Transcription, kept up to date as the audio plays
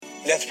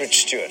Lethbridge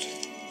Stewart.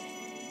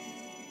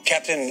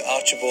 Captain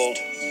Archibald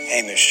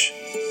Hamish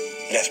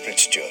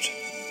Lethbridge Stewart.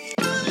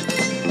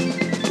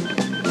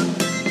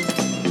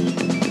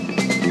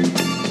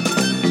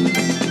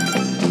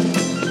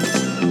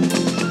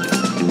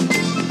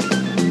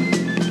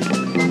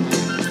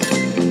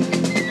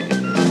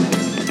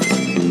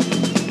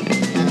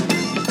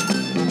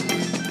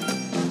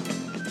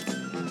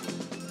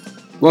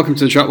 Welcome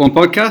to the Track One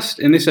podcast.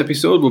 In this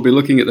episode, we'll be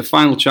looking at the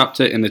final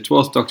chapter in the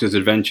 12th Doctor's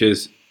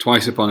adventures,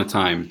 Twice Upon a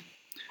Time.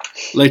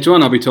 Later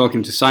on, I'll be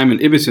talking to Simon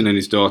Ibbotson and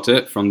his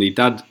daughter from the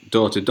Dad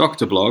Daughter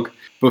Doctor blog.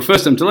 But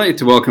first, I'm delighted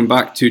to welcome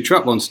back to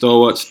Track One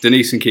stalwarts,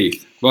 Denise and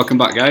Keith. Welcome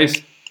back, guys.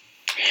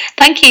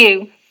 Thank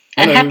you,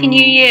 and Hello. Happy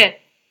New Year.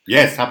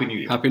 Yes, Happy New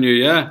Year. Happy New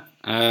Year.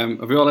 Have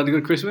we all had a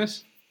good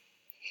Christmas?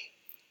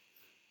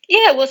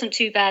 Yeah, it wasn't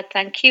too bad,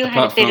 thank you. I had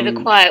Apart a bit of a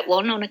from- quiet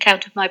one on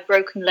account of my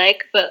broken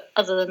leg, but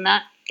other than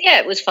that, yeah,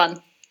 it was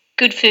fun.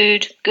 Good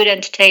food, good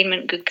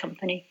entertainment, good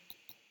company.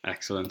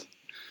 Excellent.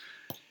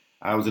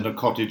 I was in a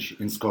cottage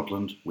in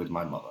Scotland with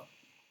my mother.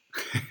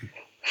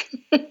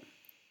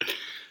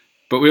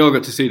 But we all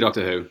got to see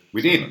Doctor Who.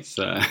 We did.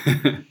 So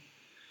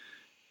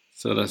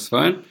that's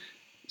fine.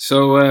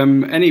 So,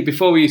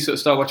 before we sort of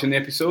start watching the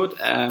episode,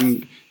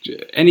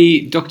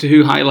 any Doctor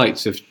Who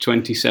highlights of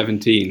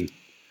 2017?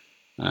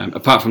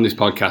 Apart from this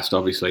podcast,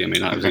 obviously. I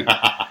mean, that was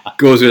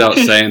goes without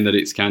saying that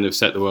it's kind of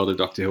set the world of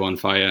Doctor Who on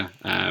fire.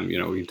 We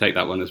can take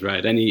that one as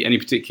read. Any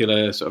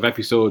particular sort of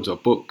episodes or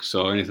books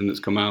or anything that's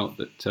come out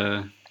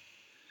that...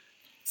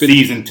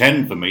 Season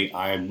 10 for me,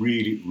 I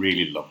really,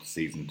 really loved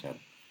Season 10.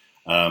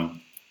 I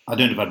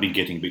don't know if I'd been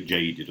getting a bit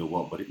jaded or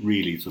what, but it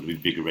really sort of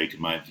invigorated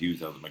my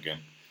enthusiasm again.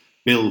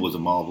 Bill was a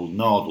marvel,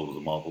 Nardole was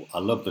a marvel. I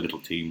loved the little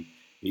team.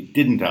 It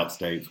didn't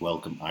outstay its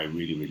welcome. I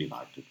really, really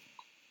liked it.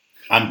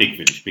 And Big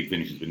Finish. Big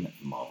Finish has been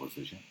marvellous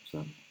this year.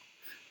 So.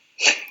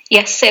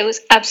 Yes, it was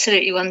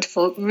absolutely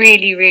wonderful.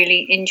 Really,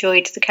 really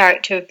enjoyed the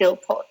character of Bill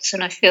Potts,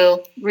 and I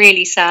feel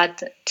really sad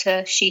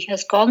that she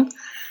has gone.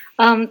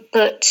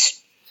 But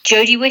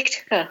Jodie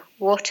Whittaker,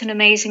 what an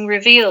amazing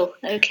reveal.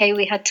 Okay,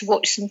 we had to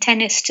watch some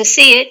tennis to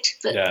see it.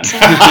 But, Yeah.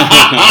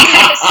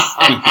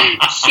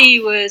 yes, she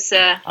was...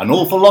 An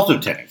awful lot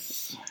of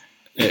tennis.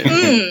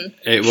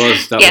 It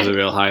was. That Yeah. was a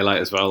real highlight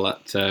as well,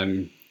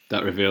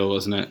 that reveal,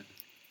 wasn't it?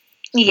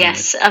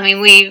 Yes, I mean,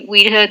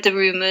 we'd heard the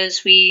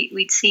rumours,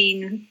 we'd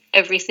seen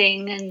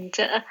everything, and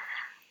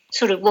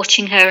sort of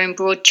watching her in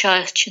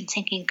Broadchurch and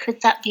thinking,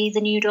 could that be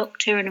the new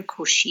Doctor? And of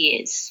course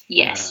she is.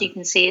 Yes, Yeah. you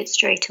can see it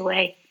straight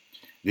away.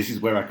 This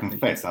is where I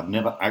confess I've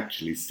never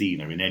actually seen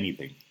her in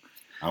anything.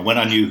 And when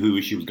I knew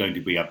who she was going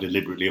to be, I've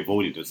deliberately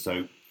avoided her.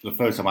 So the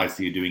first time I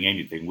see her doing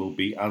anything will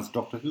be as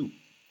Doctor Who.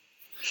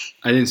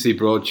 I didn't see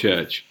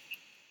Broadchurch,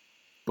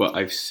 but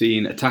I've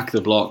seen Attack the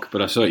Block,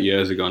 but I saw it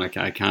years ago and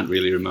I can't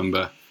really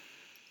remember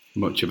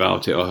much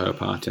about it or her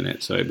part in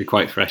it, so it'd be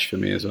quite fresh for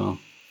me as well.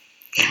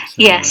 So,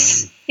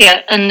 Yes,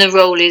 yeah, and the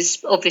role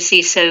is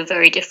obviously so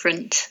very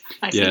different,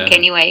 I think, Yeah.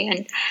 anyway,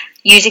 and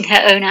using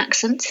her own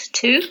accent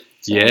too.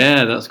 So.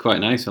 Yeah, that's quite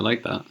nice. I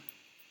like that.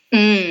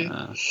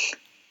 Mm.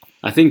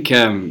 I think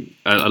I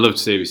loved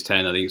Series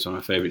 10. I think it's one of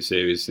my favourite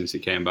series since it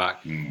came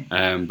back.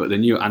 But the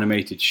new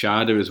animated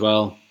Shada as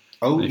well.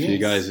 Oh, if you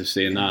guys have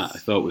seen that, Yes. I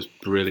thought was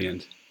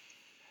brilliant.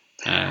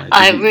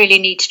 I really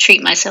need to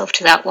treat myself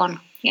to that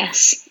one,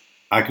 yes.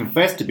 I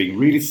confess to being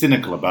really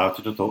cynical about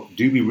it. I thought,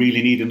 do we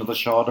really need another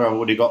Shada? I've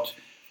already got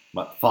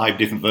about 5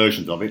 different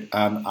versions of it,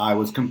 and I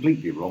was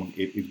completely wrong.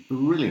 It is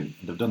brilliant.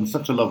 They've done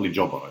such a lovely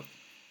job on it.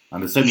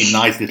 And there's so many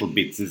nice little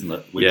bits, isn't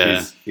it?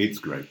 It's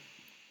great.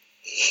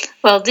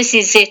 Well, this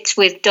is it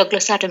with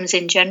Douglas Adams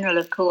in general,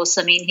 of course.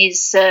 I mean,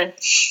 his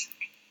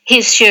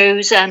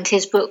shows and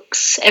his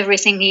books,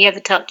 everything he ever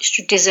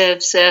touched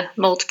deserves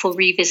multiple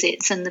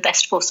revisits and the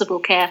best possible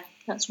care.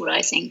 That's what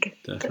I think.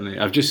 Definitely.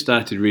 I've just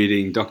started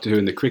reading Doctor Who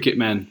and the Cricket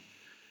Men,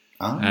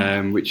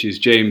 which is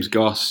James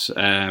Goss.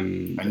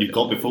 And you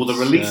got before the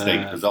release date,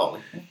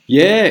 bizarrely.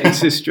 Yeah,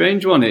 it's a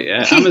strange one.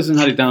 Amazon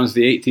had it down as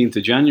the 18th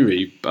of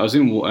January. But I was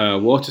in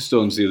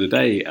Waterstones the other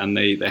day, and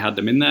they had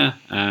them in there.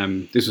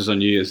 This was on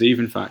New Year's Eve,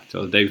 in fact,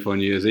 or the day before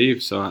New Year's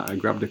Eve. So I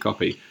grabbed a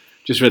copy.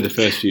 Just read the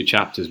first few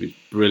chapters. It's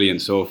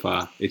brilliant so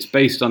far. It's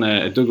based on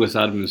a Douglas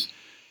Adams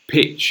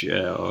pitch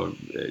or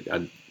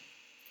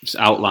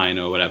outline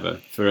or whatever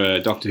for a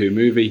Doctor Who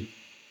movie.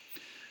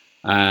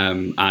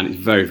 And it's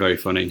very, very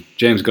funny.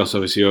 James Goss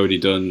obviously already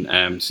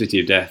done City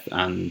of Death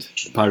and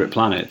Pirate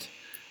Planet,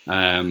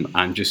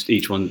 and just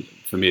each one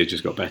for me has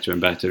just got better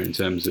and better in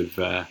terms of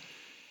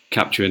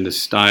capturing the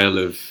style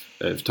of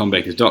Tom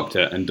Baker's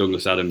Doctor and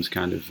Douglas Adams'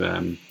 kind of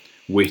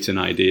wit and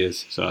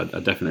ideas. So I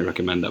definitely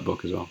recommend that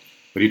book as well.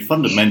 But he'd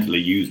fundamentally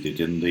used it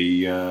in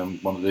the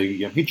one of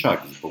the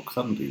Hitchhiker's books,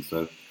 hadn't he?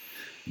 So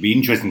it'd be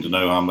interesting to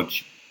know how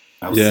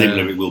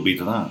similar it will be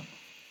to that.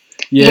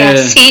 Yeah.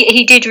 Yes,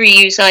 he did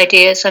reuse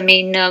ideas. I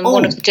mean,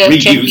 one of the Dirk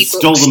Gently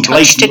books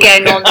touched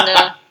again on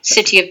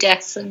City of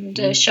Death and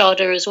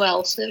Shada as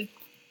well. So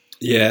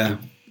yeah,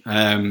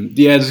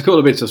 there's a couple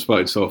of bits I've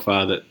spotted so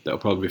far that'll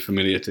probably be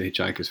familiar to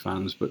Hitchhiker's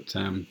fans, but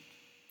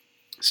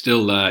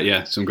Still,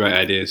 some great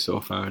ideas so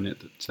far in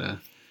it. That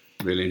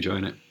really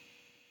enjoying it.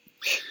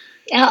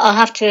 Yeah, I'll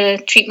have to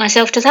treat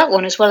myself to that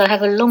one as well. I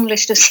have a long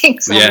list of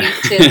things I need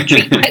to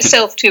treat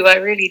myself to. I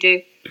really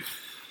do.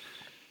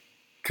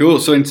 Cool.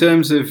 So in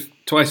terms of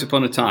Twice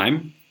Upon a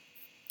Time,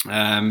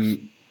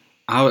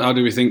 how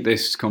do we think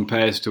this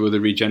compares to other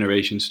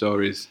regeneration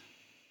stories?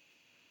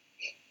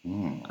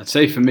 I'd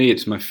say for me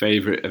it's my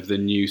favourite of the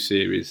new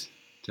series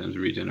in terms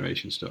of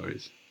regeneration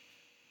stories.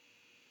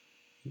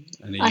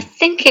 I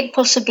think it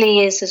possibly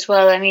is as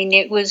well. I mean,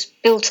 it was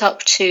built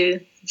up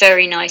to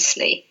very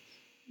nicely.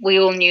 We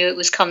all knew it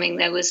was coming.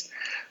 There was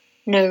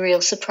no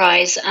real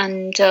surprise.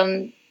 And,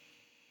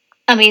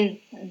 I mean,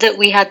 that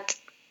we had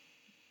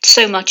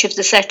so much of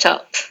the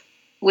setup.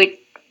 We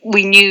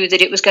knew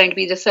that it was going to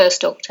be the first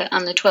Doctor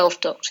and the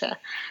 12th Doctor.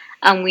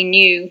 And we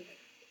knew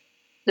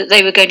that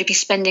they were going to be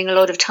spending a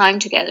lot of time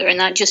together. And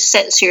that just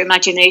sets your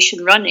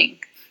imagination running.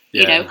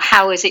 Yeah. You know,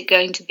 how is it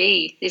going to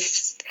be?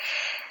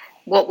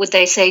 What would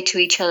they say to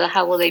each other?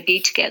 How will they be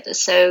together?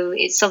 So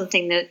it's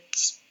something that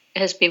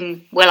has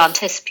been well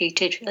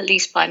anticipated, at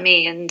least by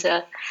me, and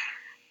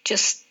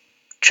just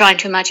trying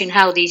to imagine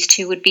how these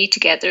two would be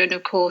together. And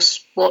of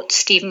course, what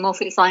Stephen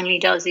Moffat finally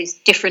does is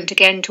different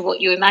again to what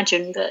you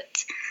imagine.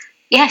 But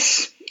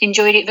yes,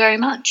 enjoyed it very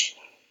much.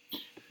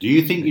 Do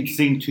you think you'd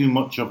seen too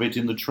much of it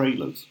in the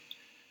trailers?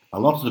 A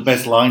lot of the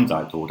best lines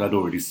I thought I'd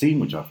already seen,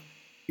 which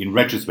in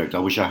retrospect I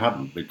wish I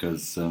hadn't,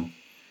 because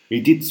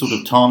it did sort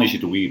of tarnish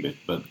it a wee bit.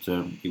 But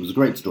it was a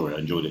great story. I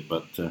enjoyed it,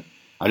 but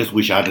I just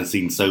wish I hadn't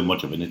seen so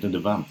much of it in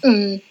advance.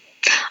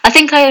 I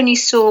think I only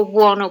saw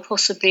one or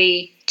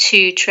possibly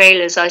two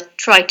trailers. I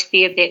tried to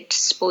be a bit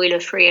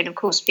spoiler-free, and of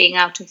course, being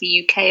out of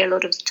the UK a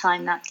lot of the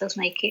time, that does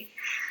make it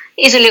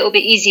is a little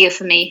bit easier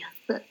for me.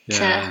 But,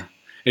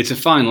 it's a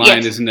fine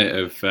line, isn't it,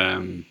 of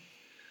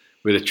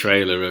with a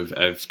trailer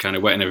of kind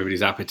of whetting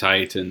everybody's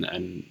appetite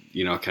and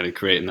you know, kind of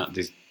creating that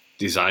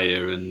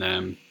desire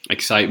and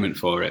excitement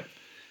for it,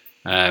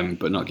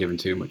 but not giving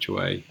too much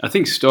away. I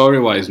think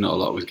story-wise, not a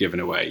lot was given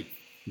away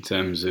in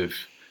terms of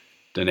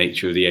the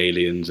nature of the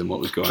aliens and what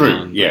was going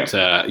on. Yeah.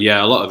 But,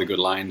 a lot of the good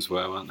lines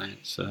weren't they?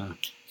 So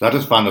I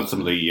just found that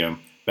some of the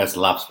best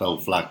laughs fell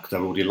flat because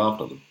I've already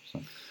laughed at them.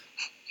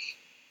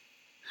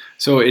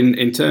 So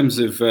in terms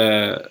of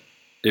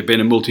it being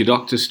a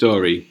multi-Doctor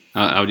story,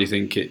 how do you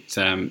think it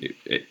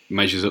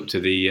measures up to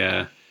the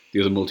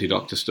other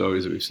multi-Doctor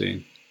stories that we've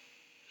seen?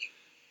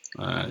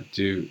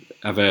 Do you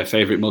have a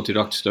favourite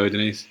multi-Doctor story,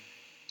 Denise?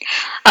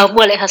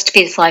 Well, it has to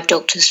be the Five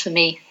Doctors for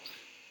me.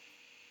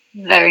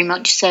 Very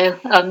much so.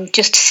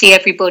 Just to see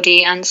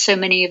everybody and so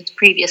many of the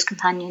previous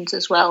companions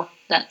as well.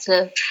 That's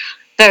a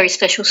very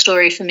special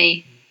story for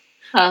me.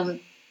 For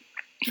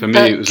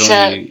me,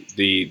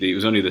 it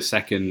was only the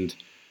second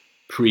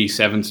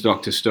pre-Seventh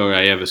Doctor story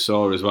I ever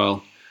saw as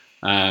well.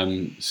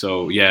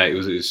 It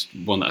was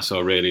one that I saw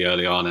really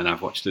early on, and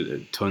I've watched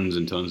it tons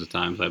and tons of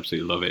times. I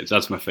absolutely love it. So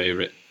that's my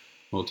favourite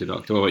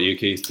multi-Doctor. What about you,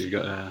 Keith? You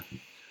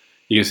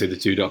can say the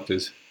two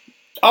Doctors.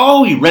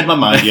 Oh, you read my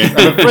mind, yes.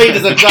 I'm afraid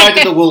as a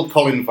dyed-in-the-wool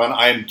Colin fan,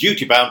 I am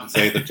duty-bound to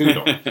say the two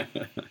Doctors,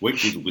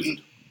 which is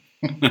Wizard.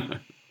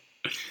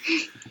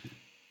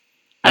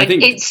 I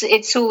think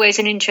it's always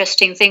an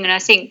interesting thing, and I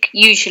think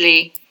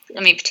usually,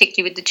 I mean,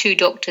 particularly with the two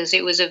Doctors,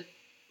 it was an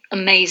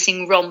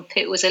amazing romp.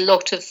 It was a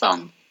lot of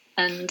fun.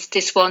 And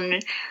this one,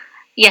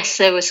 yes,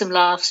 there were some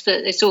laughs,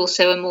 but it's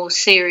also a more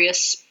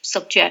serious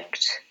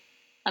subject.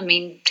 I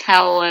mean,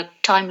 how a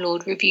Time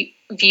Lord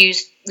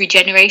views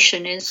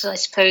regeneration is, I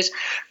suppose,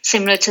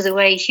 similar to the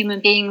way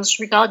human beings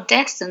regard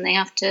death, and they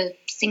have to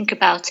think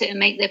about it and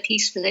make their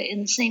peace with it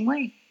in the same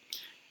way.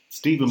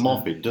 Stephen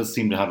Moffat does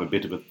seem to have a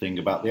bit of a thing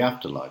about the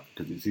afterlife,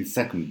 because it's his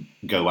second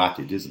go at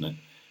it, isn't it?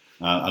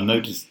 I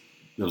noticed,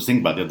 I was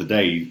thinking about it the other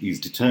day, he's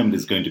determined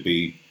there's going to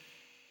be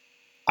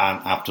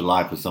an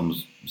afterlife of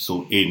some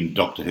sort in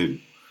Doctor Who.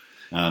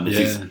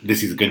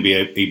 This is going to be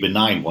a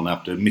benign one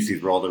after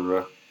Mrs.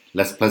 rather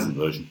less pleasant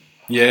version.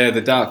 Yeah,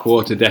 the Dark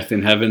Water, Death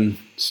in Heaven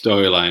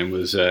storyline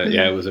was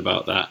was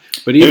about that.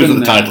 But even those are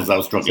the titles I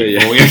was struggling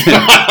for.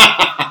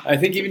 I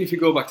think even if you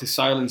go back to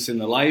Silence in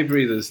the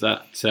Library, there's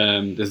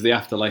the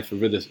afterlife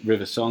of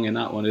River Song in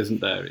that one, isn't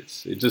there?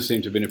 It does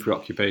seem to have been a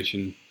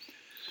preoccupation.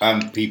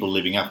 And people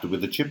living after with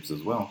the chips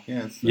as well.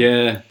 Yes.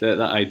 Yeah, that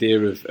idea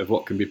of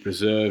what can be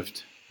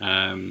preserved.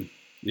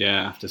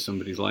 After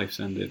somebody's life's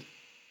ended.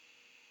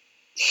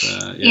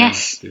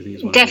 Yes,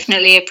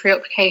 definitely a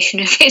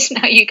preoccupation of his.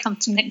 Now you come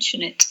to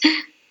mention it.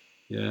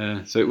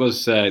 Yeah, so it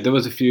was. There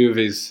was a few of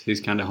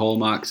his kind of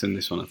hallmarks in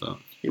this one, I thought.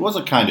 It was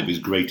a kind of his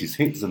greatest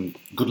hits, and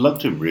good luck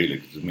to him, really.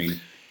 Because I mean,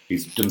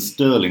 he's done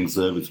sterling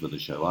service for the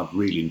show. I've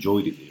really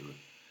enjoyed his era.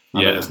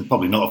 I know that's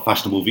probably not a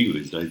fashionable view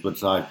these days,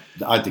 but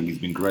I think he's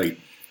been great.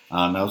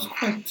 And I was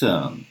quite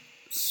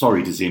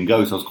sorry to see him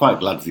go. So I was quite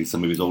glad to see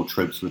some of his old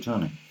tropes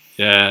returning.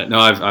 Yeah, no,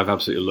 I've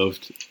absolutely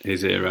loved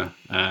his era.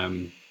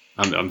 I'm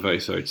very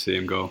sorry to see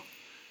him go.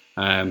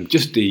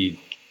 Just the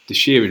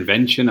sheer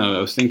invention. I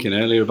was thinking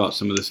earlier about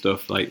some of the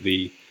stuff like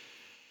the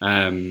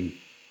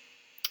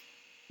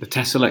the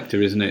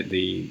Tesselector, isn't it?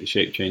 The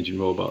shape-changing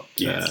robot.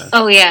 Yes.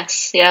 Oh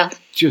yes, yeah.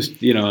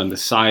 Just, and the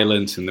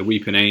silence and the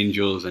weeping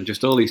angels and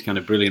just all these kind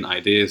of brilliant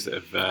ideas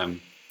that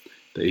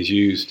he's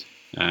used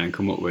and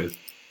come up with.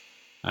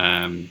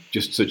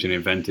 Just such an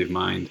inventive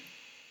mind.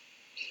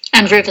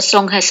 And River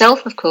Song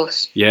herself, of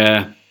course.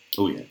 Yeah.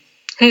 Oh yeah.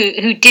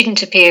 Who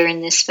didn't appear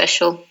in this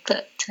special,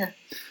 but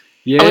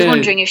Yeah. I was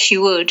wondering if she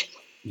would.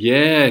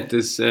 Yeah,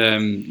 there's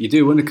you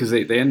do wonder because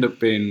they end up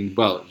being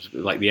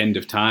like the end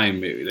of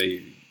time.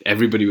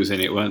 Everybody was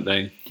in it, weren't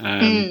they?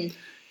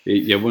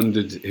 You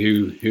wondered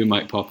who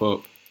might pop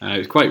up. It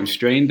was quite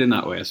restrained in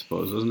that way, I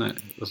suppose, wasn't it?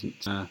 It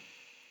wasn't.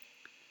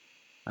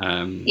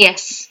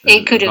 Yes,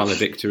 it could have.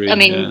 Valedictory. I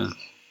mean,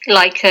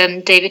 like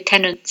David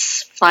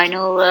Tennant's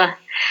final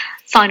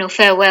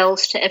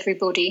farewells to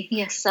everybody.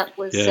 Yes, that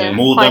was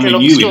more quite than a we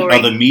long knew story. in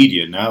other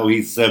media. Now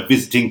he's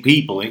visiting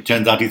people. It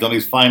turns out he's on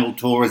his final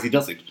tour as he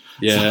does it.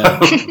 Yeah,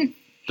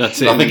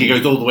 that's it. I think he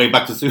goes all the way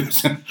back to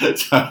Susan.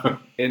 So.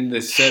 In the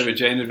Sarah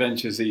Jane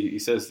Adventures, he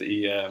says that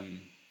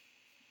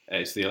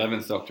it's the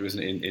 11th Doctor, isn't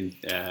it? In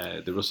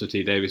the Russell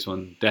T Davies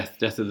one,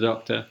 Death of the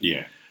Doctor.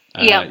 Yeah.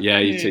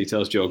 He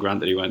tells Joe Grant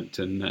that he went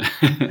and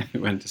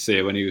went to see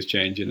her when he was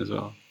changing as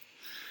well.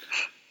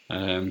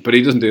 But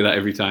he doesn't do that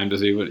every time, does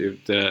he?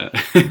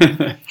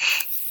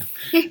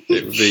 It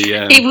would be.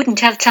 He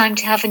wouldn't have time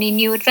to have any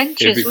new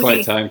adventures. It'd be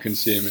quite time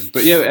consuming.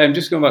 But yeah,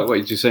 just going back to what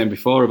you were saying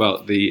before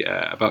about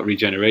about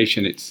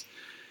regeneration, it's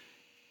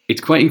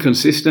quite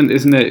inconsistent,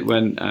 isn't it?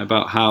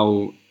 About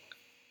how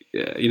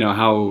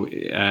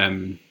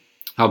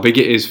how big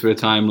it is for a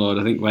Time Lord.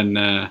 I think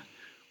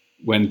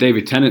when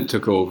David Tennant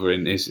took over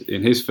in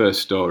his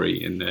first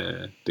story in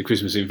the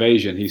Christmas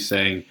Invasion, he's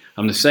saying,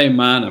 "I'm the same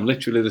man. I'm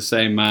literally the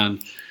same man."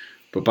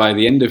 But by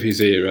the end of his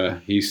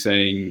era, he's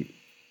saying,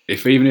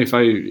 even if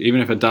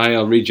I die,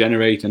 I'll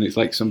regenerate, and it's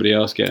like somebody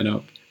else getting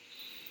up.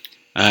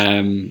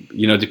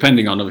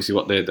 Depending on obviously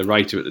what the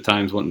writer at the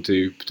time's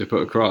wanting to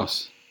put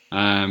across.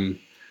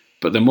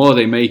 But the more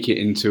they make it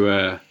into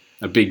a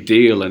big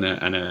deal and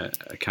a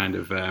kind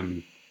of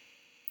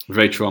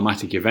very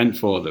traumatic event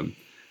for them,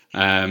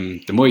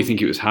 the more you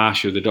think it was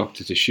harsh of the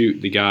Doctor to shoot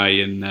the guy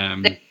in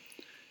the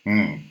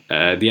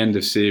end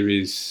of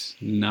series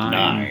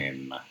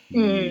 9.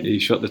 He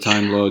shot the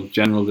Time Lord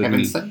General, didn't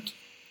he? Sent?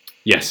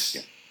 Yes.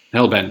 Yeah.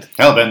 Hellbent.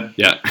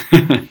 Yeah.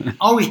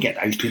 Always get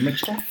those two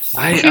mixed up.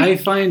 I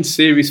find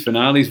series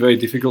finales very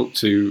difficult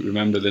to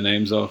remember the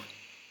names of.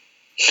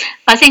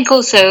 I think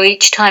also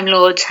each Time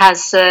Lord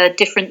has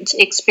different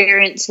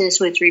experiences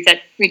with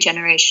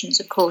regenerations,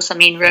 of course. I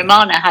mean,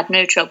 Romana had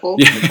no trouble.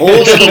 Yeah. All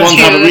the other ones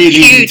have a really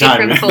easy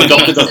time. The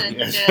Doctor doesn't.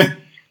 Yes.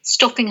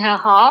 Stopping her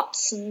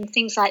hearts and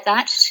things like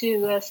that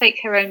to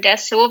fake her own death.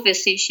 So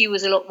obviously she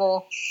was a lot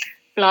more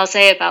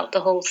blasé about the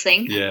whole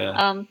thing.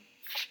 Yeah.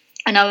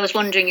 And I was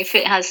wondering if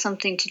it has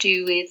something to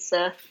do with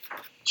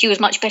she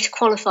was much better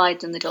qualified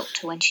than the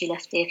Doctor when she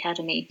left the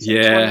Academy. So I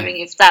was wondering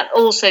if that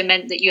also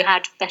meant that you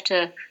had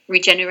better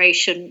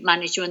regeneration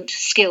management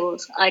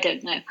skills. I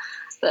don't know.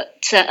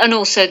 But and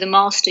also the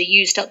Master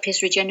used up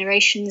his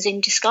regenerations in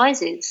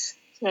disguises.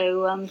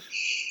 So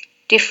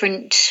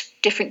different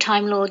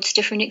Time Lords,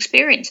 different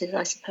experiences,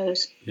 I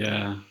suppose.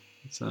 Yeah,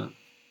 that's that.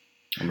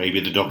 And maybe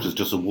the Doctor's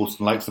just a wuss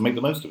and likes to make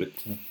the most of it.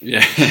 So.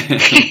 Yeah.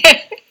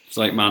 It's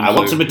like man. I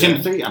want some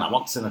attention, and I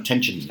want some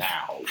attention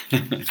now.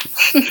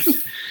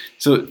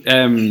 So,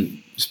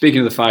 speaking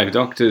of the 5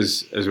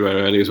 Doctors, as we were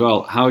earlier as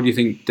well, how do you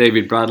think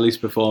David Bradley's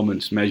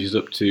performance measures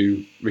up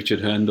to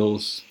Richard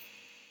Hurndall's?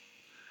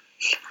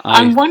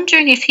 I'm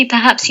wondering if he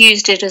perhaps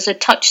used it as a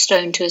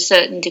touchstone to a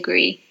certain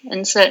degree,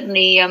 and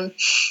certainly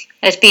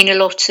there's been a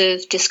lot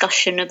of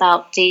discussion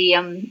about the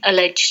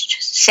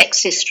alleged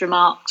sexist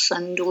remarks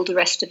and all the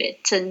rest of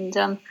it.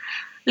 And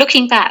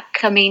looking back,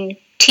 I mean,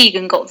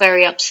 Tegan got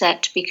very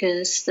upset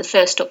because the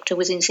first Doctor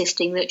was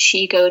insisting that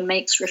she go and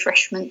makes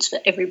refreshments for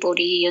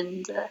everybody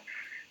and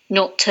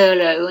not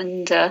Turlough.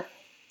 And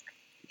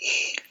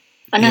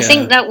I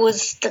think that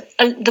was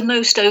the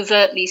most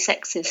overtly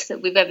sexist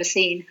that we've ever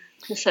seen,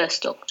 the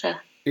first Doctor.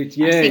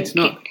 It's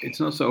not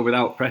sort of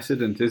without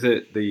precedent, is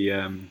it?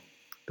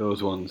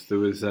 Those ones. There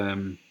was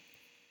a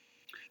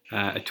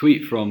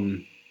tweet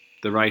from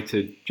the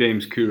writer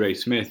James Couray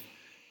Smith,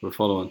 who I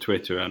follow on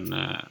Twitter, and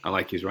I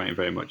like his writing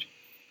very much.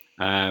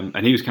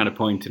 And he was kind of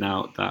pointing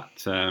out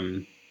that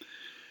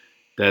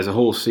there's a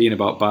whole scene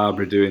about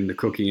Barbara doing the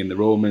cooking in the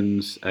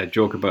Romans, a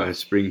joke about her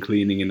spring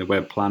cleaning in the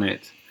Web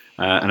Planet,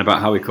 and about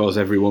how he calls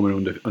every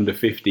woman under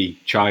 50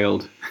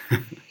 child.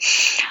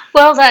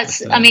 Well,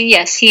 I mean,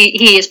 yes,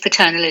 he is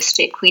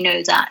paternalistic. We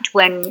know that.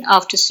 When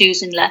after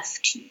Susan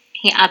left,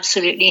 he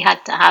absolutely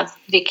had to have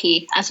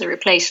Vicky as a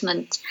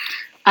replacement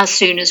as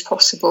soon as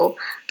possible.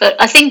 But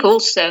I think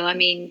also, I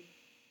mean,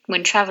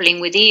 when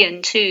travelling with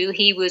Ian too,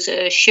 he was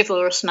a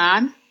chivalrous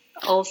man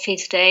of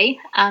his day,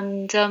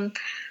 and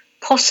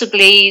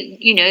possibly,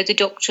 the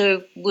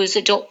Doctor was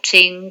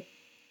adopting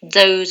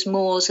those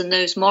mores and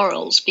those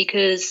morals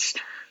because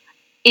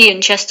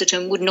Ian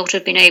Chesterton would not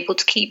have been able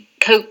to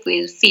cope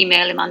with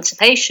female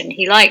emancipation.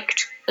 He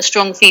liked a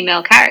strong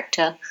female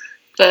character,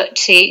 but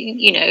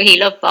he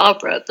loved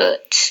Barbara,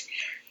 but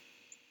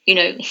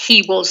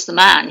he was the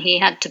man. He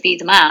had to be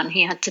the man.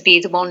 He had to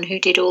be the one who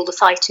did all the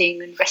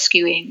fighting and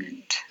rescuing.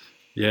 And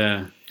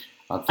yeah,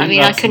 I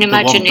can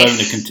imagine the one bone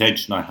of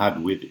contention I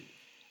had with it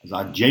is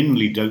I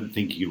genuinely don't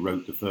think he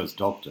wrote the First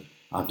Doctor.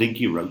 I think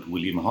he wrote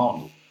William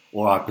Hartnell,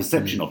 or our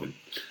perception of him,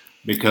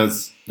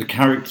 because the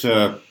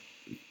character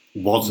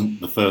wasn't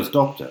the First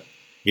Doctor.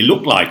 He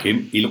looked like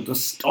him. He looked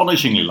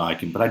astonishingly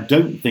like him, but I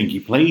don't think he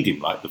played him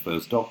like the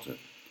First Doctor,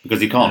 because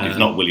he can't. He's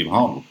not William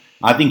Hartnell.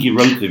 I think he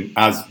wrote him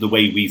as the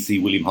way we see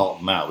William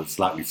Hartnell now, as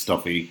slightly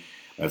stuffy,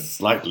 as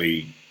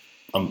slightly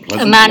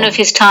unpleasant. A man of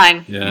his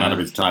time. Yeah. A man of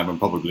his time, and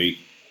probably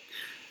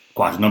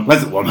quite an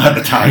unpleasant one at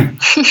the time.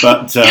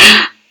 But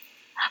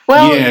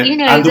well,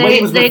 yeah. And the way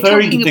he was they're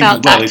referring talking to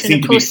about things as well, that,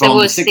 and of course there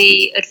was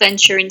the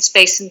adventure in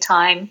space and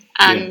time,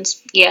 and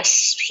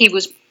yes, he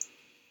was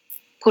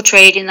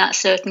portrayed in that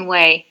certain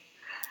way,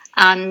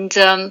 and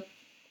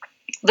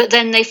but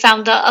then they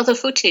found that other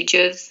footage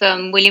of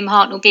William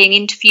Hartnell being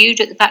interviewed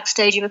at the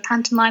backstage of a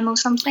pantomime or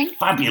something.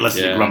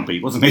 Fabulously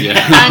grumpy, wasn't he? Yeah.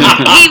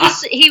 And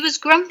he was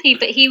grumpy,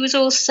 but he was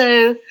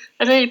also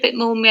a little bit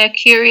more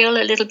mercurial,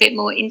 a little bit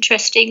more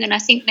interesting. And I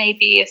think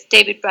maybe if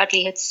David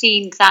Bradley had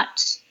seen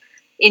that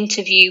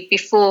interview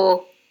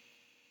before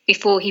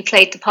he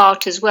played the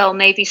part as well,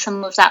 maybe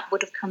some of that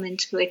would have come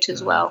into it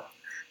as well.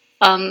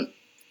 And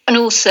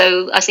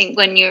also, I think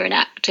when you're an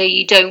actor,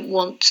 you don't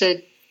want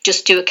to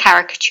just do a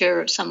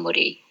caricature of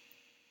somebody,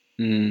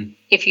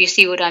 if you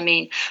see what I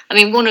mean. I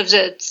mean, one of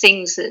the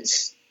things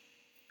that's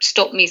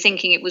stopped me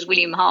thinking it was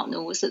William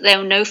Hartnell was that there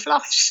were no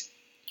fluffs.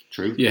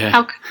 True. Yeah.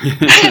 How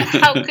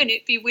can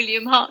it be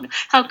William Hartnell?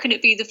 How can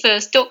it be the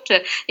First Doctor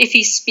if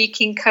he's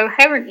speaking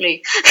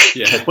coherently?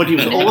 Yeah. But he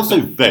was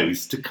also very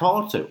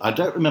staccato. I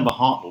don't remember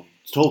Hartnell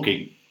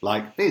talking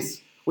like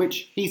this,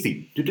 which he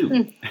seemed to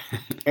do.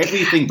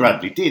 Everything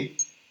Bradley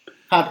did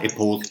had a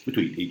pause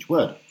between each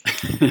word.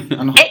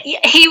 And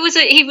he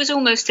was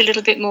almost a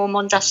little bit more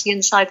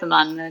Mondasian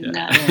Cyberman than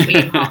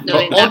William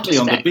Hartnell. But oddly,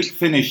 on the Big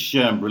Finish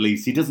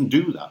release, he doesn't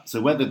do that.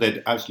 So whether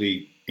they'd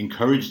actually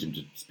encouraged him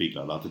to speak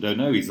like that, I don't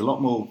know. He's a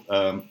lot more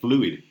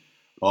fluid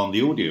on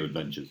the audio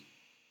adventures.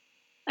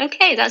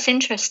 Okay, that's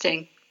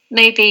interesting.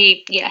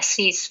 Maybe, yes,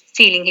 he's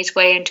feeling his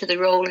way into the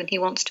role and he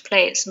wants to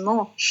play it some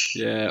more.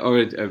 Yeah,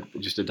 or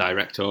just a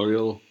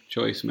directorial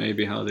choice,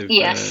 maybe, how they've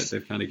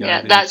kind of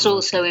got it. That's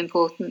also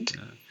important.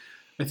 Yeah.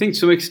 I think to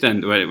some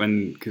extent,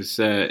 because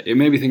it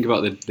made me think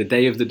about the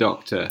Day of the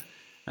Doctor,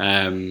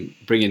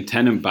 bringing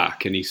Tennant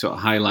back, and he sort of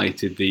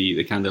highlighted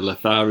the kind of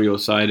Lothario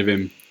side of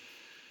him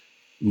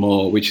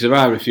more, which there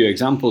are a few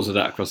examples of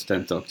that across the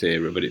 10th Doctor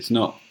era, but it's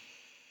not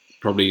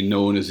probably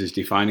known as his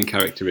defining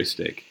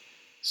characteristic.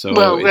 So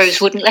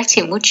Rose wouldn't let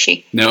him, would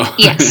she? No.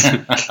 Yes.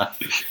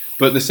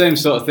 But the same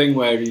sort of thing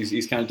where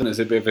he's kind of done it as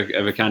a bit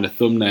of a kind of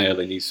thumbnail,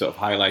 and he's sort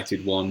of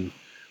highlighted one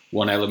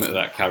element of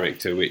that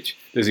character, which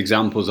there's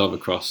examples of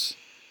across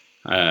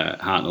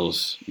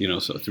Hartnell's,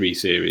 sort of 3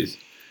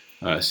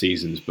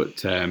 seasons.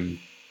 But when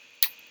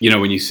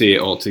you see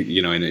it all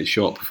in a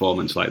short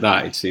performance like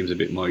that, it seems a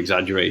bit more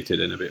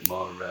exaggerated and a bit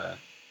more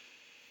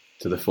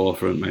to the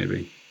forefront,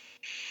 maybe.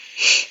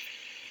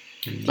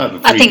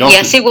 I think,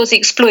 yes, it was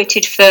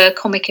exploited for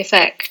comic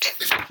effect.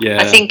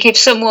 Yeah. I think if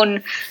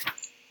someone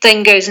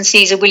then goes and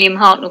sees a William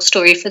Hartnell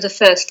story for the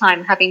first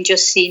time, having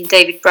just seen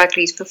David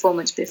Bradley's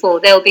performance before,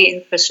 they'll be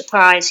in for a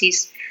surprise.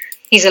 He's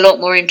a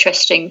lot more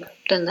interesting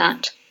than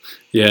that.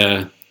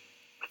 Yeah.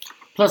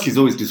 Plus, he's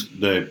always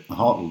the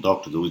Hartnell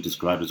Doctor's always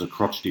described as a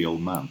crotchety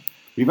old man.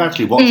 We've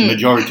actually watched the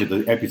majority of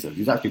the episodes.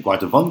 He's actually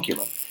quite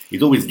avuncular.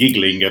 He's always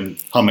giggling and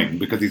humming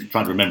because he's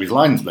trying to remember his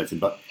lines, bless him.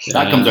 But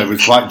that comes over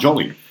as quite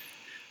jolly.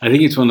 I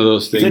think it's one of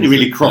those things. He's only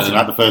really crossing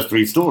out the first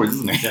 3 stories,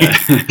 isn't he? Yeah.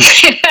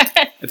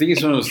 I think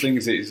it's one of those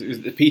things. It's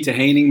the Peter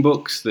Haining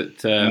books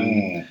that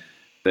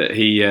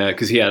he,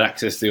 because he had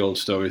access to the old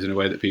stories in a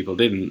way that people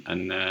didn't,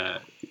 and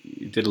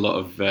he did a lot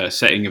of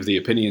setting of the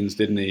opinions,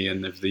 didn't he?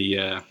 And of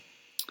the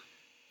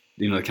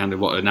the kind of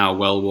what are now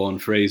well-worn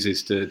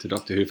phrases to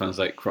Doctor Who fans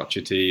like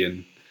crotchety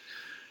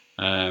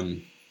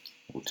and.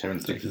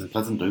 Terence Dicks is a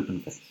pleasant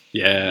open face.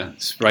 Yeah,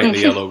 sprightly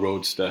yellow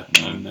roadster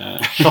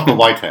and shopper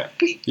white hair.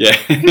 Yeah,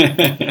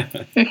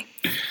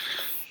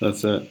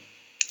 that's it.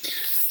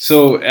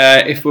 So,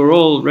 if we're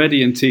all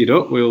ready and teed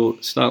up,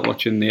 we'll start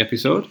watching the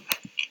episode.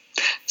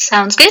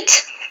 Sounds good.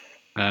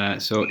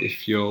 So,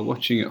 if you're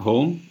watching at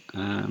home,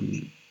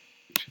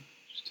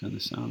 just turn the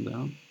sound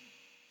down.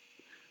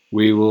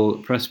 We will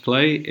press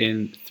play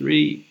in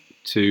 3,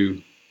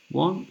 2,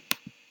 1.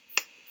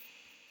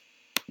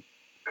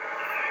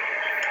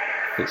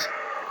 It's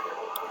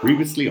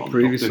previously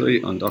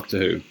on Doctor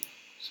Who.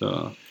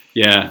 So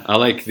yeah, I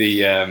like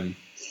the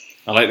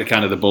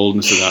kind of the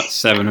boldness of that.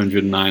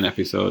 709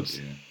 episodes.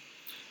 Yeah.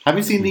 Have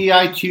you seen the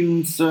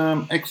iTunes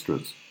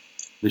extras?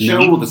 They show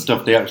all the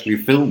stuff they actually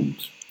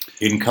filmed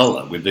in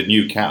colour with the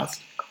new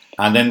cast,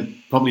 and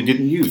then probably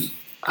didn't use.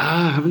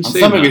 I haven't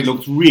seen. Some of it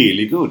looks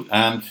really good,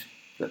 and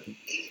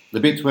the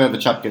bit where the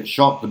chap gets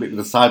shot, the bit with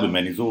the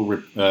Cybermen is all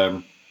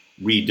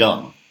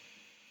redone.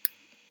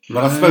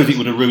 But I suppose it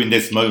would have ruined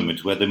this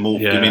moment where they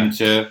morphed him Yeah.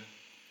 into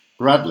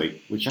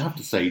Bradley, which I have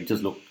to say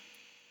does look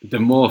The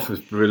morph was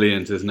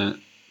brilliant, isn't it?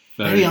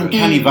 very good.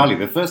 uncanny valley.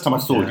 The first time I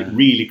saw it, Yeah. it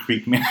really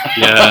creeped me out.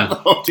 Yeah. I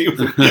thought it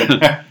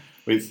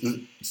was,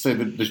 so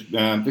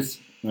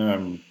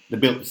the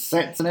built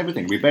sets and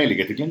everything. We barely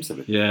get a glimpse of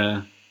it.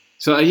 Yeah.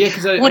 So yeah,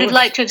 because I Would have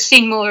liked to have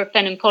seen more of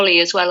Ben and Polly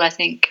as well, I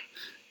think.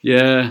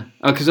 Yeah,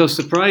 because I was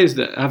surprised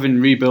that having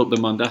rebuilt the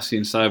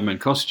Mondasian Cybermen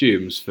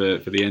costumes for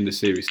the end of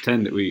Series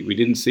 10 that we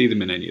didn't see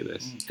them in any of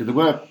this.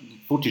 Because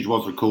footage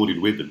was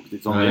recorded with them because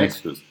it's on the Right.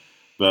 extras.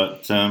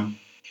 But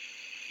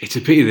It's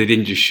a pity they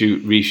didn't just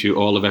reshoot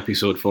all of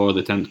Episode 4 of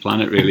The 10th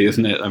Planet, really,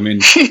 isn't it? I mean,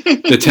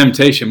 the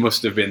temptation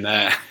must have been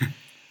there.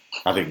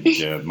 I think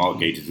Mark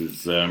Gatiss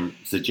has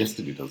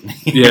suggested it, doesn't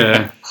he?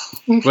 Yeah.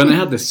 When they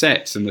had the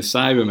sets and the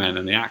Cybermen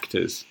and the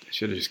actors, they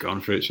should have just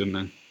gone for it, shouldn't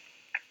they?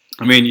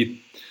 I mean,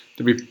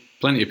 there'd be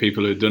plenty of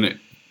people who'd done it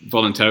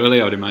voluntarily,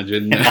 I would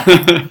imagine,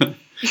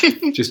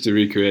 just to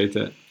recreate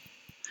it.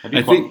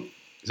 I think...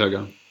 So go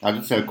on. I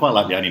would say I quite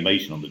like the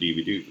animation on the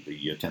DVD for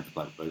the 10th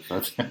Planet both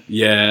sides.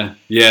 Yeah,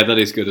 that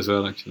is good as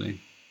well, actually.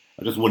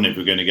 I just wonder if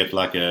we're going to get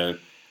like a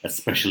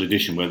special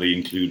edition where they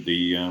include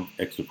the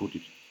extra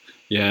footage.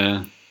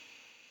 Yeah.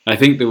 I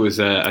think there was,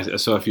 I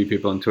saw a few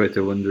people on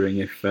Twitter wondering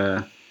if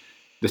the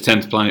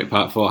 10th Planet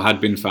Part 4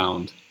 had been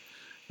found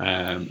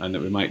and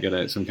that we might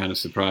get some kind of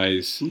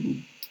surprise.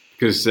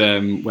 Because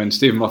when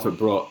Stephen Moffat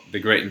brought The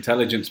Great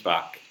Intelligence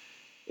back,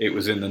 it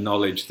was in the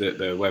knowledge that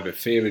the Web of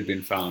Fear had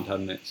been found,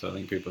 hadn't it? So I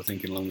think people are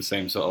thinking along the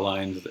same sort of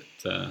lines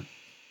that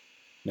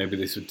maybe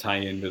this would tie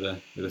in with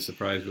a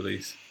surprise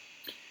release.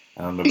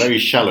 And on a very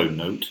shallow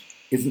note,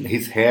 isn't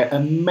his hair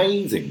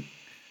amazing?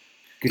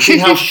 You can see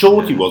how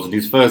short he was in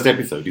his first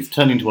episode. He's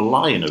turned into a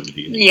lion over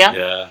the years.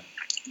 Yeah,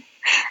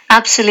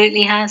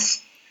 absolutely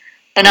has.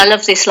 And I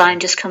love this line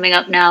just coming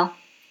up now.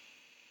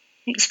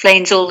 It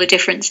explains all the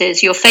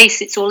differences. Your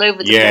face, it's all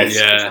over the place.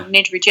 Yeah.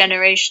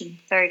 Mid-regeneration.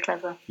 Very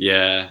clever.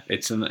 Yeah,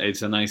 it's a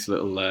nice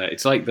little...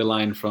 it's like the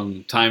line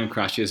from Time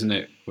Crash, isn't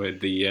it? Where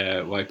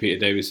the why Peter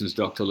Davidson's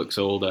Doctor looks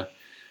older,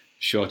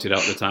 shorted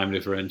out the time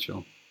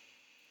differential.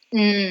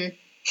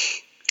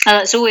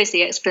 That's always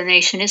the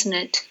explanation, isn't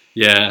it?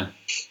 Yeah.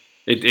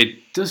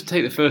 It does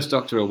take the first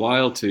Doctor a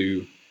while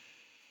to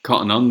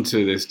cotton on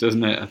to this,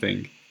 doesn't it, I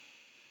think?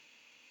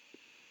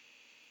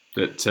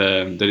 That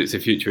it's a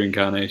future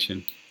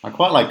incarnation. I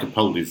quite like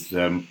Capaldi's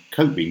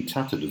coat being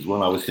tattered as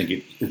well. I was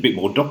thinking it's a bit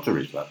more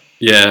Doctorish, that.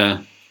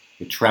 Yeah.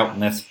 The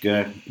Troughton-esque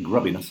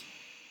grubbiness.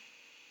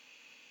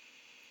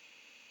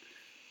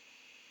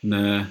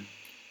 Nah.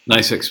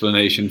 Nice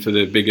explanation for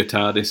the bigger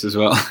TARDIS as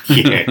well.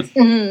 Yes.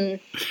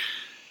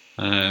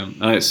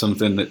 It's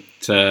something that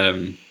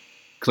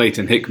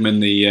Clayton Hickman,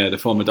 the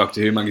former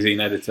Doctor Who magazine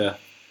editor,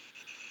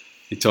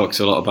 he talks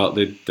a lot about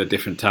the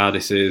different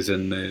TARDISes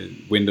and the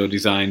window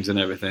designs and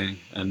everything.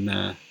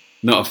 And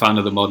not a fan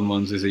of the modern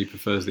ones, as he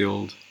prefers the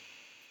old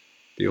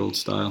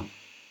style.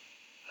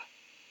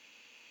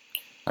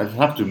 I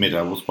have to admit,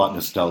 I was quite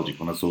nostalgic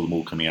when I saw them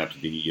all coming out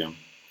of the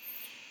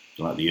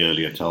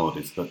earlier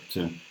TARDIS. But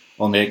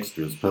on the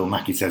extras, Pearl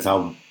Mackie says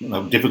how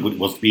difficult it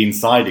was to be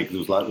inside it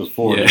because it was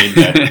four of them in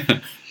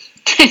there.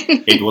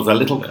 It was a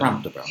little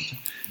cramped about.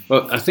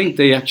 Well, I think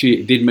they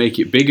actually did make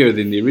it bigger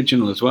than the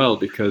original as well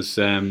because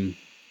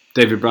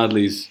David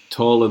Bradley's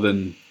taller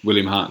than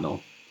William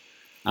Hartnell,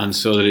 and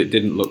so that it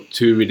didn't look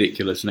too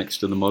ridiculous next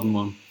to the modern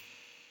one.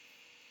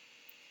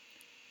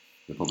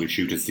 They'll probably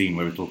shoot a scene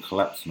where it'll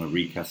collapse and a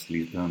recast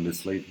Liz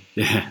Sladen.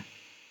 Yeah.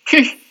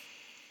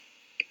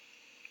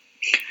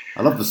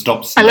 I love the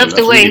stops. I love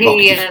the way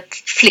he evocative.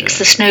 flicks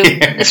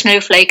the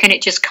snowflake and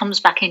it just comes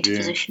back into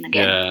position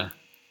again. Yeah.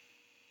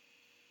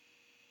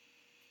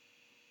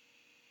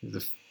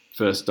 The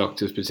first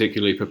Doctor's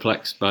particularly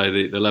perplexed by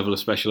the level of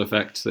special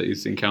effects that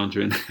he's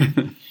encountering.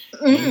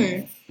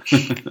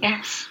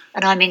 Yes,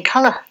 and I'm in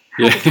colour.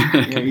 Yeah.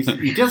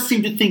 He does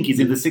seem to think he's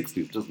in the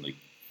 60s, doesn't he?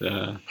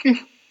 Yeah.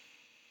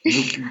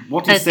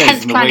 What he The says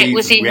 10th and the way Planet he's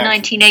was in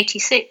reacting.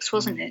 1986,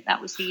 wasn't it?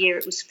 That was the year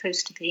it was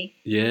supposed to be.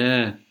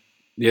 Yeah.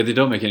 Yeah, they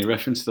don't make any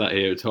reference to that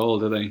here at all,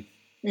 do they?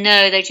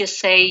 No, they just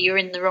say you're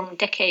in the wrong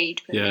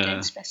decade, but Yeah. they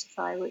don't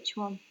specify which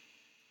one.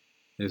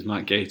 There's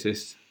Matt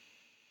Gatiss.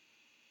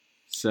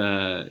 It's,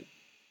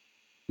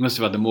 must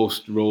have had the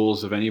most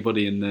roles of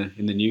anybody in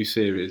the new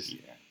series. Yeah.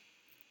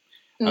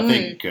 I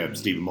think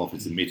Stephen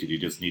Moffat's admitted he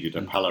just needed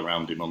a pal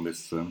around him on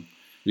this. It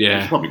Yeah.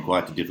 was probably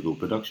quite a difficult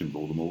production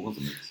for them all,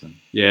 wasn't it? So.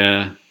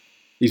 Yeah.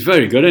 He's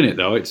very good in it,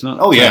 though. It's not.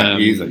 Oh yeah,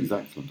 he's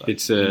excellent.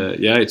 It's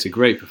a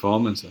great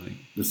performance, I think.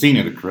 The scene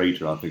of the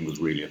crater, I think, was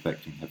really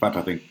affecting. In fact,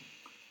 I don't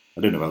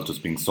know if I was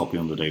just being soppy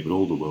on the day, but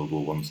all the World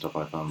War I stuff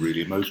I found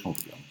really emotional,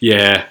 to be honest.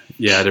 Yeah,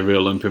 I had a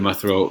real lump in my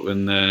throat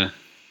when that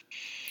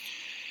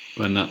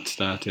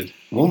started.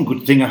 One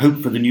good thing I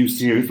hope for the new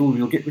series,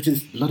 we'll get rid of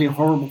this bloody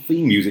horrible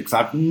theme music, because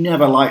I've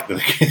never liked the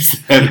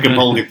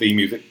Capaldi theme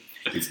music.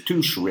 It's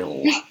too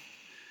shrill.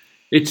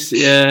 It's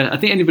I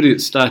think anybody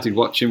that started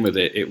watching with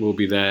it will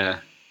be the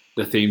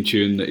theme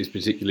tune that is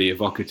particularly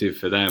evocative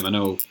for them. I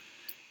know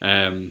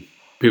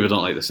people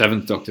don't like the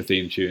Seventh Doctor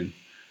theme tune,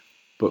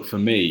 But for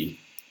me,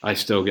 I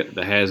still get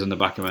the hairs on the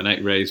back of my neck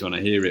raised when I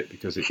hear it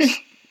because it's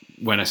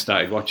when I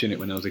started watching it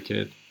when I was a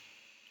kid.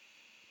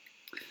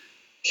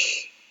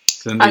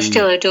 So I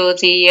still adore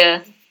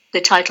the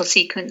title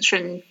sequence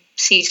from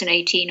season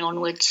 18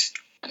 onwards.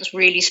 That's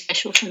really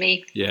special for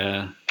me.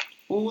 Yeah.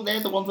 Oh, they're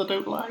the ones I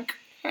don't like.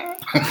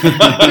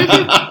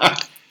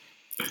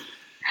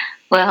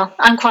 Well,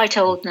 I'm quite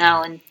old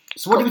now, and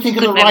so what do we think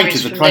of the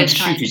writers that are trying to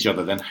shoot each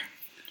other then?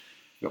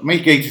 You've got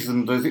May Gatiss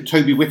and is it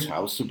Toby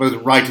Whithouse, who are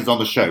both writers on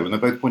the show, and they're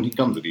both pointing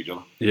guns at each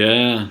other.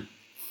 Yeah.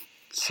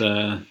 It's,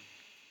 I'm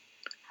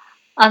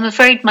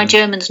afraid my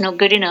German's not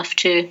good enough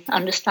to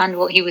understand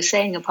what he was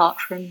saying, apart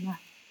from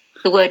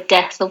the word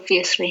death,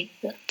 obviously.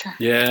 But,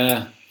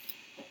 yeah.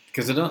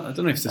 Because I don't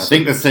know if I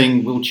think they're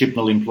saying Will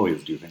Chibnall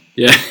employers, do you think?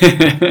 Yeah.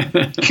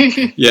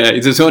 Yeah,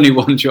 there's only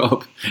one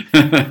job.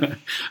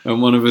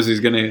 And one of us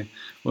is gonna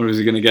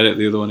get it,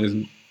 the other one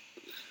isn't.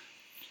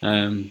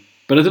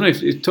 But I don't know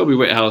if Toby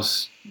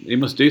Whithouse, he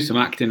must do some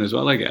acting as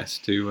well, I guess,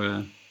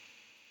 to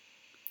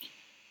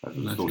I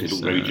thought he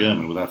looked very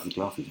German without his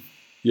glasses.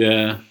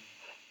 Yeah.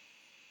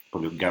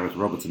 Probably Gareth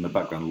Roberts in the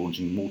background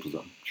launching mortars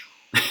up.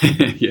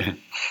 Yeah.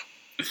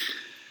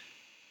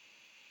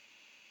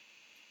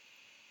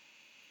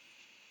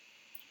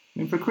 I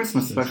mean, for a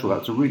Christmas special,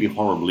 that's a really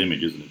horrible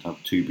image, isn't it? To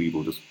have two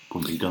people just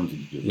pointing guns at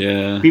each other.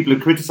 Yeah. People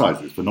have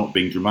criticised this for not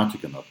being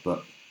dramatic enough,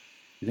 but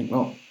you think,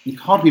 well, you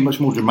can't be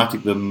much more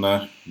dramatic than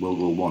World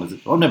War One, is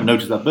it? I've never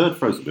noticed that bird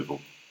frozen before.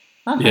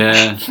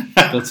 Yeah,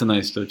 that's a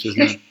nice touch,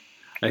 isn't it?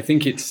 I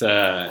think it's...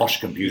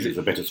 Posh Computers,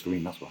 a better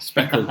screen, that's why.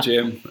 Speckled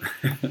Jim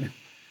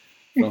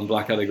from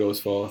Blackadder Goes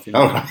Forth. You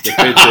know, right. The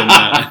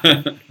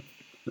pigeon.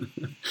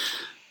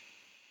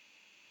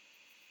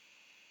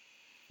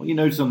 What you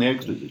notice on the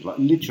extras is, like,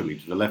 literally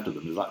to the left of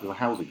them is like there's a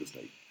housing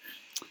estate.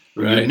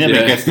 Right, you'd never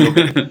guess to look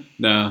at it.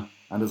 No.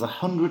 And there's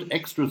 100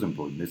 extras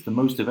employed in this, the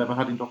most they've ever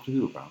had in Doctor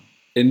Who, apparently.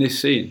 In this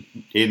scene?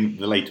 In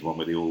the later one,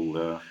 where they all...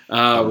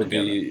 with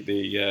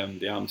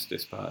the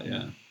armistice part,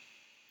 yeah.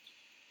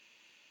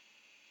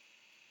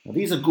 Now,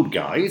 these are good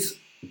guys,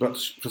 but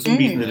for some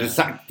reason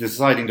they're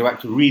deciding to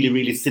act really,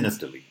 really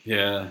sinisterly.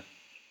 Yeah.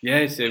 Yeah,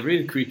 it's a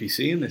really creepy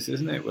scene, this,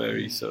 isn't it? Where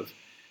he's sort of...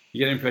 You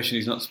get the impression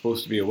he's not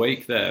supposed to be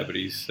awake there, but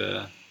he's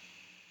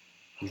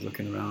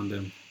looking around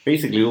him.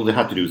 Basically, all they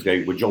had to do was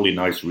go, we're jolly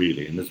nice,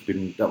 really, and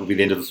that would be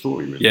the end of the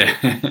story, really. Yeah.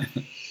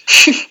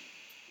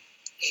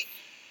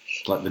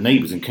 It's like the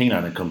neighbours in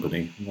Canine and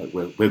Company.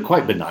 We're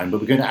quite benign, but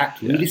we're going to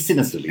act really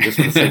sinisterly, just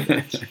for the sake of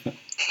it.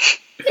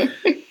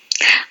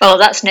 Well,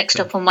 that's next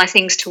up on my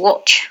things to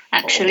watch,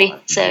 actually.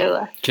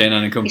 So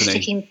Canine and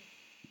Company.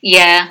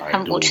 I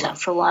haven't watched that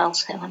for a while,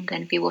 so I'm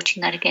going to be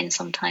watching that again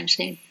sometime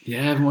soon. Yeah,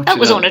 I haven't watched that.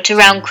 Was on it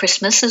around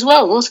Christmas as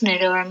well, wasn't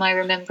it? Or am I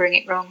remembering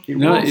it wrong?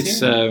 It's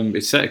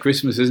set at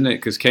Christmas, isn't it?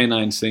 Because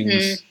Canine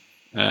sings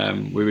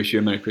 "We Wish You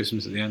a Merry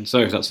Christmas" at the end.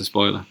 Sorry if that's a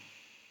spoiler.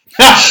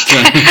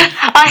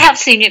 I have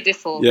seen it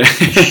before.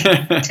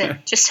 Yeah.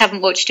 Just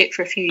haven't watched it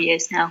for a few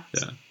years now.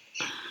 Yeah.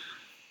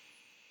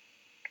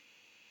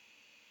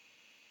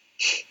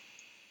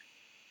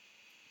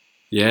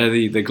 Yeah,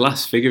 the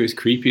glass figure is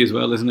creepy as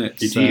well, isn't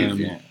it? It is,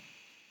 yeah.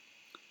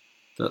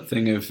 That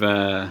thing of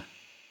the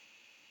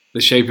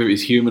shape of it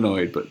is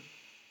humanoid,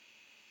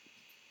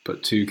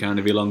 but too kind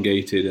of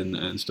elongated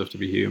and stuff to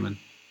be human.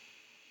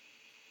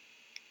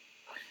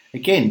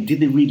 Again, did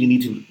they really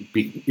need to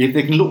be... If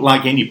they can look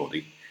like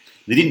anybody,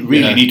 they didn't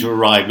really need to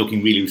arrive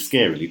looking really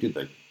scarily, did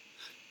they?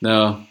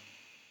 No.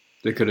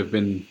 They could have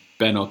been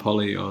Ben or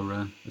Polly or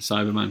a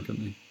Cyberman,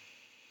 couldn't they?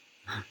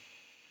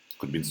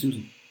 Could have been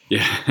Susan.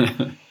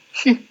 Yeah.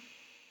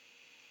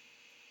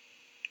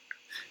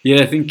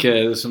 Yeah, I think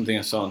there's something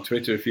I saw on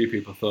Twitter. A few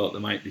people thought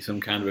there might be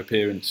some kind of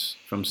appearance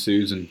from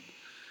Susan,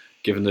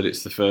 given that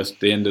it's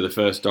the end of the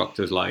first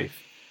Doctor's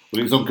life.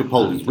 Well, it was on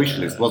Capaldi's wish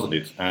list, wasn't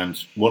it? And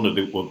one of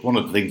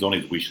the things on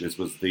his wish list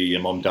was the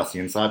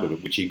Mondasian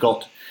Cyberman, which he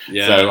got.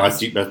 Yeah. So I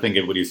think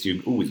everybody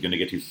assumed, he's going to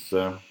get his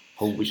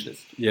whole wish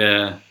list.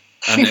 Yeah,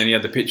 and he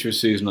had the picture of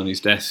Susan on his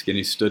desk in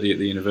his study at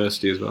the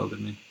university as well,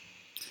 didn't he?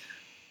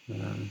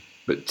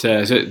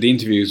 So the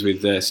interviews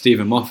with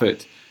Stephen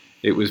Moffat,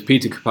 it was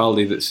Peter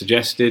Capaldi that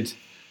suggested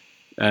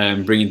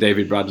bringing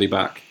David Bradley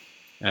back.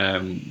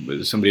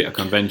 Somebody at a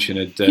convention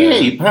had...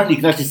 apparently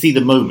you could actually see the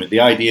moment the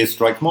idea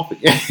strikes Moffat.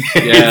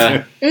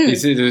 Yeah.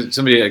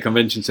 Somebody at a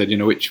convention said,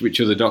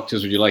 which other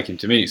Doctors would you like him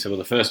to meet? So, well,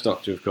 the first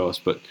Doctor, of course,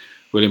 but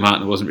William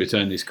Hartnell wasn't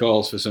returning his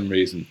calls for some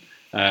reason.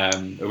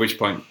 At which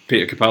point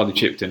Peter Capaldi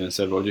chipped in and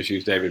said, well, just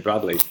use David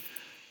Bradley.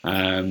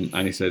 And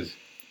he said,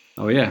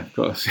 oh yeah, of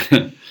course.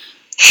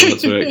 So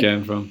that's where it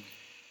came from.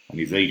 And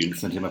his agent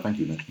sent him a thank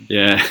you note.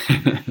 Yeah.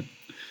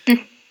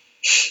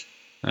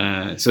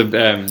 A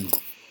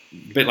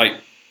bit like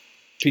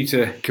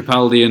Peter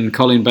Capaldi and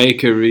Colin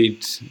Baker,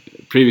 who'd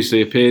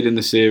previously appeared in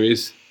the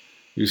series,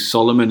 who's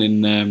Solomon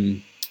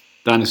in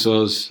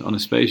Dinosaurs on a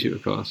Spaceship,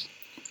 of course.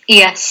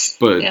 Yes.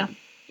 But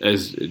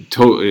as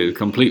totally,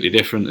 completely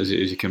different as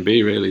you can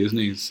be, really, isn't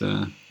he?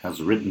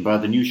 As written by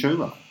the new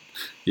showrunner.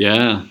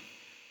 Yeah.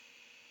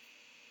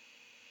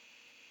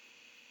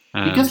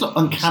 He does look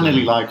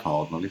uncannily like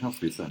Hartnell, it has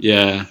to be said.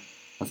 Yeah.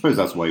 I suppose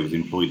that's why he was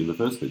employed in the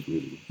first place,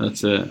 really.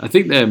 That's I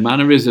think their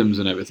mannerisms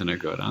and everything are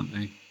good, aren't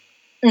they?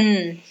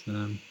 And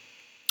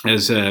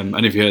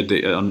if you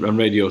heard on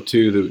Radio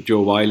 2,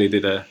 Joe Wiley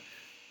did a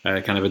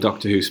kind of a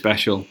Doctor Who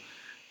special.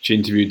 She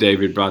interviewed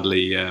David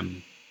Bradley.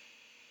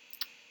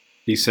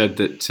 He said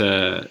that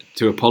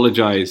to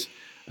apologise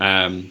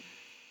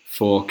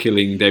for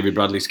killing David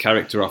Bradley's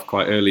character off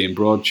quite early in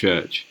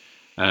Broadchurch,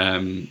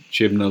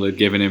 Chibnall had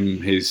given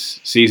him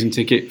his season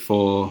ticket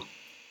for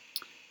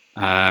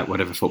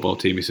whatever football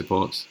team he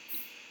supports.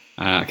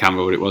 I can't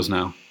remember what it was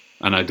now,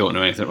 and I don't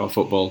know anything about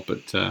football,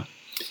 but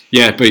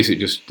basically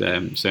just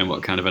saying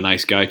what kind of a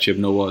nice guy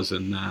Chibnall was,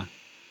 and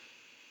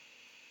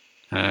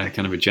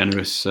kind of a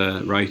generous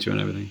writer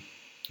and everything.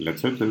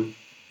 Let's hope so.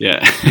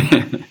 Yeah.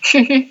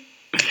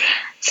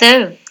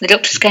 So the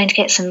Doctor's going to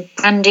get some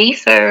brandy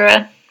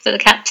for the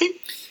captain.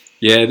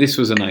 Yeah, this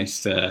was a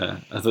nice. I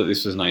thought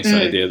this was a nice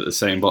idea that the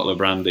same bottle of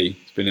brandy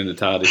has been in the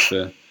TARDIS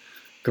for a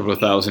couple of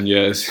thousand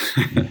years.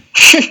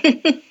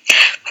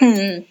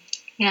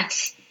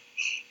 Yes.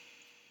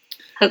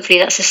 Hopefully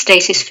that's a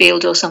stasis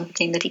field or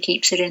something that he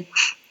keeps it in.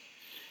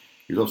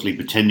 He was obviously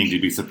pretending to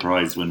be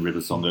surprised when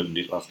River Song opened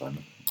it last time.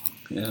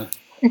 Yeah.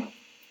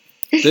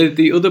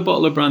 The other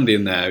bottle of brandy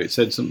in there, it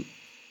said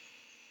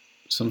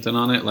something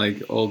on it,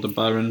 like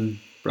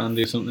Aldebaran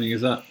brandy or something.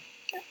 Is that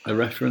a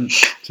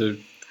reference to...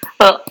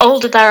 Well,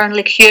 Aldebaran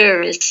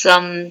liqueur is,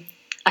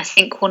 I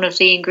think, one of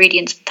the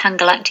ingredients of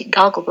Pangalactic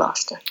Gargle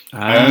Blaster.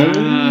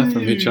 From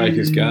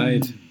Hitchhiker's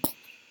Guide.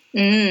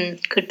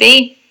 Could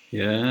be.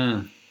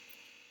 Yeah.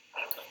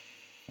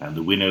 And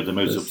the winner of the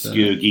most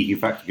obscure geeky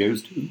fact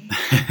goes to...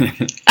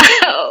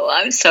 Oh,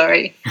 I'm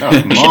sorry. That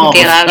was Shouldn't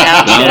be allowed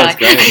out,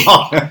 should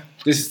I?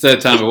 This is the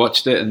third time I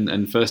watched it,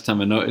 and first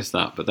time I noticed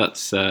that. But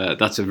that's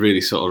a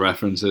really subtle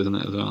reference, isn't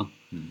it, as well?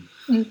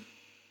 Mm.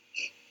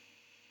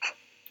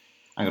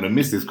 I'm going to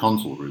miss this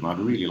console room. I'd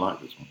really like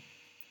this one.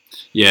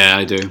 Yeah,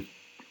 I do.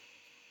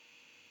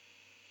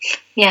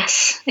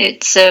 Yes,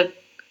 it's... I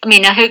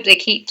hope they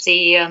keep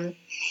the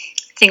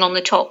thing on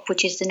the top,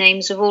 which is the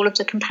names of all of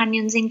the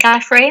companions in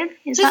Gallifreyan.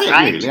 Is that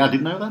right? Really? I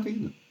didn't know that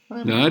either.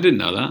 No, I didn't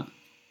know that.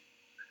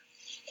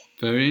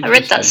 Very interesting. I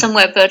read that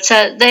somewhere, but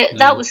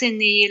that was in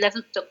the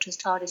 11th Doctor's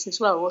TARDIS as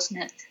well,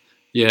 wasn't it?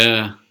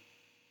 Yeah.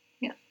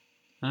 Yeah.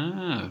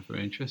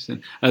 Very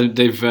interesting.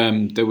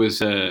 There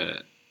was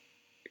a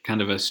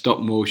kind of a stop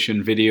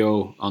motion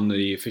video on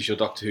the official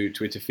Doctor Who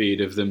Twitter feed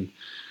of them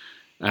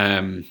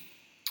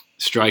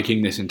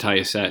striking this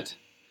entire set.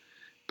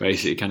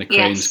 Basically, kind of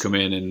cranes come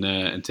in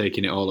and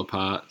taking it all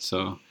apart.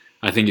 So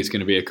I think it's going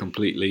to be a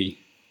completely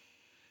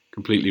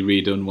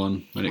redone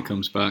one when it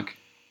comes back.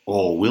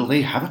 Or will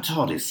they have a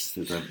TARDIS?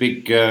 There's a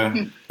big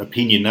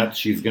opinion that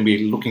she's going to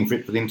be looking for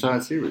it for the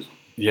entire series.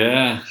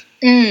 Yeah,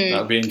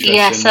 that'd be interesting.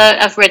 Yes,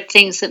 I've read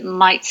things that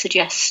might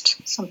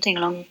suggest something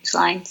along those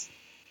lines.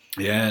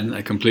 Yeah, and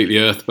a completely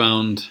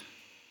earthbound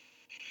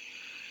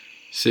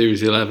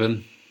Series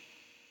 11.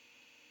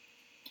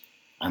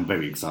 I'm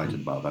very excited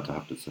about that, I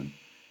have to say.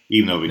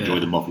 Even though I've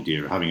enjoyed the Moffat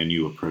era, having a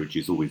new approach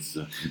is always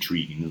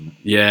intriguing, isn't it?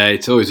 Yeah,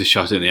 it's always a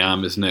shot in the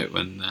arm, isn't it?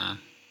 When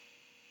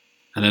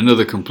and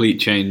another complete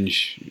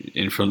change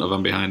in front of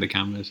and behind the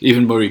cameras.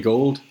 Even Murray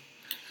Gold,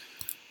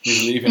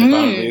 he's leaving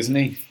apparently, isn't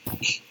he?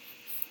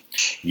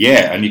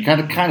 Yeah, and you kind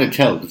of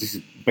tell, because this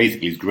is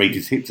basically his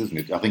greatest hits, isn't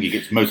it? I think he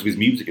gets most of his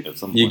music in at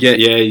some point.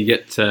 You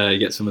get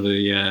some of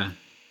the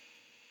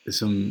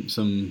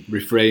some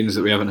refrains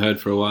that we haven't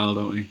heard for a while,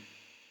 don't we?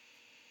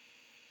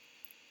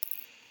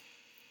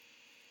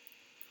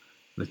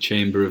 The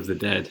Chamber of the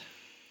Dead.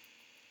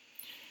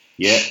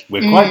 Yeah,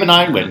 we're quite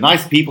benign. We're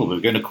nice people. We're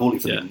going to call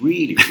it something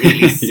really,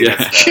 really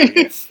sinister.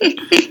 Yes.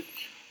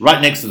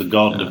 Right next to the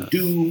Garden of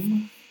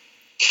Doom.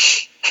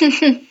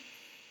 It's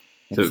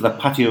the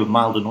Patio of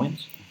Mild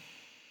Annoyance.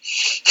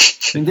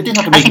 I mean, they didn't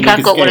have to make it look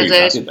as scary as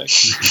that, did they?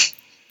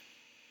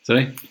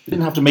 Sorry? They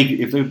didn't have to make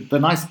it... If they're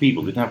nice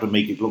people, they didn't have to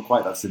make it look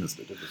quite that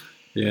sinister, did they?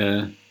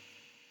 Yeah.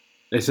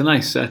 It's a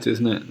nice set,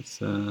 isn't it?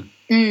 It's, and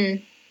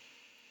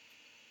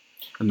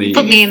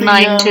put me in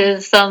mind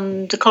of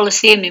the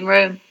Colosseum in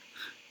Rome.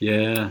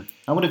 Yeah.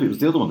 I wonder if it was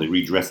the other one they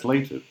redressed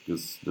later,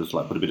 because they just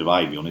put a bit of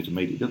ivy on it and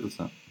made it the other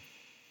set.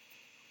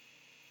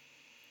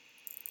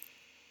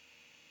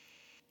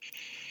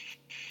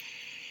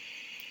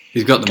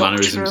 He's got the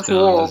mannerisms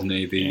down, hasn't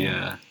he?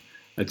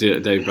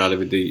 Dave Bradley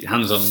with the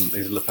hands on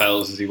his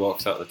lapels as he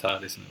walks out the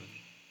TARDIS.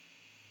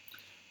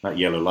 That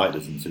yellow light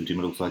doesn't suit him.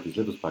 It looks like his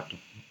liver's packed up.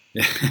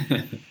 Yeah.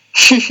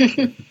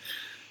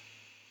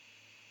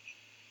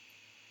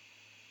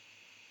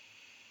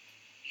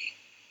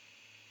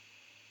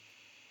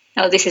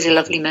 Oh, this is a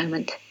lovely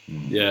moment.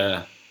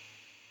 Yeah.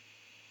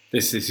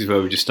 This is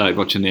where we just started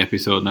watching the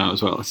episode now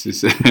as well. This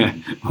is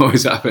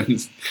always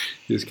happens.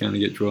 You just kind of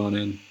get drawn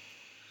in.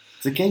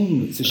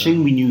 It's a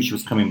shame we knew she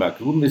was coming back.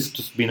 Wouldn't this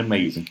just been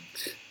amazing?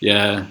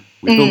 Yeah.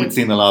 We thought we'd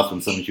seen the last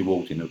one suddenly she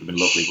walked in. It would have been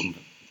lovely, wouldn't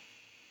it?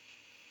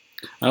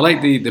 I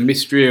like the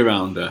mystery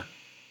around her,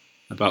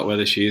 about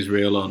whether she is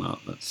real or not.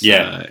 That's,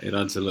 it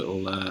adds a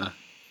little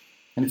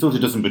And it sort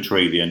of doesn't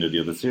betray the end of the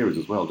other series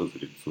as well, does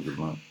it? It's sort of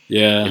like,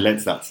 Yeah. it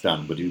lets that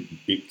stand, but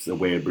it's a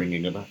way of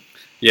bringing her back.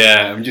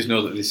 Yeah, and just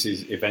know that this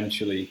is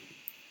eventually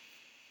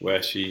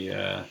where she,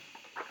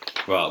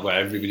 where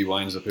everybody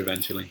winds up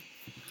eventually.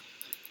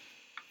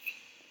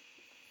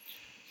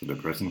 It's a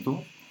depressing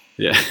thought.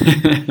 Yeah.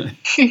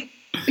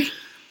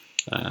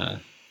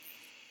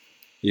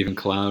 Even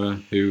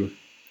Clara, who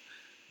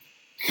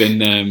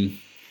been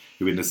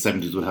who in the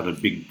 70s would have a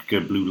big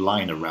blue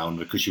line around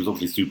her because she was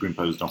obviously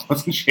superimposed on,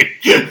 wasn't she?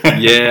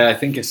 Yeah, I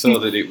think I saw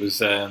that it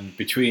was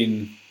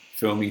between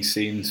filming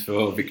scenes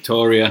for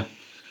Victoria.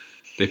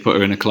 They put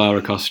her in a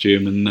Clara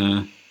costume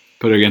and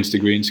put her against a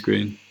green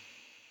screen.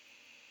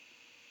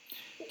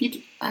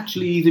 Did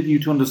actually either of you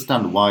to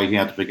understand why he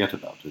had to forget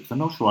about it? Because I'm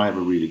not sure I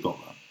ever really got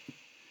that.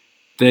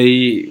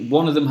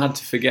 One of them had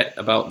to forget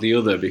about the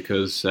other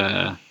because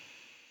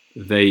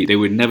they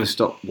would never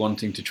stop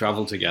wanting to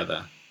travel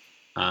together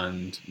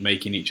and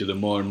making each other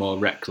more and more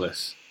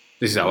reckless.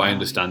 This is how I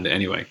understand it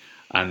anyway.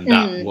 And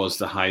that was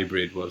the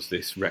hybrid, was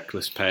this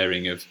reckless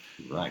pairing of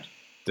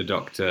the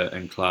Doctor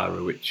and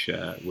Clara, which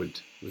would...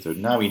 So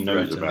now he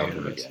knows about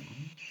her again.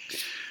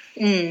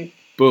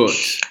 But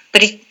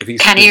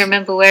can he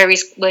remember where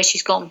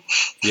she's gone?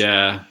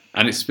 Yeah,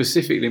 and it's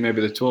specifically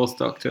maybe the 12th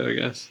Doctor, I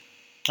guess.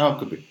 Oh, it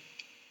could be.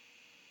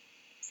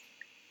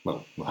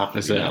 Well, we'll have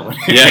to see now.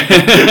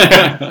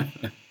 Yeah.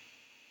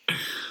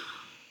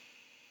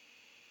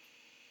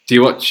 Do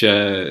you watch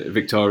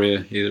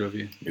Victoria, either of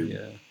you? No.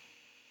 Yeah.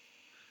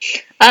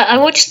 I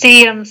watched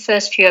the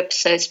first few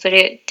episodes, but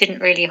it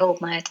didn't really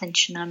hold my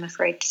attention, I'm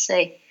afraid to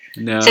say.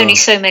 No. There's only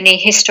so many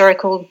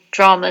historical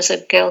dramas a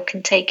girl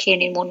can take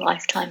in one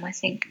lifetime, I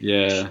think.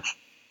 Yeah.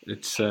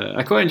 It's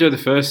I quite enjoyed the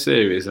first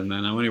series, and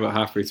then I'm only about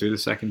halfway through the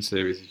second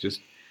series. It's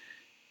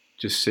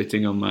just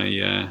sitting on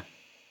my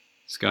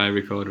Sky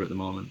recorder at the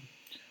moment.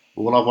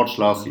 Well, what I watched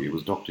last year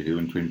was Doctor Who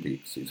and Twin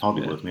Peaks. It's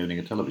hardly worth me owning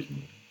a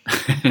television.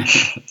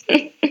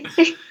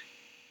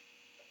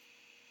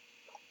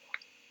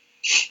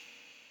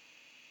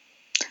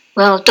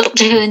 Well,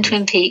 Doctor Who and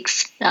Twin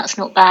Peaks, that's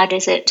not bad,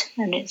 is it?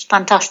 And it's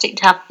fantastic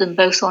to have them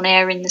both on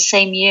air in the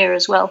same year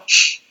as well.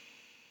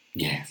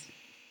 Yes.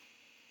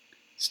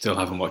 Still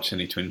haven't watched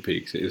any Twin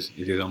Peaks. It is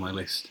on my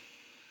list.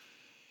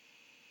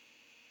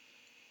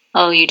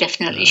 Oh, you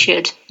definitely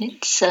should.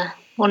 It's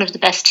one of the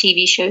best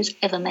TV shows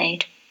ever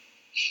made.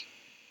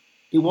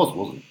 It was,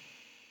 wasn't it?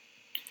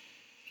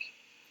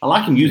 I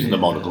like him using the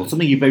monocle,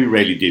 something he very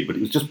rarely did, but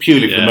it was just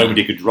purely for the moment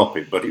he could drop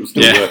it, but it was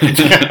still worth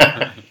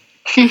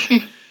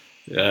it.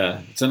 Yeah,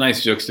 it's a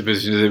nice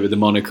juxtaposition, isn't it, with the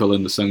monocle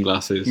and the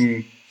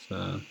sunglasses.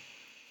 So,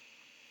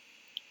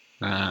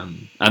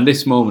 and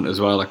this moment as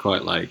well, I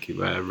quite like,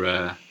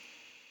 where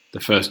the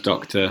first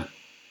Doctor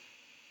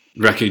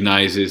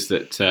recognises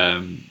that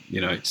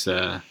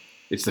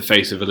it's the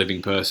face of a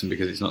living person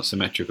because it's not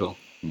symmetrical.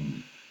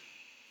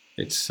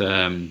 It's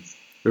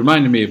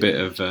reminded me a bit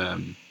of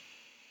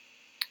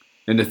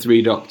in the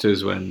Three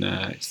Doctors when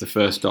it's the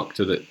first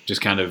Doctor that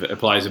just kind of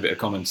applies a bit of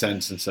common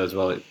sense and says,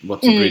 "Well,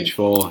 what's a bridge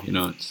for? You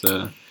know, it's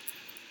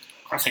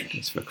crossing.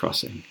 It's for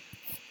crossing."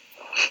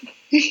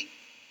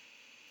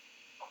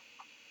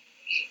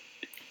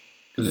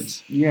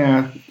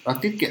 Yeah, I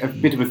did get a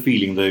bit of a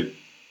feeling that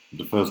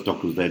the first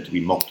Doctor was there to be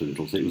mocked a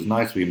little, so it was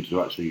nice for him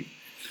to actually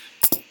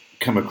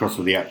come across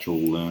with the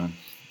actual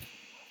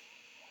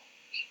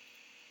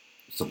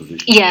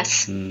supposition.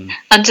 Yes,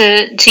 and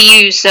to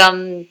use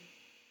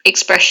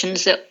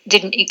expressions that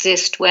didn't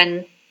exist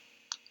when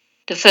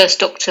the first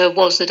Doctor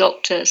was the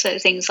Doctor, so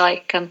things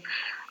like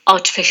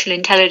artificial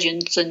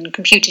intelligence and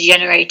computer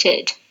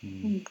generated,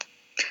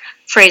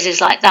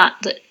 phrases like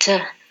that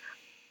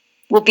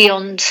were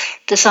beyond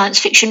the science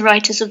fiction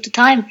writers of the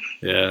time.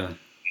 Yeah.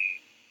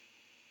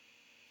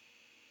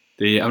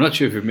 I'm not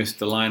sure if we've missed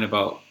the line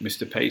about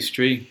Mr.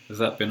 Pastry. Has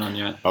that been on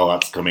yet? Oh,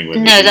 that's coming.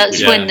 When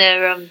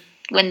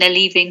they're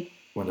leaving.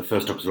 When the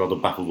first Doctor's rather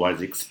baffled why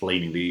he's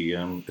explaining the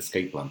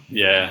escape plan.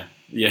 Yeah.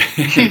 Yeah,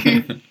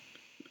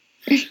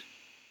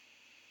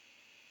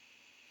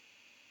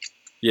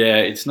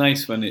 it's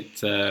nice when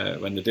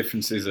when the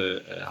differences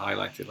are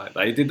highlighted like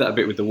that. He did that a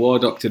bit with the War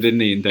Doctor,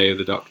 didn't he, in Day of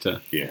the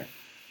Doctor? Yeah.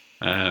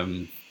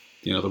 The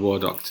War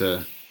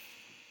Doctor,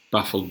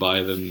 baffled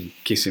by them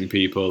kissing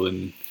people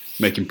and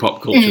making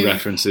pop culture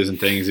references and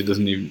things. He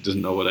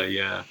doesn't know what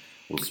or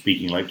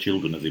speaking like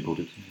children, as he put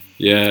it.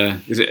 Yeah,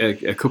 is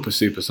it a cup of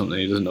soup or something?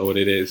 He doesn't know what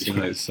it is. You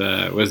know, it's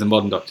whereas the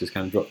modern Doctors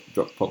kind of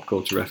drop pop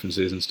culture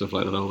references and stuff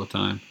like that all the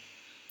time.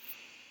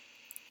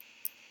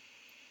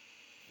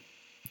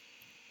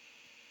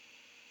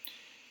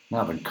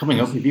 Now then,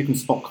 coming up, if you can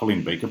spot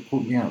Colin Baker,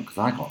 point me out because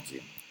I can't see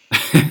him.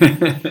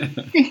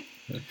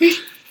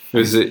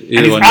 Is it and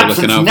either his one you're looking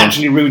absence out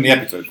naturally ruined the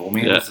episode for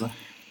me. Yeah.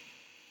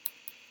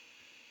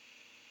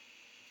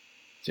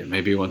 Yeah,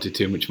 maybe he wanted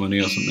too much money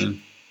or something.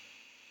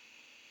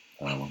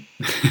 Oh, well.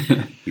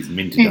 He's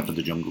minted after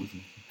the jungle.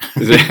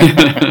 Is it?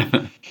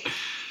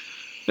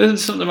 Isn't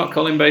something about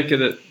Colin Baker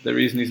that the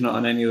reason he's not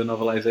on any of the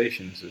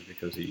novelisations is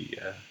because he...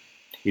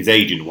 His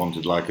agent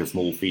wanted like a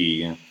small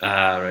fee. Yeah.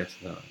 Ah, right.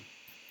 No.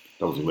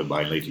 Obviously went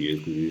by in later years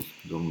because he's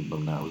done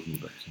them now, isn't he?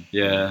 But,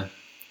 Yeah.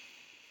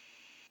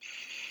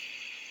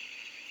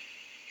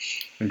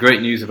 And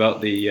great news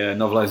about the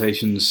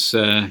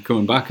novelisations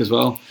coming back as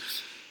well.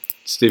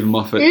 Stephen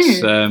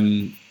Moffat's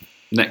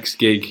next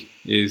gig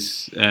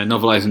is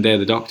novelising Day of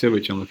the Doctor,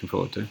 which I'm looking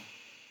forward to.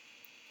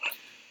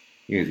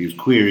 Yes, he was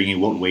querying in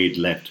what way he'd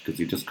left because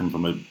he'd just come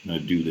from a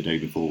do the day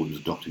before, which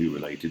was Doctor Who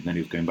related, and then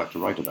he was going back to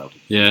write about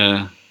it.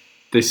 Yeah.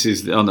 This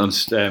is on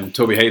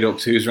Toby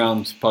Haydock's Who's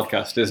Round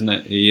podcast, isn't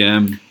it? He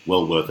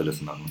well worth a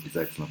listen. That one. It's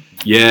excellent.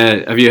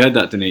 Yeah, have you heard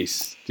that,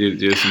 Denise? Do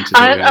you listen to?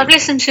 I've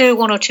listened to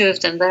one or two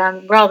of them, but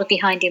I'm rather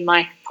behind in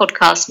my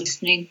podcast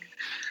listening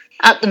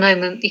at the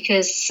moment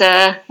because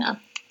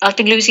I've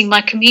been losing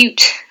my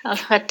commute. I've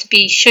had to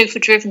be chauffeur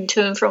driven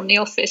to and from the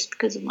office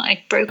because of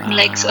my broken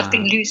legs. I've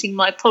been losing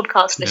my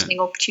podcast listening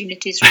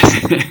opportunities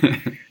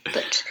recently,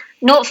 but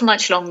not for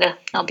much longer.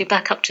 I'll be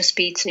back up to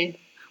speed soon.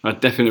 I'd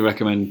definitely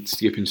recommend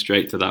skipping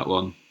straight to that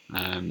one.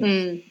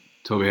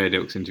 Toby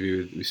Haydock's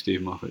interview with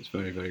Steve Moffat. It's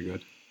very, very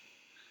good.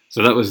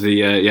 So that was the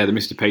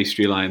Mr.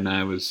 Pastry line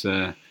there was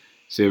a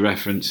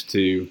reference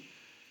to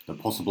the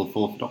possible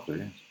fourth Doctor.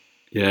 Yes.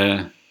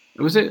 Yeah.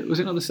 Was it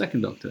not the second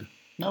Doctor?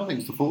 No, I think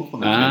it's the fourth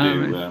one.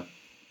 Right.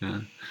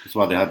 Yeah. That's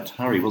why they had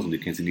Harry, wasn't it?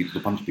 In case he needed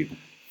to punch people.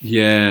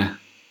 Yeah.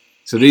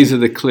 So these are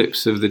the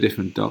clips of the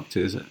different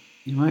Doctors.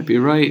 You might be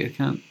right.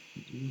 I'm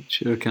not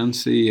sure I can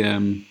see.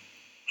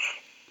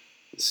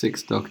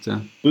 Sixth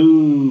Doctor.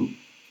 Boo!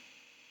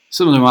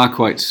 Some of them are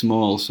quite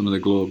small, some of the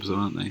globes,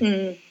 aren't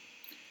they?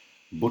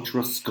 Butcher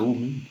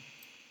Skullman.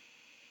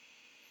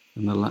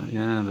 And the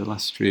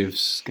last tree of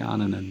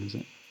Skarnanen, is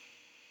it?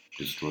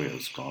 Destroyer of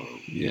Skarro.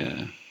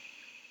 Yeah.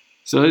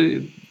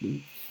 So,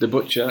 the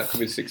Butcher, that could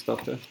be the Sixth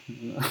Doctor.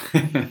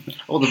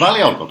 Oh, the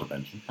Valiant got a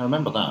mention. I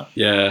remember that.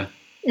 Yeah.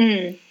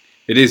 It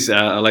is,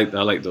 I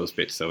like those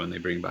bits, though, when they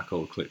bring back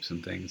old clips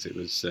and things. It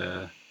was...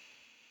 It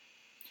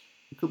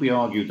could be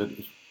argued that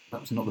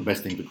that's not the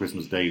best thing for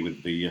Christmas Day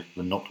with the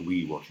not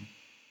we watching.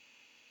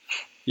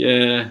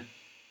 Yeah.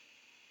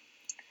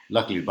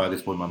 Luckily, by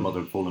this point, my mother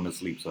had fallen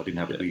asleep, so I didn't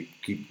have to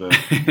keep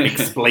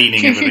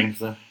explaining everything.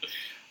 So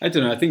I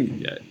don't know. I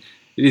think it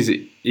is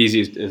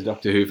easy as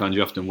Doctor Who fans.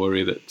 You often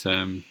worry that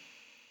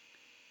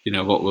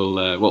what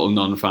will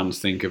non-fans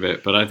think of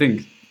it. But I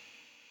think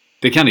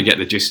they kind of get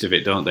the gist of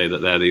it, don't they?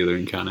 That they're the other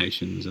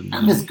incarnations. And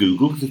there's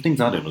Google. There's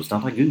things I don't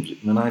understand. I Google it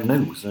and then I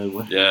know.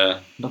 So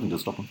nothing to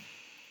stop them.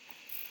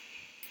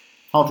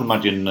 Hard to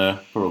imagine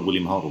for a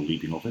William Hartnell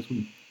leaping off this,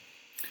 wouldn't it?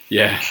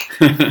 Yeah.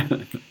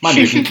 Mind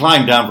you, you can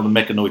climb down from the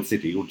Mechanoid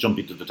City or jump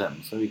into the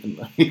Thames, so you can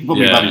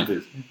probably manage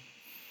this.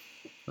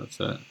 That's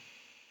it.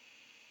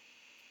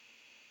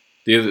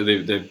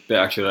 The bit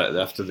actually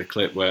after the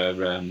clip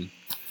where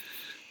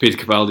Peter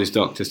Capaldi's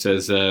Doctor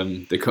says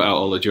they cut out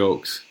all the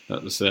jokes.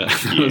 That was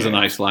was a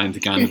nice line to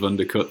kind of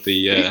undercut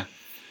the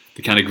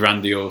kind of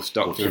grandiose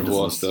Doctor of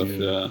War stuff.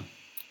 Yeah.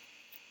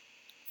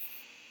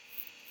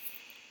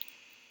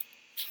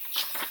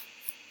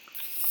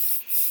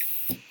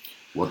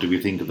 What do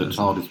we think of the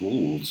TARDIS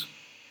walls?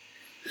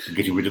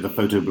 Getting rid of the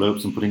photo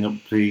blow-ups and putting up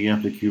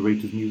the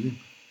Curator's Museum?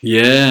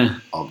 Yeah.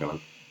 I'll go.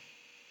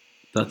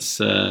 That's...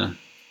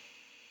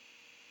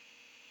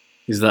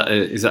 Is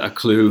that a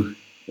clue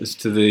as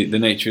to the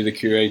nature of the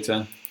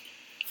Curator?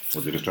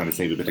 Was they just trying to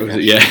save a bit of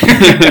cash? Yeah.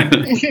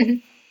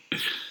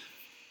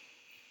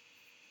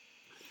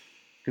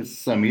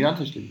 Because he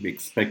hadn't actually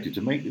expected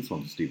to make this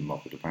one to Stephen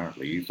Moffat,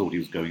 apparently. He thought he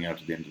was going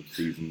out at the end of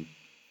season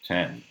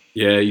 10.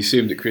 Yeah, you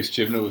assumed that Chris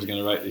Chibnall was going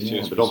to write this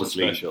year's but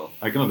obviously, special.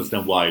 I can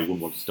understand why he wouldn't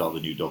want to start the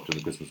new Doctor in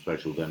the Christmas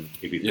special then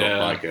if he's got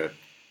like a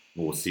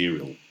more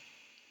serial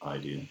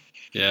idea.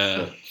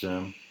 Yeah. But,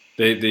 so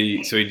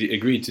he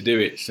agreed to do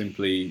it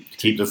simply to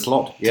keep the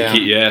slot.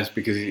 Yes,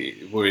 because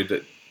he worried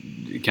that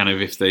kind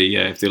of if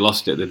they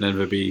lost it, there'd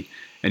never be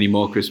any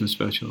more Christmas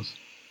specials.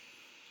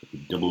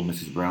 Double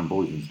Mrs. Brown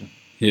Boys and stuff.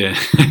 Yeah.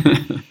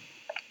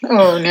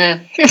 Oh no.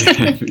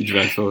 It'd be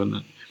dreadful,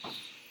 wouldn't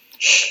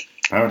it?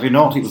 Apparently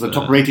not. It was a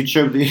top-rated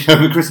show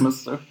over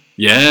Christmas. So.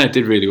 Yeah, it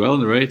did really well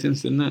in the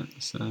ratings, didn't it?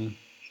 So.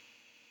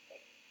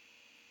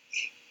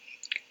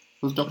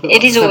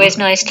 It is always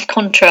nice to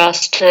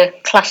contrast to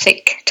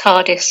classic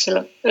TARDIS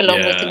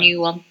along with the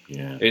new one.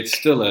 Yeah, it's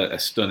still a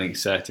stunning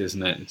set,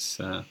 isn't it? It's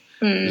it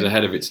was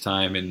ahead of its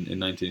time in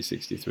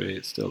 1963.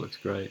 It still looks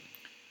great.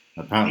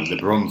 Apparently, the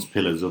bronze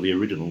pillars are the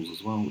originals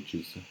as well, which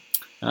is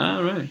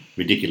right,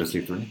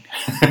 ridiculously thrilling.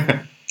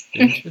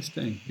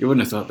 Interesting. You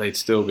wouldn't have thought they'd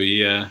still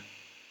be.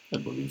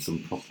 Probably in some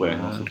prop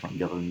warehouse or something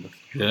gathering dust.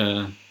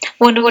 Yeah.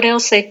 Wonder what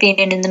else they've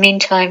been in the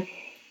meantime.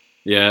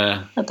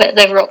 Yeah. I bet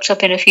they've rocked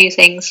up in a few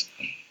things.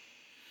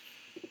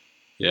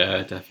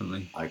 Yeah,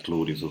 definitely.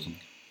 Claudius or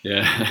something.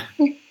 Yeah.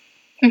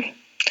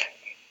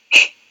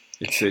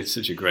 It's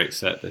such a great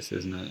set, this,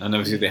 isn't it? And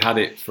obviously they had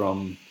it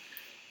from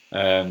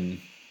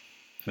An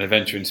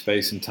Adventure in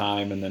Space and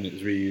Time, and then it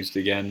was reused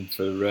again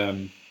for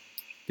the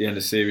end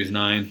of Series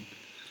 9.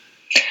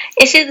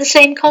 Is it the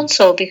same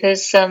console?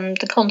 Because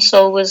the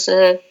console was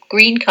a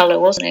green colour,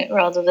 wasn't it,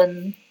 rather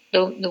than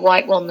the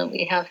white one that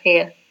we have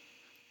here?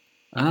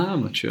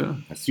 I'm not sure.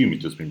 I assume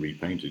it's just been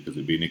repainted because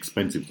it'd be an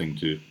expensive thing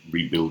to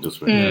rebuild just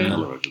for any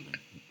colour.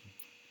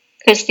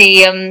 Because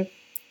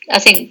I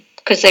think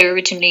because they were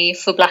originally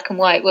for black and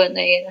white, weren't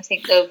they? And I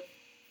think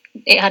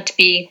it had to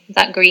be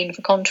that green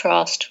for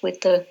contrast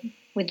with the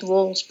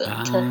walls. But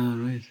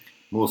right.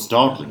 More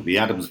startling, the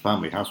Addams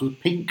family house was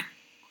pink.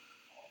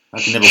 I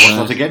can never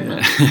watch that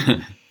again.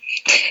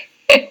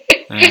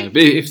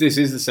 But if this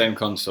is the same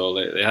console,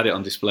 they had it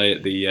on display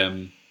at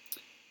the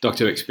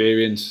Doctor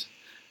Experience.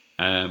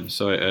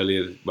 Saw it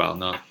earlier,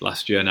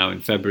 last year now in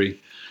February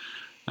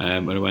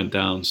when I went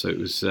down. So it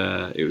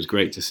was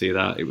great to see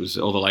that. It was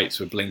all the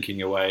lights were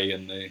blinking away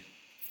and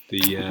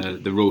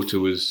the rotor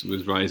was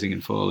rising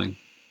and falling.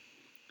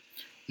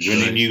 Is there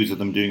any news of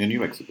them doing a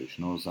new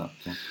exhibition, or is that?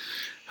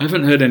 I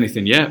haven't heard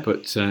anything yet,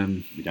 but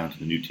be down to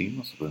the new team,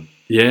 I suppose.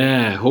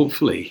 Yeah,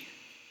 hopefully,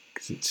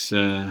 because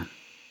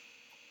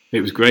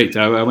it was great.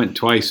 I went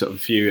twice, sort of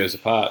a few years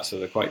apart, so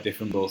they're quite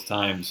different both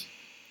times.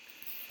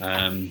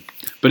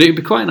 But it'd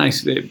be quite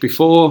nice.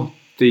 Before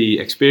the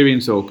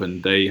Experience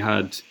opened, they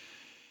had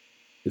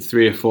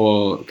 3 or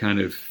 4 kind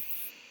of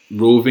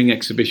roving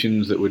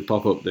exhibitions that would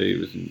pop up.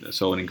 I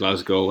saw one in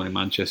Glasgow, one in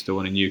Manchester,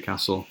 one in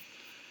Newcastle.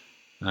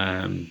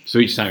 So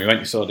each time we went,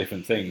 you saw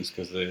different things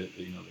because the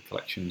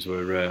collections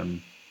were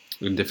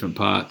in different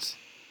parts.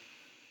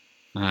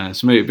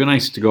 So maybe it'd be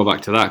nice to go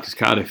back to that because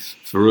Cardiff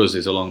for us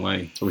is a long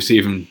way. Obviously,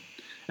 even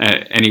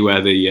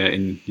anywhere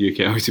in the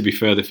UK, obviously, be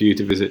further for you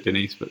to visit,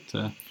 Denise. But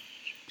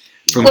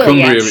from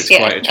Cumbria, it's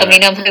quite a trek. I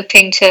mean, I'm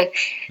hoping to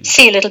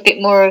see a little bit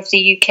more of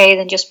the UK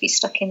than just be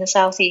stuck in the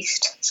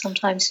southeast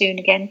sometime soon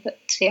again. But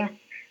yeah.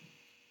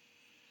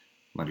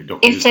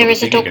 If there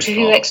is a Doctor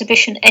Who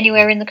exhibition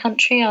anywhere in the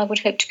country, I would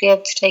hope to be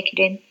able to take it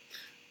in.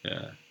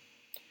 Yeah.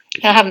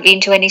 I haven't been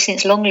to any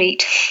since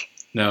Longleat.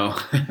 No.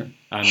 And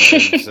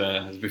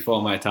it was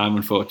before my time,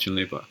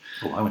 unfortunately. But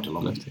I went to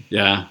Longleat.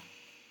 Yeah.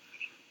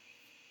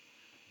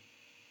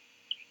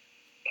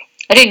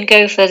 I didn't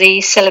go for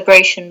the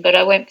celebration, but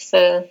I went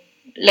for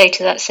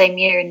later that same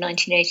year in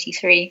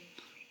 1983.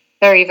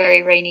 Very,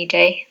 very rainy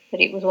day, but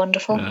it was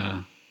wonderful.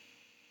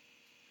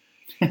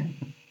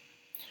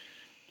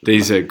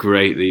 These are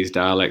great, these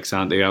Daleks,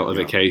 aren't they, out of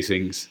the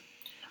casings?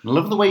 I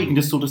love the way you can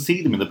just sort of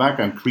see them in the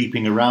background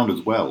creeping around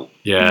as well.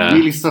 Yeah.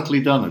 Really subtly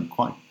done and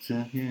quite,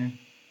 I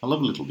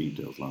love little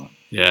details like that.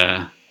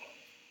 Yeah.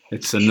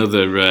 It's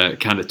another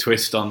kind of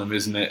twist on them,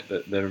 isn't it?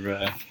 That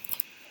they're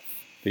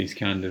these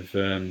kind of,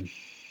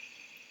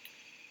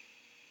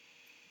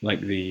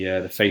 like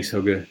the face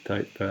hugger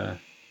type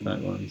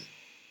ones.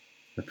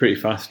 They're pretty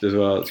fast as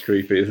well. It's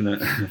creepy, isn't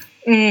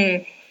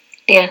it?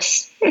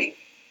 Yes.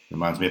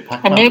 Reminds me of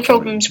Pac-Man. And no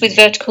problems with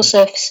vertical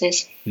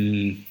surfaces.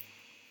 If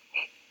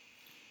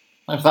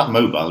that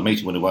mobile, it makes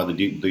you wonder why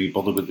they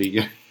bother with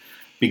the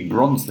big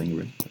bronze thing,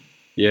 really.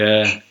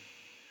 Yeah.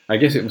 I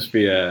guess it must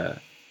be a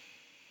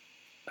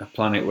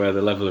planet where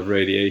the level of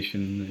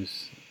radiation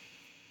is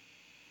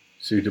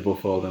suitable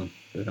for them.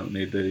 They don't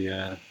need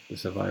the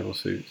survival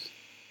suits.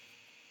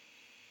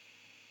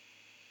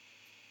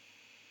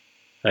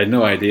 I had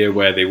no idea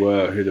where they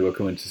were, who they were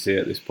coming to see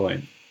at this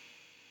point.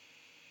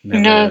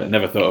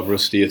 Never thought of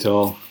Rusty at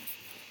all.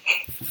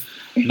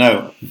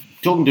 No,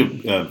 talking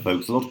to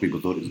folks, a lot of people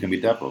thought it was going to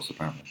be Davros,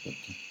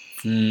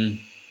 apparently.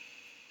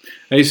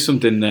 It's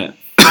something that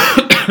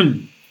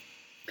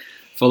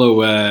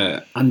follow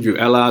Andrew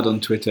Ellard on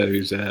Twitter,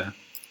 he's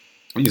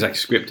like a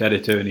script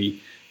editor, and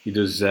he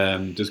does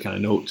kind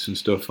of notes and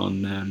stuff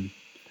on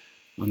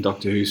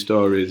Doctor Who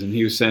stories, and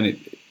he was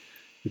saying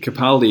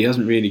Capaldi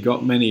hasn't really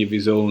got many of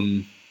his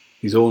own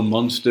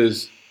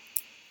monsters.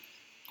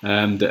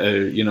 That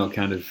are,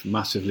 kind of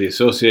massively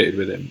associated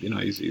with him.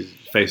 He's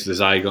faced the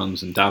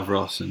Zygons and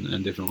Davros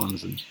and different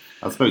ones. And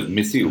I suppose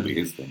Missy will be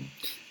his thing.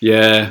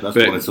 Yeah. That's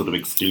what it's sort of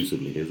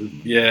exclusively his,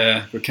 isn't it?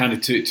 Yeah, but kind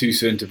of too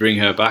soon to bring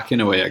her back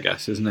in a way, I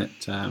guess, isn't it?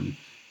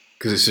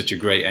 Because it's such a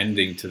great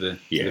ending to the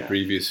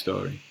previous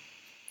story.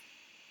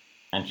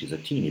 And she's a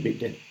teeny bit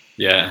dead.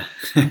 Yeah.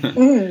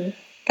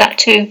 That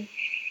too.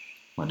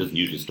 Well, it doesn't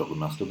usually stop with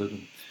Master, does it?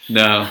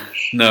 No.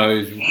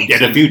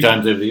 Dead a few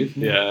times over the years.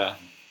 Yeah.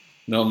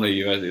 Normally,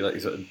 you had like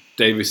sort of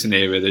Davison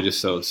era. They just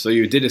so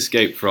you did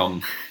escape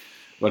from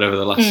whatever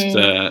the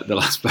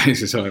last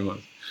place you saw him was.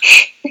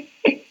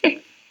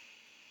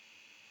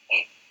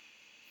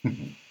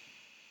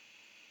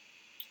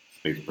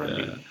 Space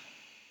brandy.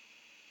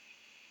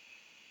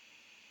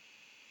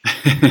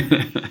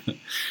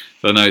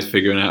 So now he's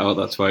figuring it out.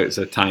 That's why it's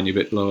a tiny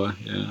bit lower.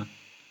 Yeah,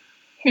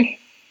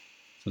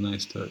 it's a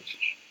nice touch.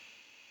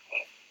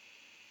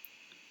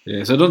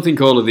 Yeah, so I don't think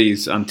all of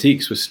these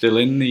antiques were still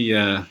in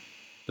the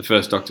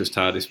first Doctor's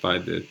TARDIS by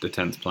the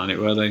 10th planet,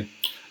 were they?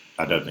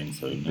 I don't think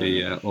so. No.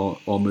 The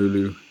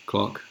Ormulu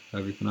clock,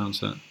 however you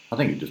pronounce that. I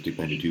think it just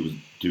depended who was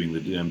doing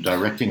the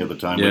directing at the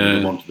time, whether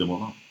they wanted them or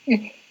not.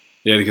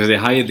 Yeah, because they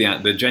hired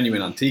the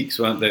genuine antiques,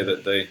 weren't they?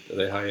 That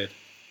they hired.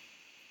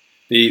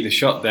 The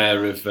shot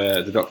there of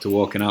the Doctor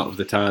walking out of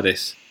the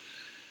TARDIS,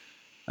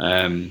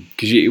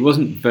 because it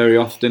wasn't very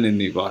often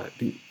in I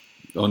think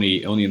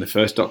only in the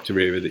first Doctor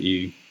era that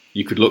you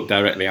you could look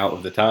directly out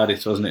of the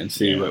TARDIS, wasn't it, and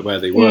see where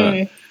they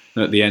were.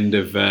 And at the end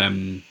of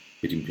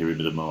hitting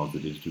Pyramid of Mars, they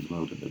did it as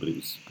well, didn't they? But it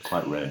was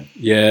quite rare.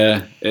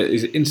 Yeah,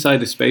 it's inside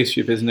the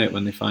spaceship, isn't it,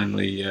 when they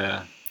finally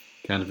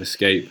kind of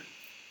escape?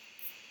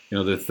 You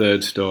know, the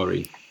third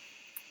story.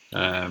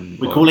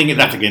 We're calling it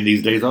that again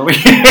these days, aren't we?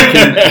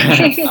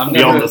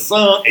 Beyond the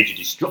Sun, Edge of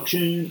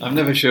Destruction. I'm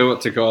never sure what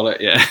to call it.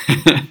 Yeah,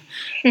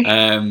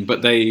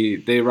 but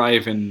they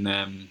arrive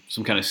in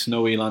some kind of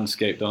snowy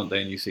landscape, don't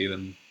they? And you see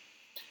them.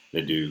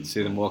 They do.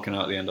 See them walking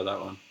out at the end of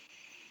that one.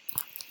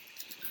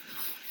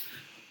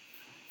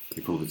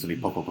 They call this silly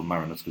pop-up of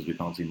Marinus because we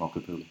can't see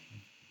Marco Polo.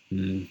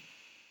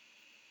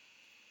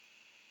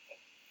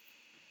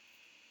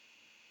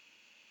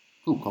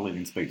 Cool, Colin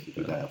in space. We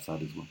do that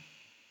outside as well.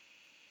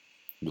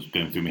 I'm just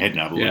going through my head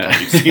now, but what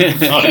can you see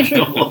inside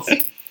doors?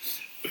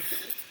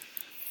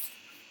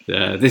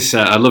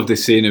 I love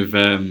this scene of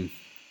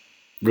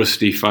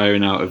Rusty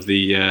firing out of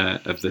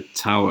the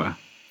tower.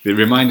 It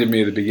reminded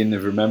me of the beginning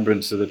of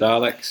Remembrance of the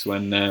Daleks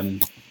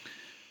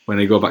when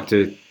they go back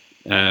to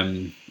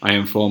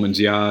Iron Foreman's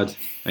yard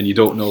and you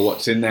don't know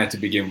what's in there to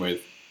begin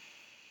with.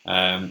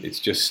 It's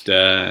just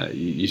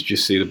you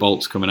just see the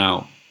bolts coming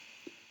out.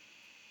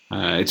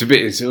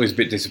 It's always a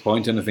bit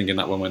disappointing, I think, in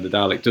that one when the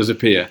Dalek does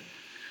appear.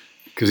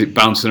 Because it's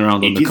bouncing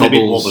around on the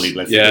cobbles. A bit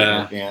wobbly,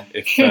 yeah.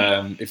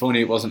 If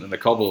only it wasn't in the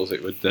cobbles,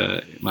 it would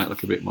it might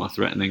look a bit more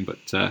threatening. But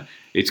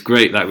it's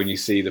great that when you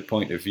see the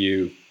point of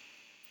view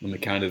and the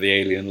kind of the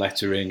alien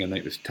lettering, and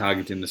it was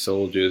targeting the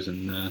soldiers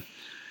and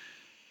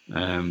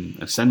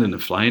sending them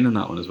flying in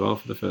that one as well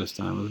for the first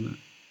time, wasn't it?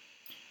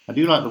 I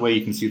do like the way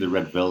you can see the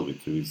red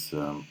velvet through his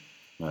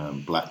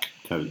black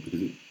coat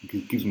because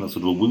it gives him that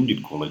sort of a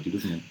wounded quality,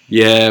 doesn't it?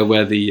 Yeah,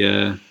 where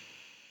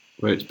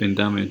it's been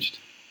damaged.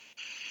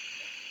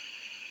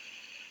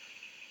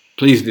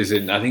 Pleased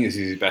isn't. I think this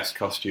is his best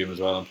costume as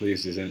well. I'm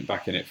pleased he's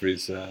back in it for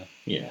his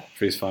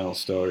final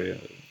story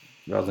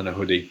rather than a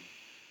hoodie.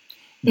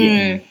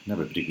 Yeah,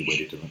 never particularly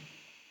wedded to them.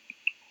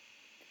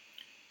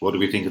 What do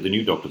we think of the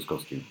new Doctor's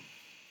costume?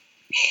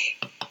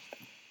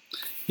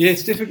 Yeah,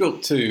 it's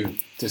difficult to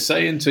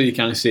say until you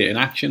kind of see it in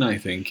action. I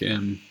think.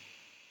 It's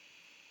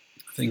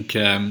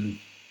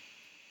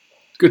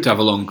good to have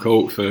a long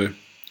coat for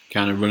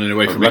kind of running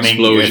away from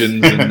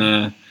explosions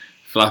and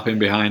flapping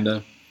behind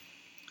her.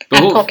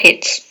 And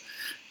pockets.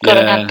 Got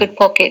to have good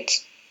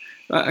pockets.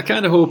 I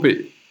kind of hope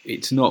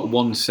it's not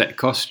one set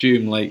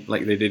costume like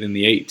they did in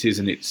the 80s,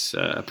 and it's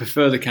I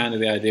prefer the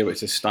idea where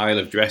it's a style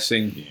of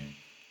dressing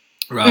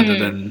rather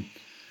than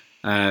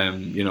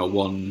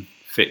one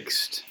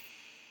fixed.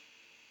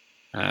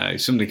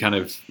 Something kind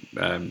of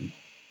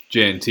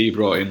J&T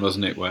brought in,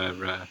 wasn't it? Where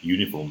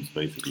uniforms,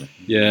 basically.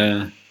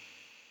 Yeah.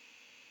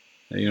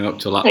 Up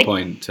to that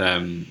point,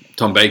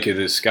 Tom Baker,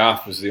 the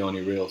scarf was the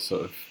only real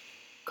sort of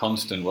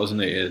constant,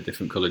 wasn't it?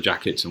 Different colour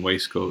jackets and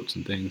waistcoats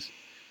and things.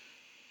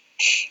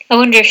 I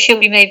wonder if she'll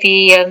be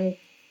maybe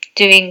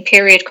doing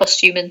period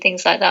costume and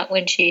things like that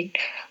when she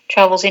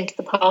travels into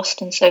the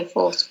past and so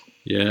forth.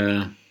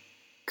 Yeah,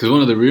 because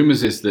one of the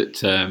rumours is that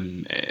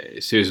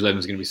Series 11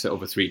 is going to be set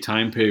over 3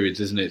 time periods,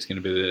 isn't it? It's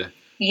going to be the...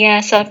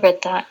 Yes, I've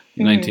read that.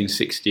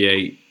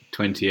 1968,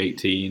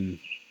 2018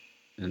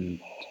 and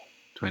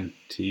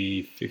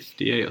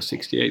 2058 or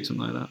 68,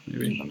 something like that,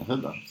 maybe. I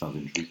heard that. Sounds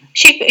intriguing.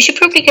 She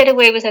probably get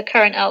away with her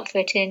current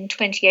outfit in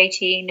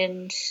 2018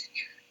 and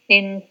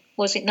in,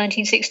 was it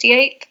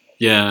 1968?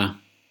 Yeah.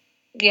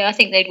 Yeah, I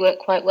think they'd work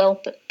quite well,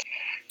 but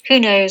who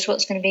knows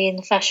what's going to be in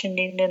the fashion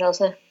in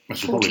another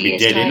 40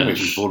 years' dead time. anyway.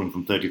 She's fallen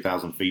from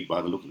 30,000 feet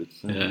by the look of it.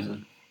 So it's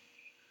going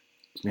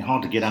to be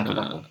hard to get out of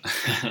that one.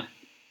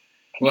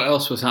 What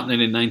else was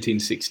happening in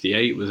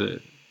 1968? Was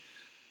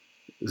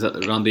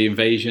that around the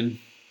invasion?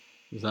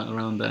 Was that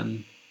around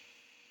then?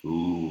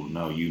 Ooh,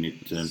 no,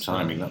 unit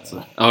timing. That's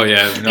a... Oh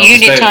yeah,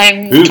 unit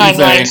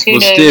timelines.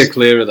 We'll steer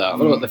clear of that.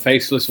 What about the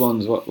faceless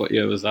ones? What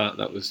year was that?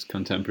 That was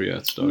contemporary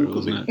Earth story,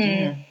 wasn't it?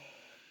 Yeah.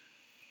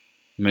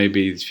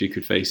 Maybe she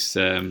could face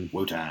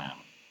Wotan.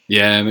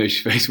 Yeah, maybe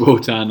she face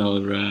Wotan or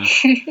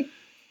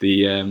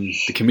the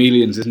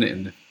chameleons, isn't it?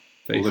 In the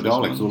all the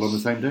Daleks ones. All on the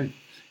same day.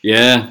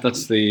 Yeah,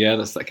 that's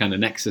that kind of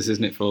nexus,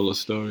 isn't it, for all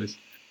those stories?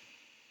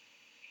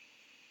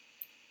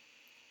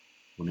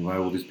 Wondering why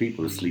all these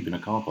people are asleep in a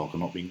car park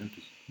and not being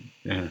noticed.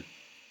 Yeah.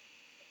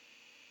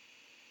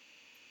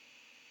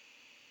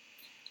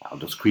 I'll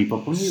just creep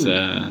up on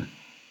you.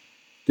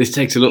 This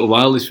takes a little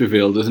while, this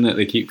reveal, doesn't it?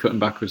 They keep cutting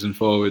backwards and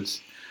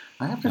forwards.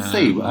 I have to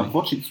say, I've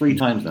watched it 3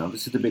 times now.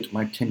 This is the bit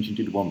my attention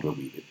did wander a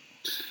wee bit.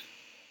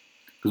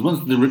 Because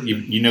once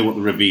you know what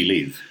the reveal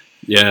is,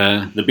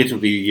 the bit of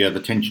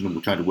the tension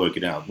of trying to work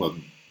it out. Well,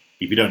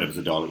 if you don't know it's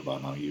a Dalek by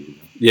now, you.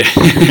 Yeah.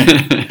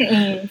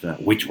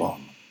 But, which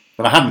one?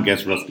 But I hadn't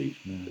guessed Rusty.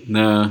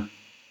 No.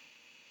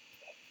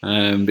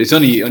 It's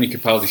only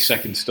Capaldi's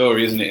second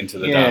story, isn't it, into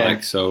the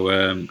Dalek? So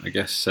I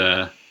guess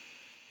it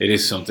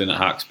is something that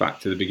harks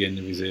back to the beginning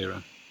of his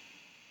era.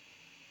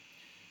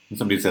 And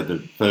somebody said the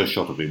first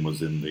shot of him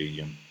was in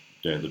the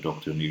Day of the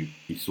Doctor, and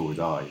he saw his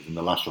eyes, and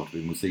the last shot of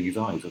him was seeing his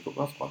eyes. I thought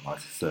that's quite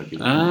nice,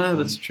 circular.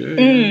 That's true.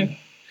 Yeah.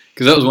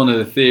 Because that was one of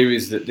the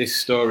theories that this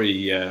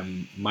story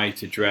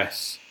might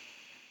address.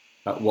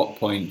 At what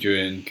point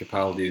during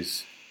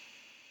Capaldi's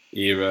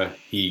era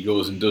he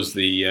goes and does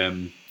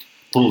the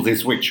Pulls his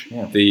switch.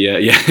 Yeah.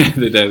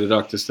 The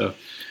Doctor stuff.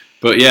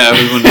 But yeah,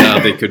 I was wondering how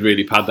they could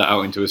really pad that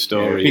out into a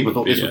story. People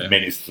thought this was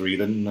Menace 3,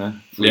 then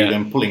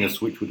them pulling a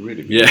switch would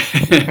really be. Yeah.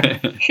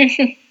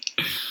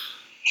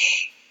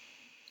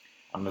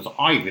 And there's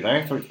Ivy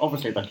there, so it's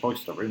obviously the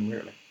cloister room,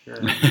 really.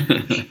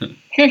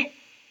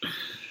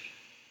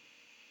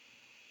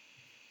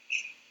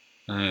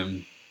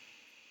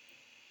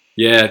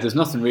 Yeah. There's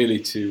nothing really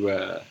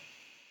to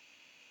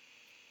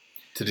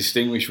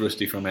distinguish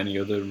Rusty from any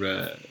other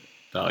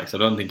Daleks. I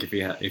don't think if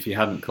he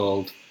hadn't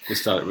called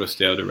this Dalek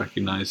Rusty, I would have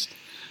recognised.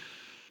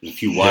 There's a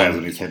few wires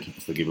on his head.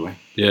 That's the giveaway.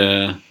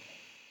 Yeah.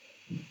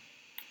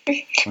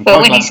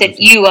 But when he said,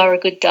 "You are a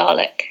good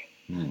Dalek,"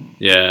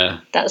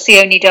 yeah, that's the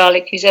only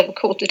Dalek who's ever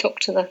called the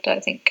Doctor that, I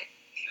think.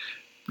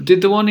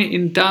 Did the one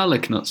in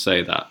Dalek not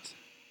say that?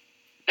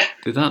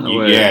 Did that not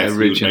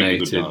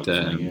originated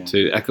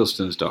to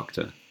Eccleston's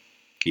Doctor?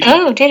 Yeah.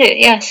 Oh, did it?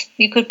 Yes,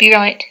 you could be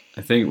right.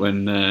 I think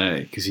when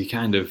because he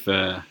kind of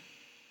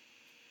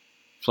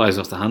flies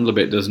off the handle a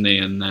bit, doesn't he,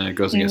 and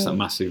goes and gets that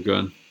massive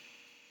gun.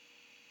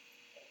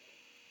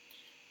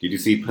 Did you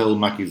see Pearl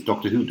Mackie's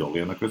Doctor Who dolly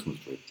on the Christmas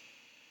tree?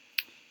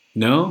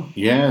 No.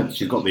 Yeah,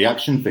 she's got the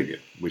action figure,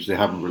 which they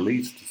haven't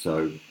released.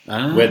 So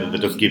whether they're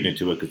just giving it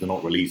to her because they're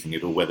not releasing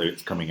it, or whether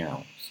it's coming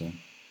out. So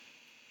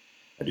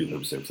I do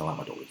hope so, because I like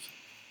my dollies.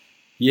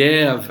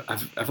 Yeah,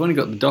 I've only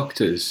got the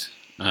Doctors,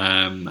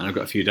 and I've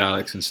got a few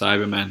Daleks and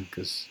Cybermen,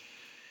 because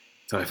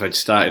so if I'd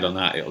started on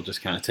that, it'll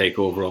just kind of take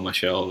over all my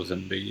shelves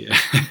and be.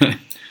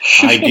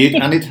 I did,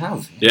 and it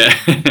has. Yeah.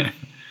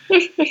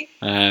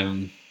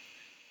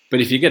 But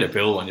if you get a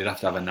Bill one, you'd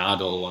have to have a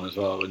Nardole one as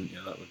well, wouldn't you?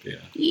 That would be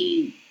a...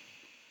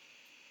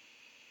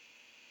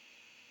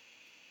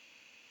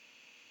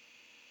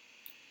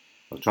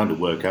 I was trying to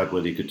work out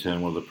whether you could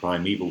turn one of the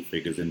Primeval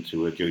figures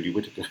into a Jodie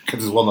Whittaker,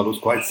 because there's one that was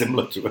quite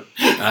similar to her.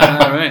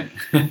 Right.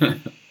 It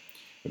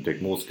would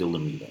take more skill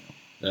than me,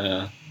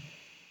 though.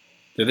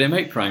 Did they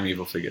make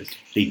Primeval figures?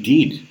 They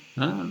did.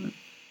 Right.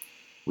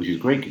 Which is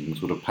great, because you can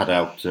sort of pad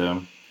out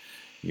Doctor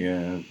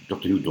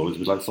Who dollies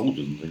with like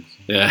soldiers and things.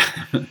 Yeah.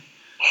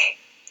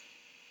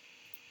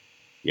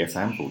 Yes,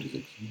 I am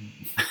 46.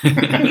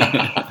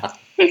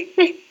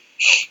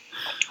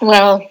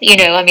 Well,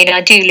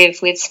 I do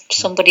live with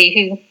somebody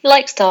who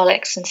likes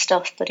Daleks and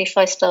stuff, but if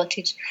I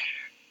started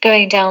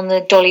going down the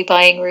dolly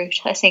buying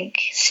route, I think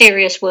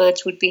serious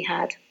words would be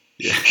had.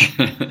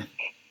 Yeah.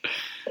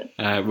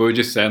 We were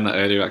just saying that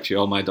earlier, actually.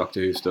 All my Doctor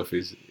Who stuff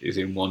is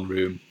in one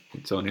room.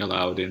 It's only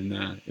allowed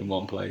in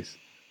one place.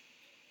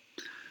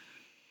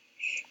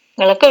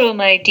 Well, I've got all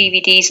my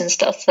DVDs and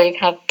stuff. They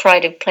have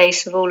pride of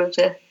place of all of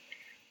the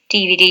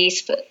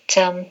DVDs, but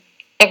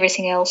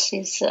everything else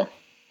is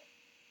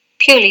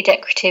purely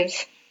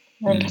decorative.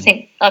 And I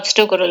think I've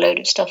still got a load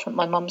of stuff at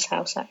my mum's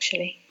house,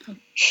 actually.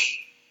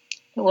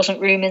 There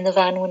wasn't room in the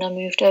van when I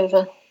moved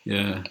over.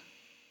 Yeah.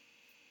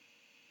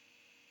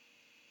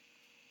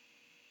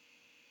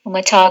 All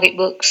my Target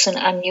books and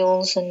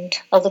annuals and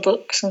other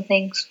books and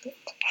things. But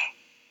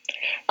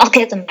I'll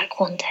get them back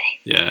one day.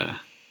 Yeah.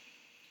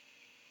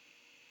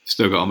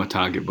 Still got all my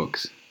Target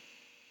books.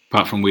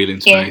 Apart from Wheel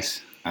in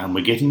Space. And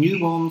we're getting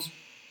new ones.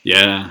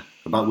 Yeah.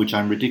 About which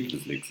I'm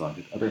ridiculously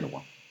excited. I don't know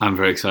why. I'm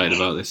very excited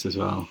about this as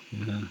well.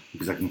 Yeah.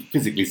 Because I can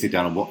physically sit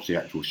down and watch the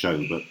actual show,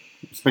 but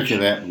especially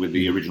that with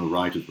the original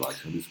writers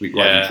writing, this week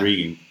quite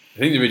intriguing. I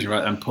think the original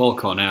writer, and Paul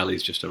Cornell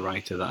is just a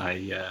writer that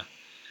I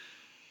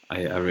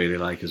really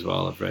like as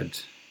well. I've read,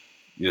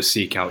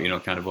 Seek Out,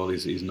 kind of all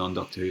his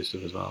non-Doctor Who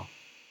stuff as well.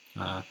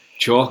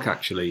 Chalk,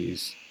 actually,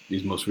 is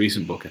his most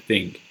recent book, I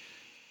think.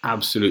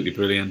 Absolutely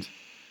brilliant.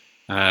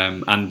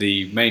 And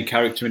the main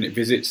character in it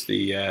visits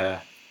the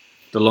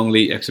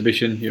Longleat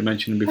exhibition you were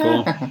mentioning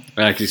before,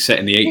 because it's set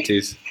in the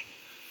 80s.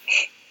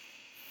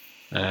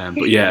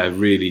 But yeah, a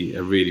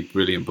really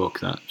brilliant book,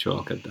 that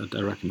Chalk.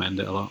 I recommend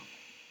it a lot.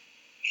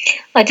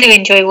 I do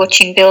enjoy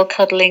watching Bill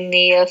cuddling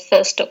the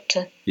first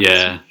Doctor.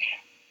 Yeah.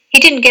 He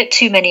didn't get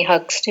too many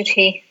hugs, did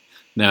he?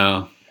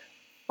 No.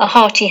 A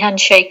hearty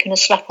handshake and a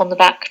slap on the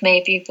back,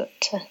 maybe,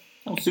 but...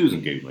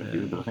 Susan gave me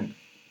but I think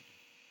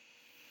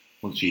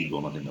once she'd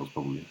gone, I think that was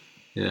probably it.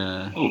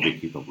 Yeah. Oh,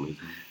 Vicky probably.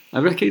 I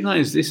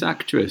recognise this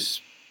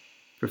actress,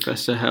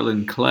 Professor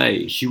Helen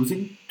Clay. She was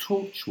in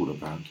Torchwood,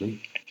 apparently.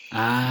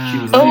 Ah. She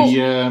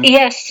was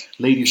yes.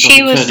 Lady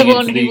she was the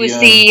one who was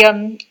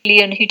the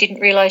alien who didn't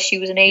realise she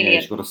was an alien.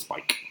 Yeah, she got a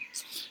spike.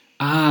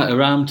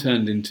 Her arm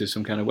turned into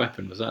some kind of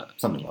weapon, was that?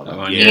 Something like that.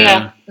 One?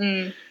 Yeah.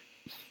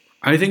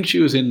 I think she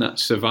was in that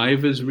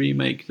Survivors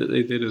remake that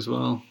they did as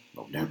well.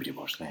 Oh, nobody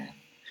watched that.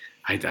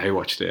 I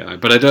watched it,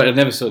 but I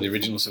never saw the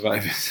original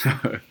Survivors.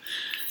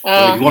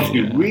 Well, if you want to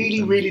be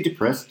really, really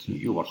depressed,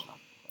 you watch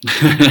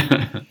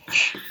that.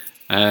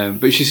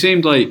 But she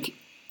seemed like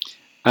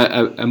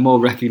a more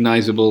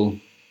recognisable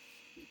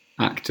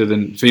actor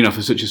than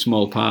for such a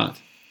small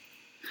part.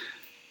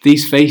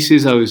 These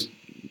faces,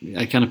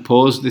 I kind of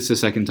paused this the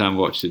second time I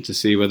watched it to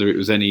see whether it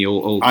was any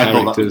old I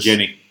characters. thought that was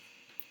Jenny.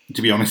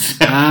 To be honest,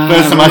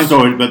 first time I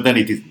saw it, but then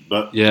it isn't.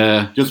 But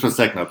Yeah. just for a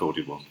second, I thought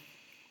it was.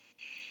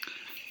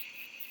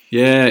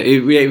 Yeah,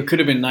 it could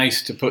have been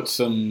nice to put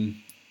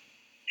some,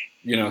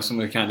 some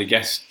of the kind of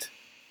guest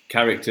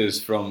characters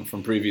from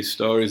previous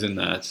stories in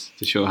there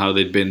to show how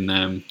they'd been.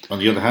 On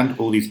the other hand,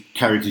 all these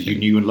characters you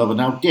knew and love are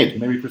now dead.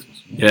 Merry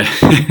Christmas. Yeah.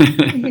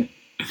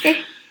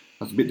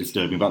 That's a bit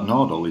disturbing about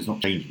Nardole. He's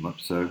not changed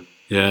much, so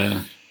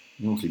Yeah.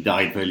 he obviously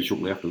died fairly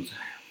shortly afterwards.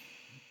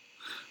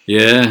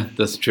 Yeah,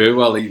 that's true.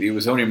 Well, it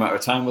was only a matter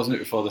of time, wasn't it,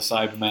 before the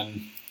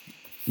Cybermen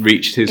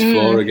reached his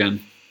floor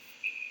again.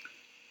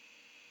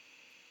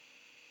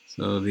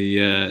 So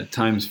the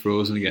time's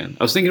frozen again.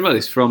 I was thinking about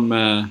this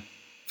from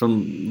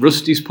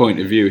Rusty's point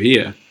of view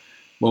here.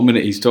 1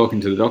 minute he's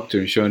talking to the Doctor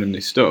and showing him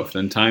this stuff,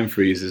 then time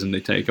freezes and they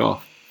take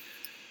off.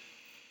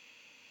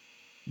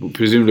 But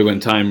presumably when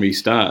time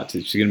restarts,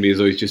 it's going to be as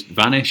though he's just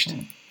vanished.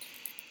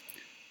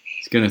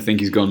 He's going to think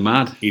he's gone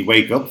mad. He'd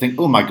wake up, think,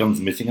 oh, my gun's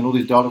missing and all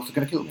these Daleks are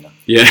going to kill me now.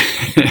 Yeah.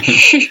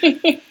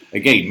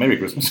 Again, Merry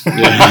Christmas.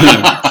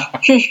 Yeah.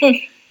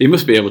 He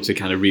must be able to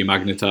kind of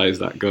remagnetise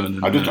that gun.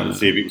 And, I'm just trying to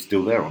see if it was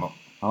still there or not.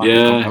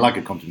 I like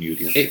a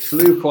continuity. It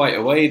flew quite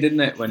away,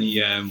 didn't it, when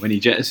he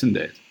jettisoned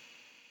it?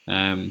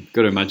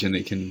 Got to imagine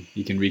that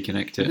he can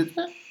reconnect it.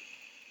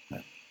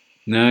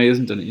 No, he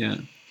hasn't done it yet.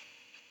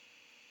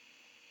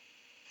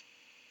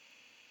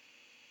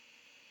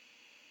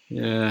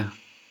 Yeah,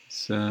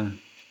 it's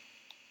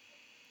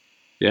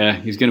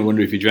he's going to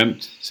wonder if he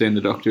dreamt seeing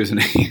the Doctor,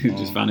 isn't he? He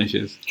just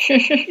vanishes.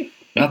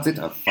 That's it.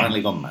 I've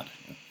finally gone mad.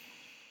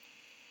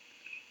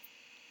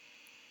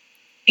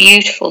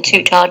 Beautiful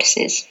 2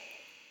 TARDISes.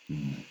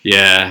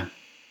 Yeah,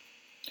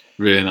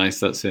 really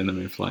nice that seeing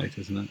them in flight,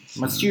 isn't it?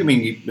 I'm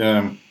assuming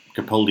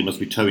Capaldi must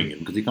be towing him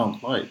because he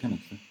can't fly it, can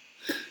he?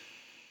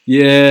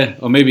 Yeah,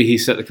 or maybe he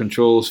set the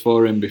controls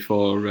for him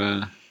before,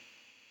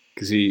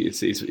 because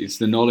it's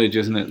the knowledge,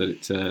 isn't it?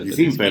 That he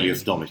seemed fairly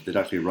astonished they'd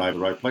actually arrived at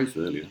the right place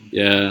earlier.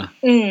 Yeah.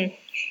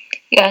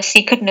 Yes,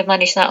 he couldn't have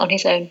managed that on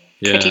his own.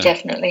 Yeah. Pretty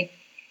definitely.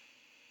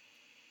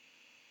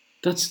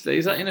 Is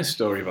that in a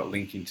story about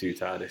linking 2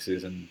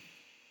 TARDISes and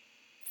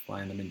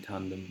flying them in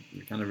tandem?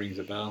 It kind of rings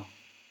a bell.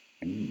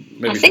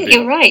 Maybe I think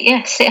you're right.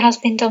 Yes, it has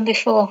been done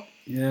before.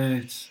 Yeah,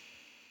 I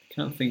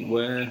can't think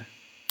where.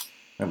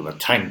 Remember the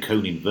time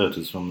cone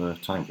inverters from the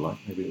Time Flight?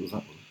 Maybe it was that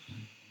one.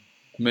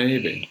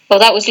 Maybe. Well,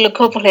 that was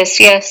Locopolis,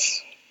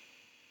 yes.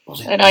 Was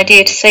it? An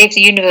idea to save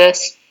the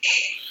universe.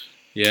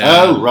 Yeah.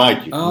 Oh,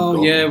 right.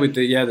 Yeah, with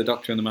the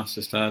Doctor and the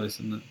Master's TARDIS,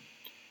 isn't it?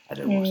 I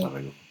don't watch that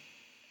very often.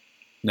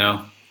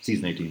 No.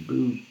 Season 18.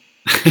 Boo.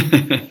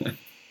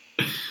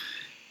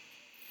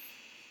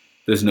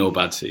 There's no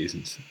bad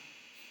seasons.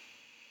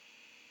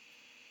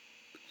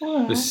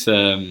 This,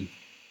 I'm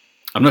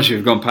not sure if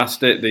you've gone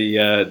past it.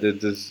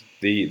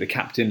 The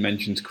captain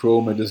mentions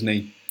Chroma, doesn't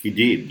he? He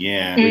did,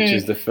 yeah. Which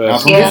is the Now,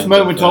 first. from this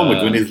moment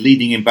onwards, when he's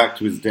leading him back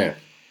to his death,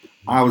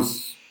 I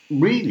was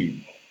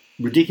really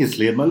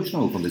ridiculously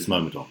emotional from this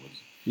moment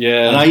onwards.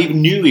 Yeah. And I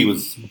even knew he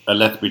was a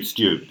Lethbridge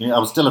Stewart. I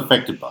was still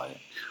affected by it.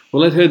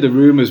 Well, I'd heard the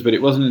rumours, but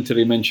it wasn't until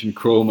he mentioned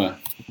Chroma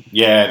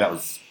Yeah,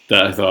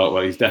 that I thought,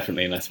 well, he's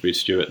definitely an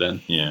Lethbridge Stewart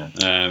then. Yeah.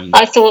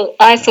 I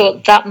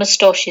thought that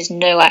moustache is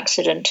no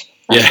accident.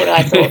 That's what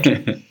I thought.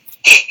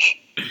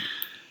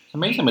 It's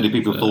amazing how many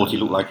people thought he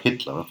looked like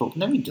Hitler. I thought,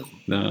 no, he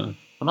doesn't. No.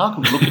 But now I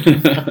can look at him.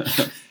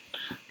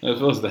 I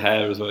suppose the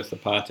hair as well as the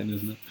parting,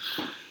 isn't it?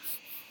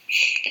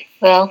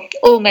 Well,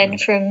 all men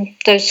from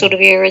those sort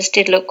of eras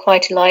did look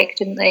quite alike,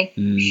 didn't they?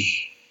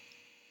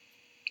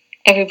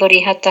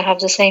 Everybody had to have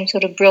the same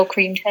sort of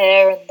brill-creamed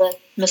hair, and the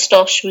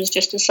moustache was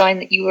just a sign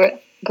that you were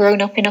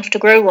grown up enough to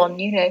grow one,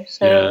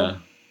 So.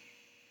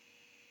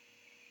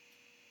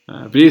 Yeah.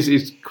 But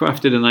he's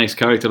crafted a nice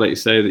character, like you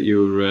say. That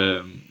you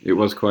were. It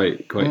was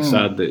quite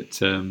sad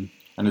that. And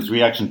his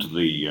reaction to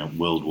the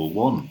World War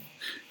One.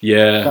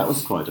 Yeah. That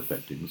was quite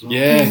affecting as well.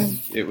 Yeah,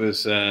 it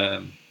was.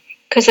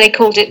 Because they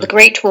called it the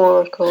Great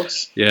War, of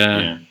course.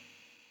 Yeah.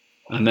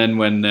 And then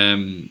when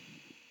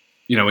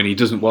when he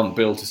doesn't want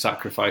Bill to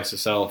sacrifice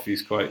herself,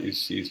 he's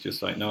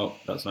just like, no,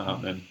 that's not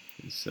happening.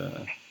 He's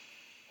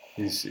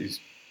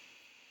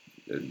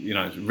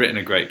written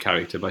a great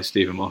character by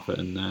Stephen Moffat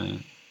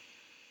and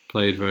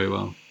played very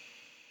well.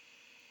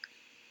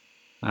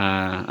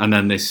 And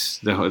then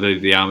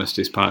the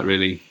armistice part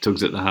really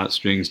tugs at the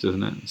heartstrings,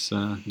 doesn't it?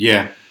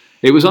 Yeah.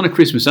 It was on a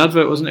Christmas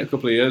advert, wasn't it, a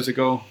couple of years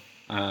ago?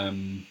 I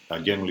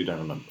generally don't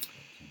remember.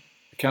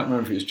 I can't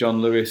remember if it was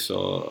John Lewis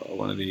or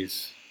one of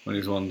these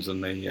ones,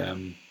 and they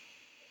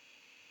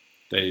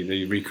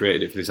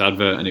recreated it for this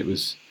advert, and it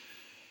was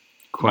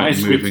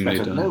quite movingly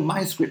done. No,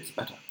 my script's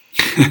better.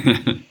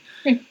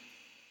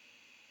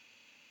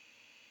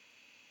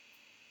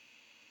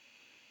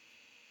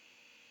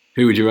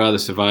 Who would you rather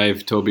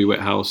survive, Toby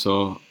Whithouse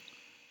or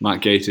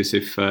Mark Gatiss,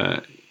 if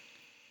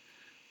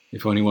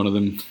only one of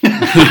them made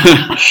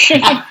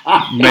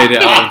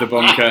it out of the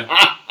bunker?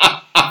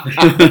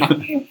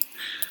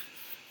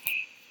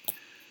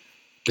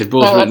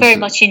 I very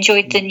much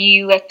enjoyed the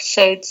new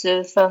episodes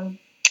of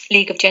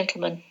League of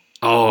Gentlemen.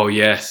 Oh,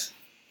 yes.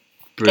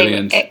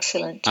 Brilliant. They were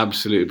excellent.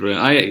 Absolutely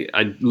brilliant.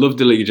 I loved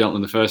the League of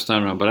Gentlemen the first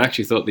time around, but I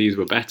actually thought these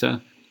were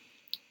better.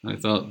 I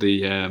thought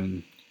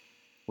the...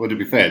 well, to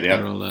be fair, they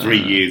had all, 3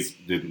 years,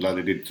 they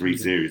did 3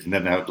 series, and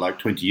then they had like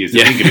 20 years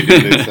to think of it,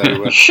 didn't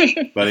they? So,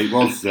 but it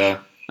was...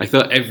 I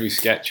thought every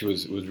sketch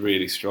was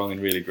really strong and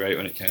really great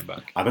when it came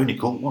back. I've only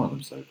caught one of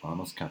them so far. I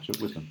must catch up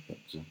with them. But,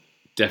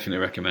 definitely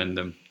recommend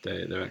them.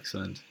 They're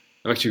excellent.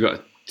 I've actually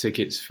got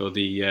tickets for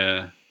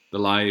the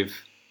live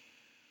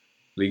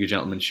League of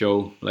Gentlemen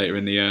show later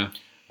in the year.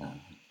 So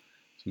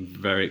I'm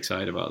very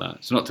excited about that.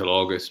 It's not till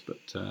August,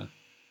 but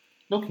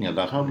looking at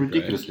that, how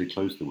ridiculously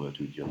close they were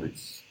to each other.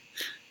 It's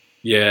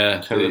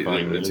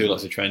terrifying. The really. two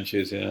lots of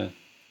trenches. Yeah.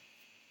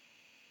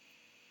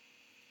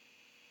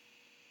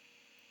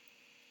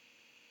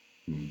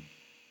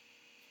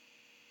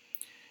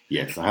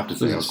 Yes, I have to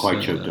say I was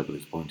quite choked up at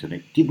this point, and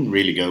it didn't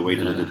really go away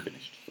till it had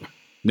finished.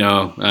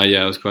 No,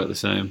 it was quite the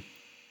same.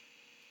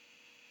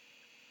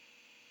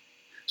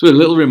 So a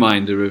little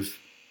reminder of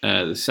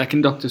the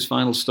Second Doctor's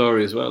final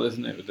story as well,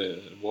 isn't it? With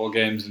the war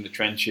games in the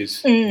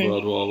trenches,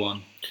 World War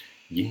One.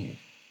 Yeah.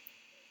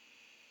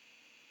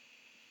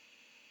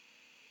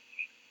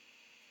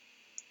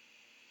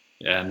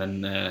 Yeah, and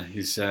then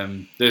he's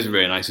there's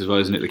very nice as well,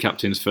 isn't it? The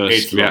captain's first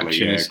It's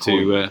reaction lovely, is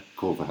to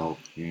call for help.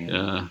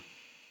 Yeah.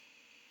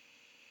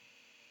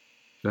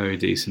 Very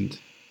decent.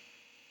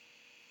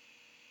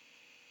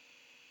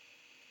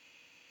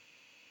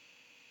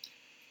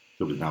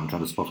 Now I'm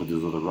trying to spot if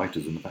there's other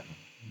writers in the background.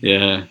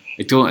 Yeah,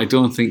 I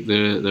don't think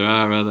there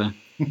are there.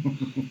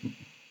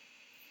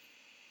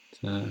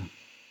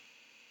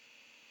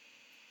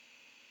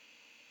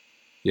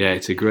 Yeah,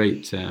 it's a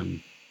great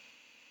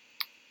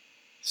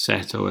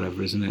set or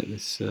whatever, isn't it?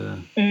 This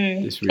and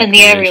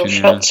the aerial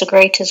shots are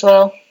great as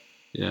well.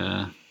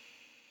 Yeah,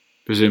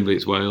 presumably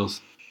it's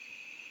Wales.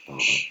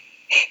 Probably.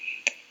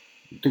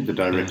 I think the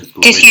director's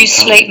called Disused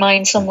slate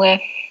mine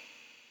somewhere.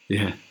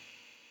 Yeah.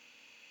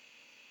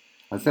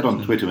 I said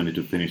on Twitter when it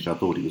had finished, I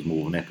thought it was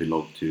more of an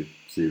epilogue to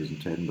Series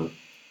 10, but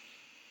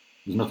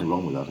there's nothing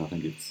wrong with that. I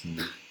think it's...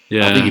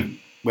 I think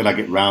when I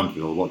get round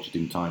to it, I'll watch it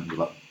in time,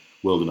 like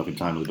World Enough in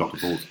Time with the Dr.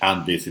 Falls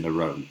and this in a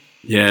row.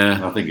 Yeah.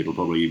 And I think it'll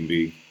probably even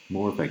be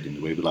more effective in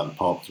the way, but like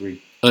part 3.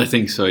 I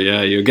think so,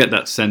 yeah. You'll get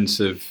that sense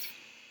of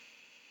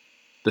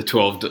the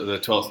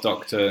 12th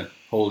Doctor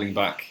holding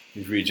back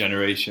his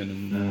regeneration.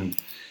 And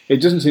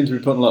it doesn't seem to be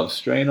putting a lot of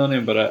strain on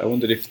him, but I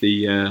wondered if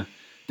the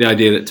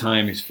idea that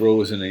time is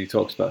frozen and he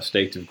talks about a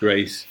state of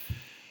grace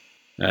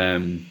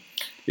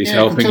is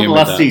helping him the with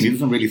last that. scene, he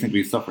doesn't really seem to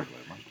be suffering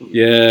very much, does he?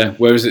 Yeah,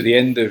 whereas at the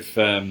end of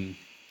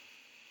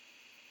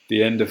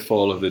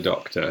Fall of the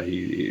Doctor,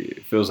 he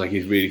feels like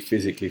he's really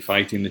physically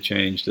fighting the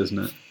change, doesn't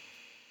it?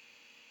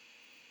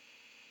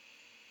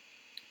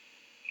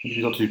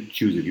 You've got to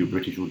choose if you're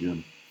British or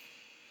German.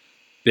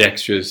 The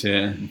extras,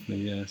 yeah,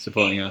 the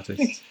supporting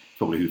artists.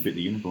 Probably who fit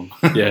the uniform.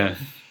 Yeah.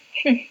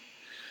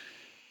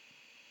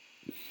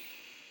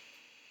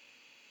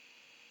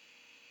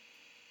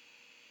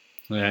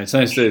 Yeah, it's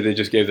nice that they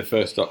just gave the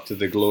first Doctor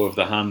the glow of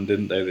the hand,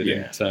 didn't they? They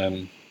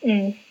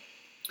didn't.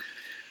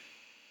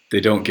 They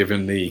don't give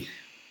him the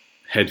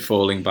head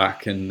falling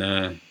back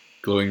and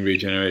glowing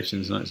regeneration.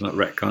 It's not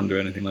retconned or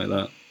anything like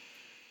that.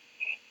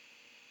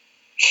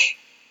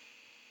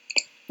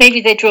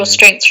 Maybe they draw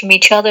strength from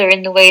each other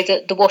in the way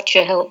that the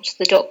Watcher helped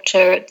the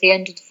Doctor at the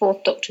end of the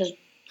 4th Doctor's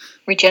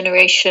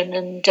regeneration,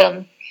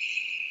 and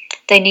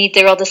they need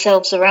their other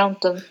selves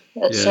around them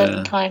at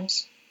certain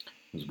times.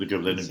 It's a good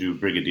job letting them do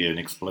Brigadier and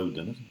explode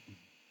then, isn't it?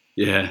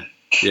 Yeah.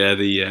 Yeah,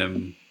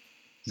 the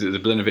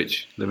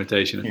Blinovich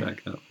limitation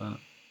effect, that part.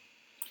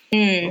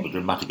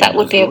 That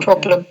would be a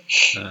problem.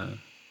 I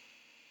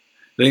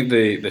think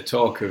the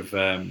talk of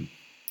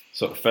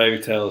sort of fairy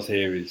tales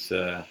here is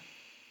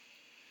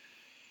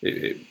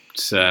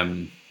it's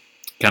kind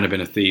of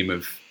been a theme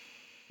of,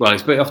 well,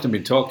 it's often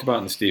been talked about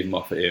in the Stephen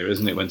Moffat era,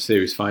 isn't it, when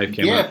Series 5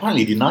 came out? Yeah,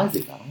 apparently he denies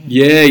it now.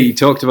 Yeah, he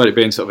talked about it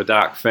being sort of a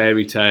dark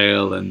fairy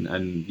tale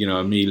and you know,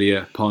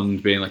 Amelia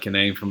Pond being like a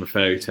name from a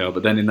fairy tale.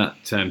 But then in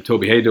that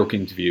Toby Haydock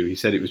interview, he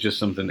said it was just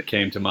something that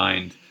came to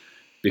mind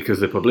because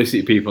the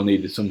publicity people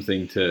needed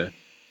something to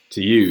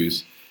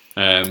use.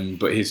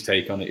 But his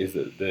take on it is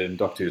that the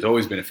Doctor has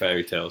always been a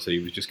fairy tale, so he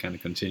was just kind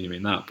of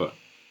continuing that. But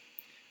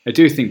I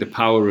do think the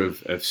power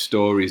of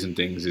stories and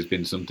things has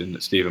been something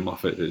that Stephen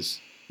Moffat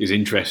is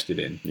interested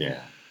in.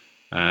 Yeah.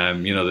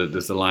 You know,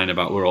 there's the line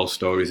about we're all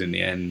stories in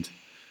the end.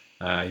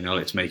 You know,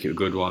 let's make it a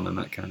good one and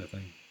that kind of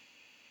thing.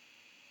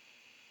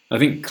 I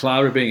think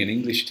Clara being an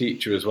English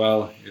teacher as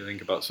well, you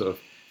think about sort of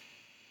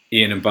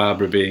Ian and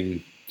Barbara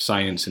being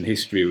science and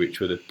history, which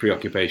were the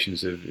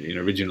preoccupations of, you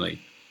know, originally.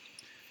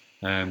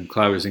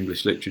 Clara's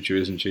English literature,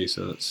 isn't she?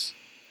 So that's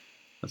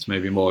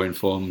maybe more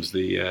informs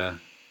the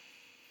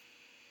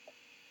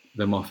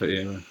Moffat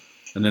era.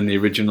 And then the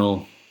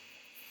original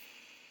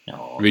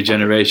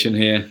regeneration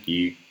here.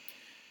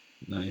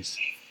 Nice.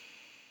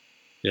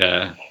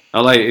 Yeah.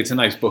 I like it's a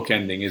nice book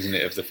ending, isn't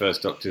it, of the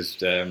first Doctor's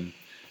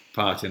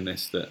part in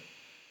this. That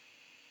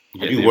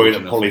I do worry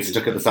that Polly's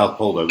stuck at the South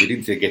Pole, though. We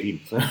didn't see her get in.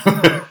 So.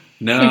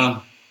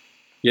 No.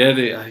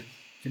 Yeah,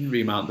 Didn't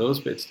remount those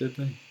bits, did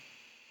they?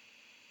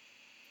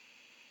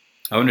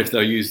 I wonder if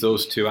they'll use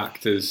those two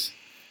actors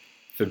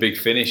for Big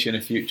Finish in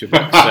a future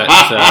box set.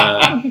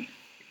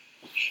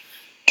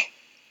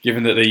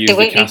 Given that they use They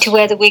won't the need cast. to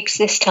wear the wigs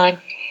this time.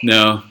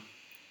 No.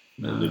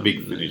 The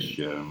Big Finish,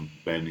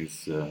 Ben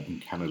is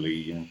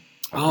uncannily...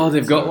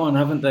 They've got one,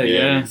 haven't they?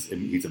 Yeah.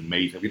 He's a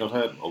mate. Have you not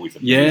heard? Oh, he's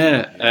a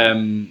mate.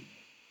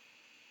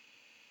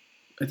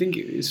 I think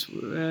it is...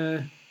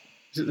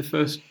 is it the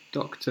first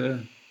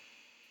Doctor...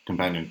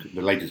 The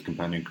latest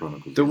Companion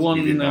Chronicles. The one...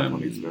 He's in that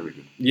one. It's very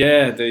good.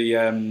 Yeah,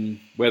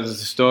 where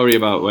there's a story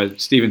about where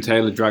Stephen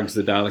Taylor drags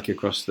the Dalek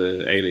across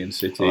the alien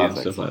city and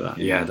stuff like that.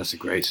 Yeah, that's a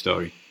great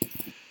story.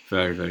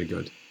 Very, very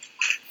good.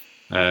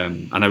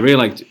 And I really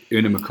liked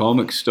Una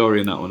McCormack's story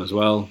in that one as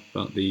well,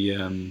 about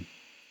the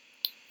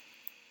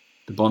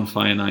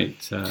bonfire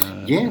night.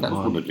 That's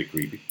probably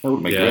creepy. That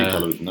would make great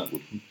television, that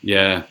would.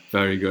 Yeah,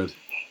 very good.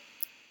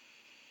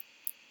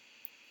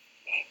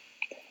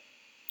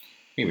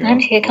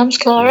 And here comes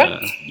Clara.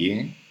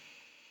 Yeah.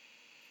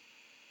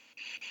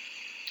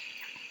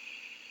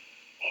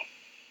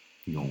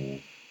 No.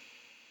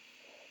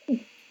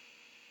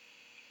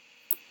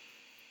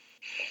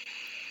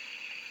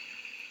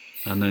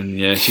 And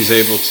then, she's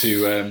able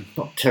to...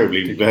 Not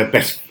terribly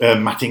best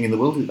matting in the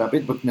world, is that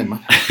bit, but never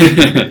mind.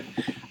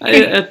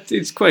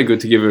 It's quite good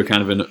to give her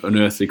kind of an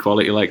unearthly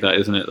quality like that,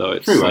 isn't it, though?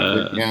 It's, true,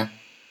 actually,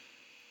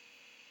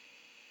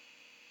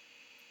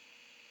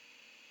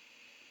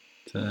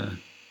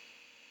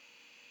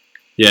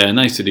 yeah.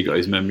 Nice that he got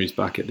his memories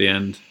back at the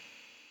end.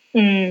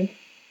 Mm.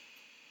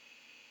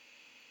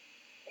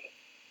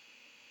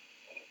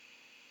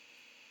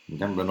 We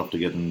haven't run off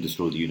together and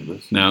destroyed the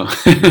universe. No.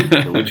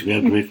 For which we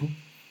are grateful.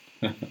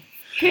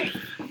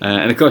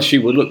 And of course she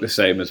would look the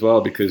same as well,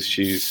 because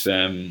she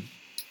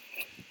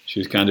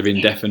was kind of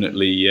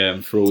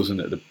indefinitely frozen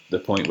at the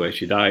point where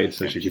she died,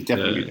 so she could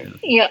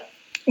definitely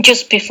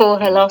just before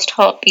her last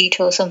heartbeat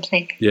or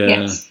something.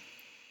 Yes.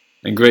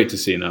 And great to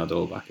see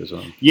Nardole back as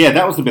well. Yeah,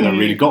 that was the bit that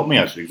really got me,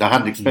 actually, because I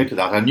hadn't expected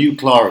that. I knew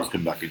Clara was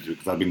coming back into it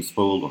because I'd been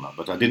spoiled on that,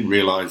 but I didn't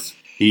realise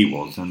he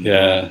was. And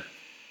it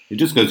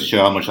just goes to show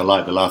how much I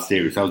liked the last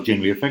series. I was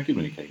genuinely affected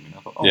when he came in. I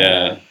thought,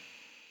 yeah.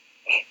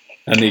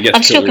 And he gets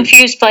I'm still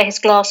confused by his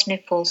glass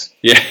nipples.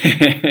 Yeah.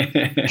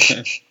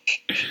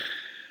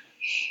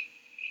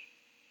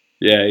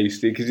 Yeah,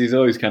 because he's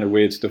always kind of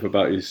weird stuff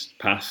about his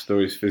past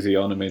or his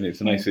physiognomy, and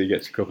it's nice that he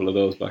gets a couple of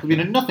those back. We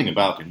know nothing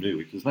about him, do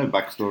we? There's no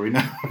backstory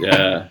now.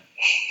 Yeah.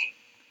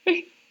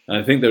 And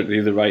I think that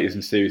the writers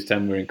in Series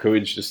 10 were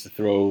encouraged just to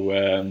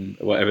throw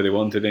whatever they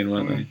wanted in,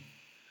 weren't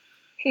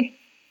they?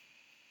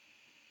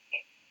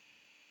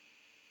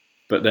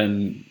 But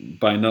then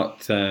by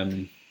not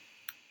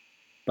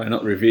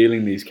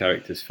revealing these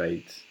characters'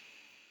 fates,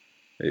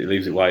 it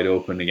leaves it wide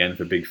open again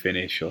for Big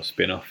Finish or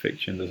spin-off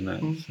fiction, doesn't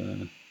it?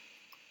 So.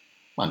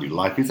 Mind you,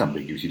 life is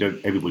ambiguous.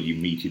 Everybody you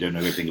meet, you don't know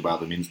everything about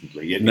them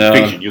instantly. Yet in No.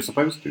 fiction, you're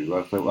supposed to.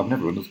 I've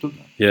never understood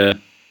that. Yeah.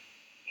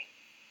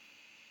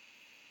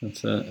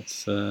 It's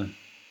I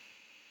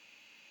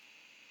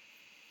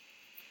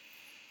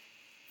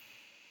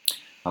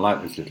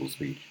like this little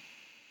speech.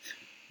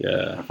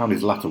 Yeah. I found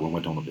his latter one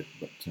went on a bit,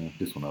 but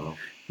this one I love.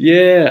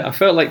 Yeah, I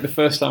felt like the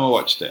first time I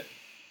watched it,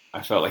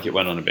 I felt like it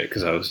went on a bit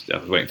because I was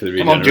waiting for the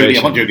regeneration.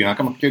 Come on, Judy now.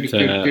 Come on, Judy.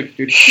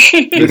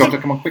 Judy. Doctor,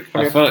 come on, quick.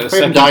 I felt like the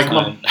second second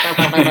time.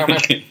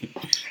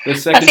 The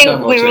second I think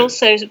time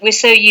we're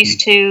so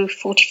used to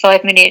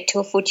 45-minute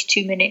or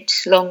 42-minute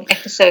long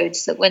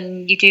episodes that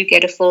when you do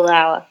get a full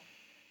hour,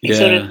 it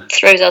sort of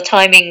throws our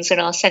timings and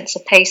our sense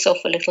of pace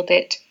off a little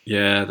bit.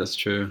 Yeah, that's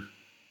true.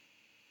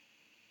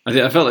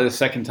 I felt like the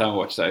second time I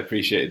watched it, I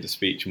appreciated the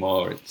speech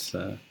more. It's.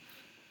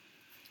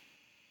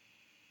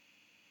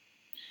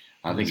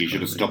 I think he should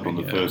have stopped on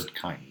the first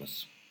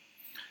kindness.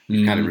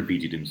 He kind of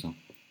repeated himself.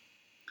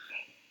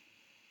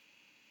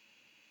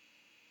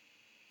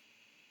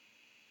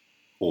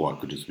 Or I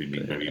could just be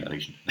being very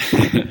impatient.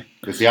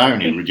 Because the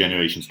irony of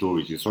regeneration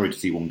stories, you're sorry to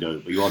see one go,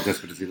 but you are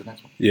desperate to see the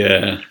next one.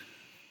 Yeah.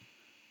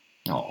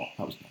 Oh,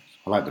 that was nice.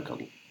 I like the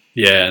cuddle.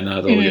 Yeah,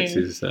 Nardole gets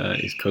his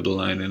cuddle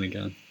line in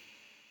again.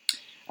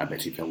 I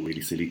bet he felt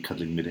really silly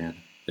cuddling mid-air.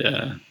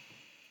 Yeah.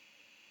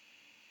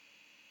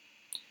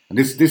 And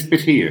this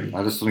bit here,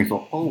 I just suddenly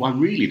thought, oh, I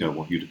really don't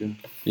want you to go.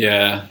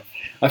 Yeah.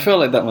 I felt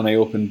like that when I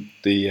opened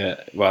the,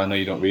 well, I know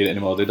you don't read it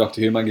anymore, the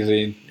Doctor Who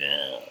magazine.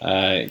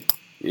 Yeah.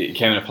 It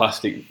came in a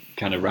plastic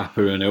kind of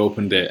wrapper, and I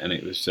opened it, and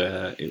it was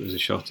a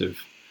shot of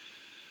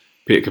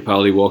Peter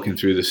Capaldi walking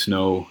through the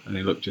snow, and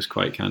he looked just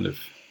quite kind of,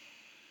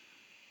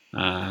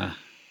 kind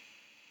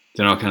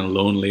of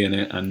lonely in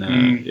it, and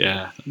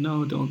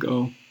no, don't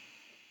go.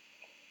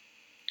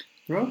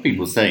 There are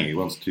people saying he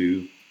wants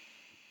to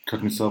cut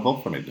himself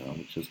off from it now,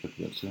 which is good.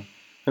 I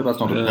hope that's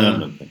not a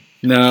permanent thing.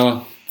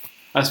 No.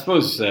 I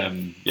suppose,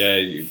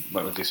 you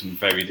might do something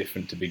very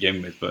different to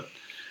begin with, but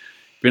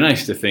it'd be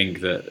nice to think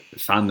that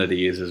fan that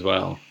he is as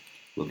well.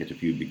 We'll get a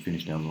few Big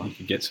Finish down the line.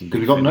 Could get some. Because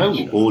we've got no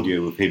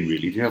audio of him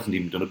really. He hasn't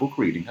even done a book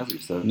reading, has he?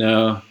 So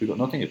no, we've got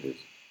nothing of this.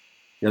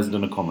 He hasn't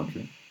done a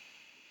commentary.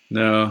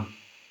 No.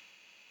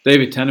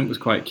 David Tennant was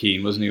quite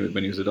keen, wasn't he,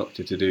 when he was a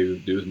Doctor, to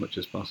do as much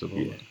as possible.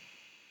 Yeah.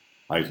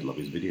 I used to love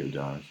his video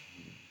diaries.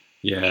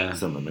 Yeah.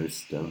 Some of them are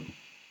hysterical.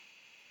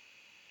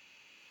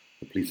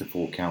 The police of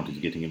 4 counties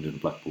getting him to the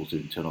Blackpool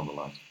to turn on the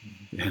lights.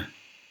 Yeah.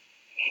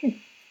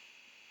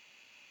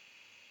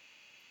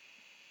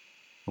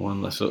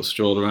 One that sort of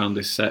strolled around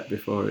this set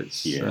before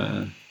it's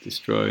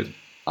destroyed.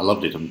 I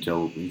loved it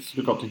until we sort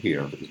of got to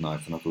here. It was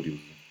nice, and I thought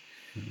he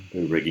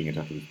was rigging it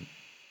after this.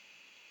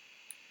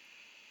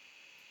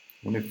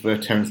 I wonder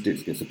if Terence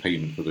Dix gets a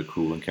payment for the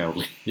Cruel and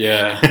Cowardly.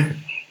 Yeah.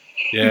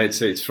 Yeah,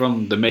 it's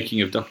from The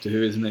Making of Doctor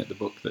Who, isn't it? The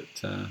book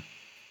that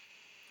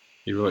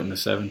he wrote in the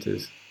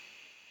 70s.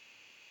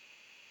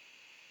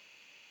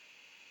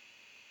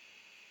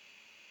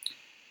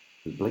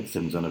 With Blake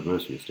Seven's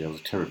anniversary yesterday, I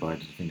was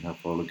terrified to think how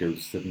far ago the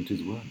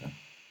 70s were now.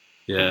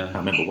 Yeah. I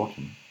remember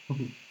watching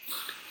them.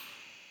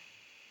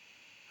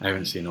 I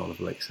haven't seen all of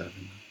Blake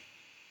Seven.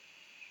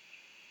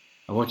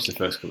 I watched the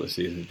first couple of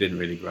seasons. It didn't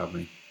really grab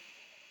me.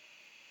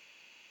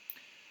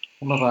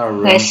 One of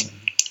our... It's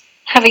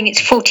having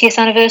its 40th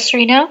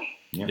anniversary now.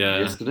 Yeah.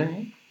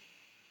 Yesterday.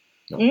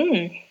 No.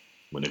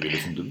 Whenever you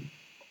listen to them.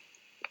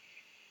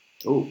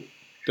 Oh.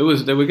 They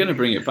were going to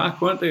bring it back,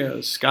 weren't they?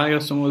 Sky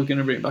or someone was going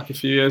to bring it back a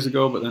few years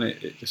ago, but then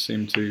it just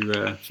seemed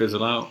to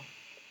fizzle out.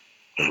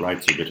 The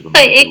rights are a bit of a...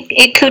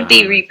 It could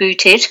be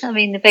rebooted. I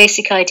mean, the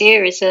basic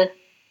idea is a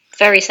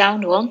very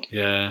sound one.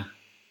 Yeah.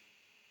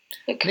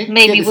 It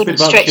maybe wouldn't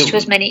stretch to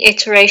as many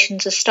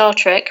iterations as Star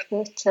Trek,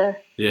 but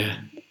yeah,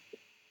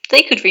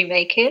 they could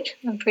remake it,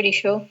 I'm pretty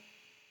sure.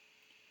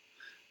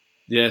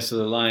 Yeah, so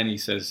the line he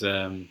says...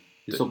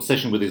 his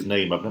obsession with his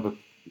name, I've never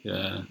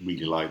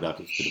really liked that.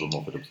 It's a bit of a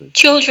Moffat obsession.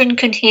 Children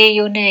can hear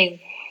your name.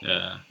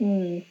 Yeah.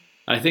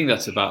 I think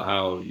that's about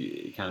how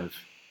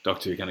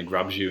Doctor Who kind of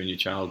grabs you in your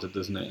childhood,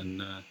 doesn't it?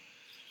 And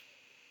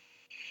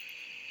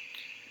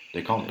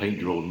they can't paint,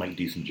 draw and make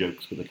decent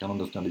jokes, but they can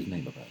understand his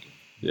name about it.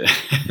 Yeah.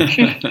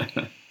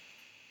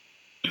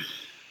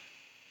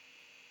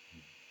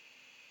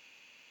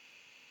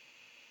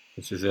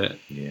 This is it.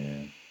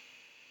 Yeah.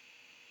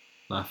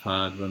 Laugh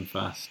hard, run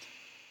fast.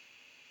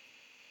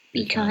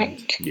 Be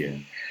kind. Yeah.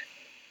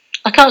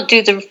 I can't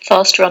do the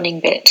fast running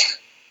bit.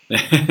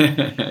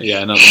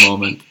 Yeah, not at the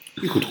moment.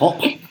 You could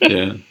hop.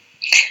 Yeah.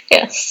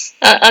 Yes.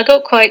 I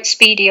got quite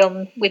speedy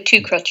with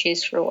 2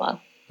 crutches for a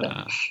while.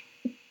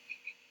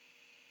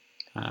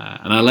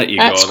 And I Let You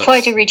That's Go.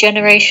 Quite a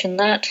regeneration,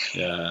 that.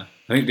 Yeah.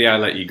 I think the I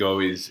Let You Go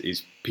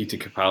is Peter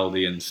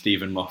Capaldi and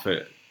Stephen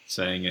Moffat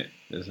saying it,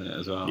 isn't it,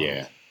 as well?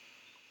 Yeah.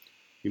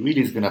 He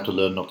really is going to have to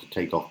learn not to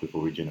take off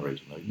before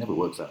regenerating, though. It never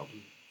works out.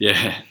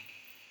 Yeah.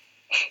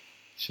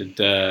 Should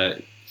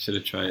have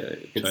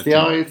tried. It's the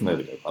eyes, and there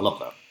we go. I love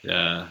that.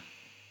 Yeah.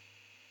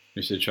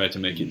 We should try to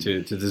make it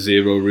to the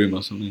Zero Room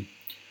or something.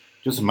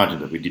 Just imagine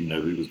that we didn't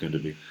know who it was going to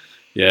be.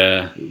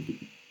 Yeah.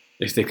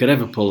 If they could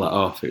ever pull that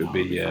off, it would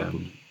be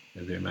amazing.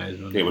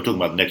 Yeah, we're talking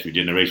about the next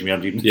regeneration. We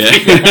haven't even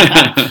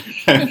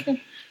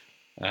seen.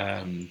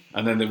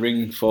 And then the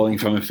ring falling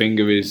from a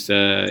finger is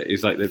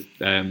like the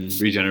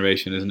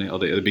regeneration, isn't it? Or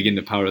the begin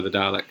the power of the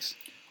Daleks.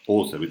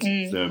 Also,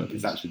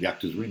 it's actually the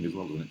actor's ring as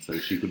well, isn't it? So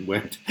she couldn't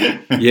wear it.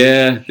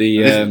 Yeah,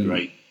 this is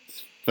great.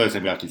 First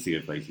time we actually see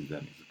her faces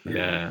then.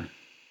 Yeah.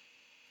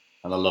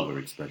 And I love her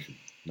expression.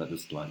 That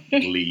just like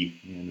glee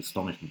and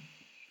astonishment.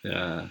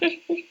 Yeah.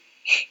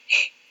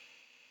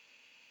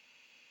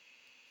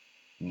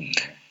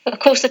 Of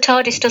course, the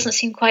TARDIS doesn't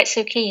seem quite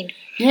so keen.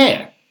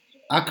 Yeah.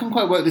 I can't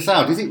quite work this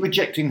out. Is it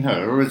rejecting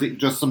her, or is it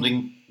just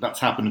something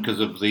that's happened because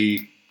of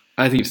the...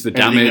 I think it's the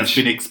damage. That's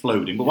been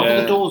exploding. But why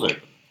are the doors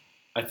open?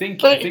 I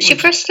think she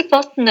pressed the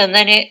button and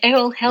then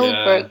all hell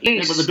broke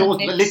loose. Yeah, but the doors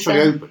literally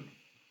open.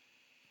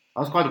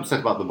 I was quite upset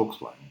about the books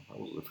flying.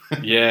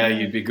 Yeah,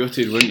 you'd be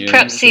gutted, wouldn't you?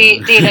 Perhaps the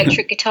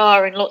electric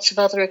guitar and lots of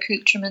other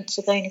accoutrements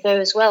are going to go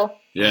as well.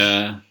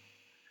 Yeah.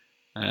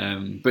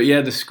 But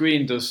yeah, the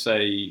screen does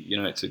say,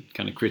 it's a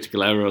kind of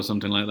critical error or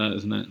something like that,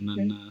 isn't it? And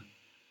then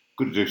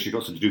good. She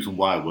got to do some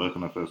wire work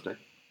on her first day.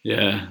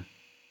 Yeah.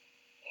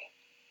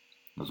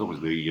 There's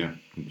always the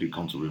complete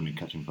console room in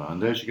catching fire,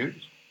 and there she goes,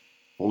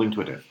 falling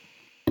to her death.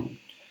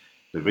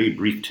 The very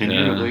brief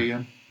tenure of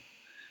the...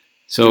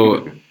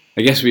 So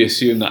I guess we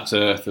assume that's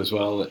Earth as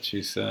well, that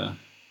she's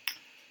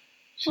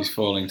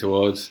falling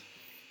towards.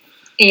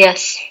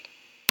 Yes.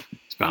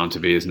 It's bound to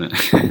be, isn't it?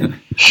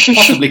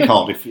 Possibly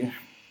Cardiff, yeah.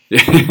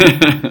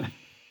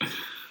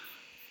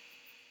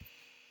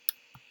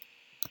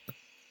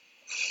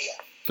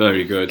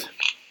 Very good.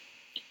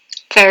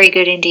 Very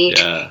good indeed.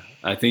 Yeah,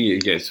 I think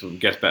it gets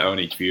better on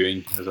each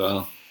viewing as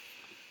well,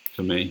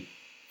 for me.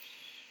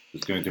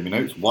 Just going through my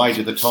notes. Why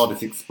did the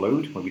TARDIS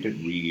explode? Well, we don't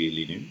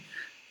really know.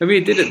 I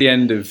mean, it did at the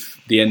end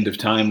of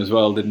time as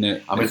well, didn't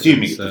it? I'm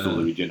assuming it was all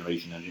the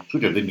regeneration engine.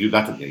 Could have, didn't do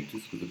that in the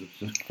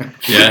 80s.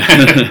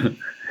 Yeah.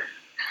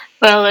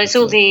 Well, there's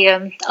all the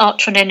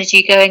Artron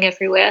energy going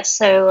everywhere,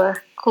 so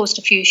caused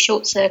a few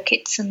short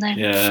circuits, and then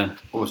who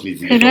knows?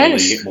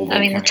 I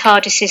mean, the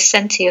TARDIS is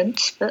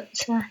sentient,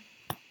 but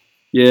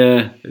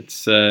yeah,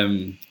 it's.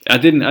 I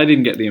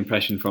didn't get the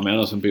impression from it. I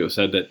know some people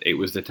said that it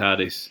was the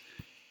TARDIS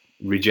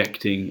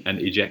rejecting and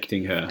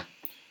ejecting her.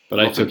 But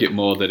I took it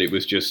more that it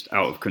was just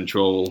out of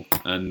control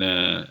and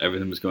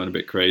everything was going a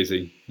bit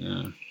crazy.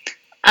 Yeah.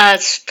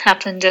 As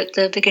happened at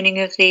the beginning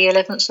of the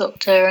 11th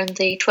Doctor and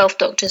the 12th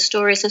Doctor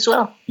stories as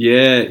well.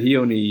 Yeah, he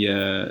only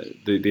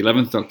the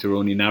 11th Doctor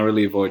only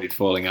narrowly avoided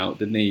falling out,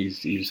 didn't he?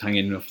 He was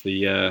hanging off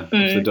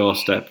the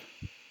doorstep.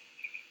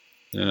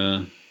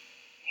 Yeah.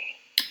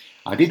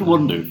 I did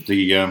wonder if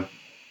the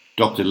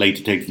Doctor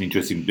later takes an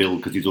interest in Bill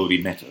because he's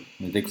already met her.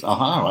 And he thinks,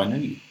 aha, I know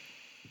you.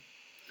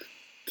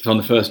 It's on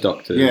the first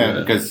Doctor. Yeah,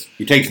 because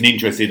he takes an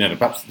interest in her. And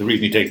perhaps the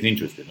reason he takes an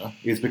interest in her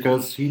is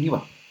because he knew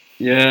her.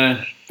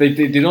 Yeah, they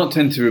do not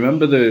tend to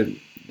remember the.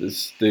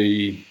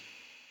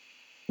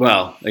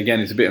 Well, again,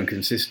 it's a bit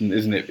inconsistent,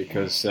 isn't it?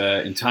 Because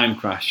in Time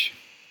Crash,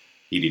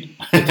 he did.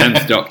 The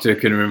 10th Doctor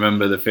can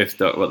remember the 5th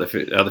Doctor. The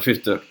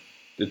 5th Doctor.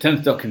 The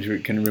 10th Doctor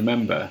can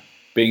remember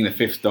being the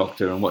 5th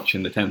Doctor and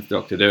watching the 10th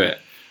Doctor do it.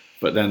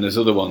 But then there's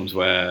other ones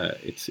where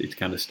it's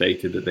kind of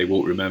stated that they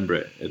won't remember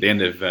it. At the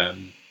end of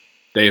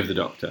Day of the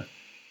Doctor,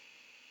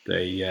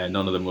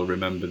 none of them will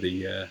remember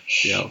the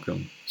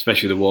outcome.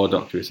 Especially the War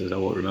Doctor, who says, "I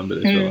won't remember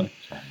this." Will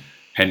I?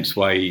 Hence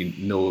why he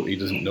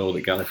doesn't know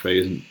that Gallifrey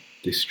isn't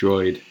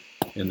destroyed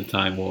in the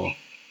Time War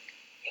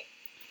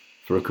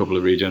for a couple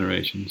of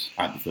regenerations.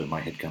 I prefer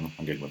my headcanon.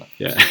 I'm good with that.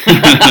 Yeah.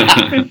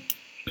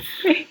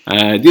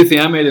 The other thing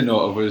I made a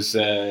note of was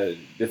the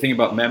thing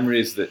about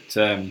memories that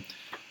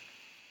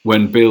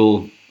when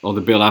Bill or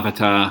the Bill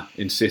Avatar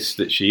insists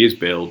that she is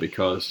Bill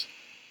because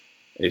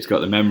it's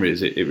got the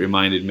memories, it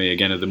reminded me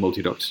again of the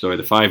multi-Doctor story,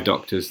 the 5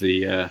 Doctors,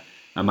 the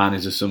a man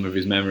is a sum of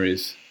his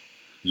memories.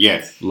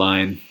 Yes.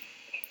 Line.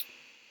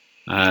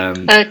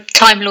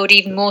 Time Lord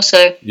even more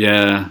so.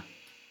 Yeah.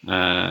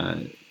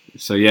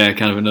 So yeah,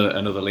 kind of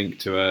another link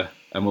to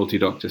a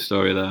multi-Doctor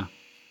story there.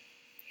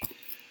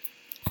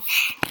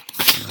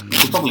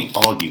 We'll probably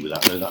argue with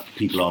that, though, that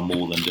people are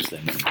more than just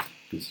their memories.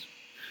 Because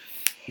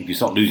if you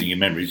start losing your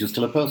memories, you're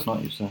still a person,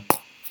 aren't you? So.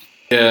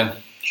 Yeah.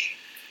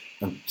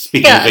 And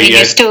speaking of the,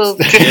 you're still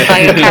driven by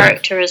your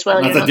character as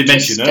well. That's a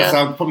dimension, so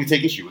I'll probably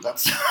take issue with that.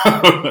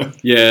 So.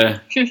 Yeah.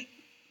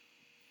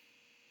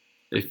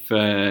 If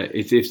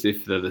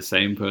they're the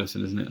same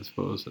person, isn't it? I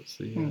suppose that's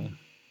the.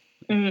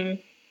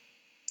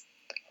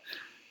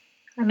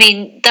 I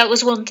mean, that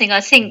was one thing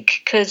I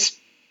think because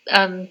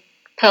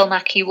Pearl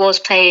Mackie was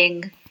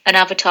playing an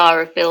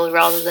avatar of Bill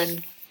rather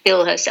than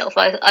Bill herself.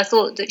 I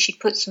thought that she'd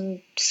put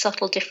some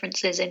subtle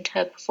differences into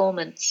her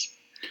performance.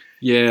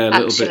 Yeah, a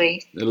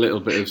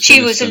little bit of.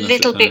 She was a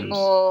little bit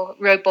more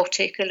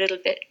robotic, a little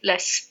bit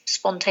less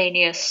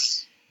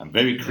spontaneous. And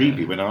very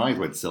creepy when her eyes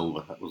went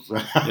silver. That was.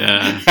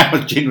 I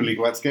was genuinely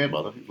quite scared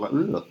by that. It was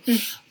like,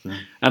 ugh.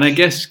 And I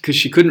guess because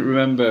she couldn't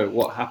remember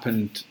what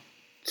happened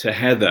to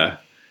Heather,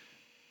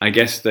 I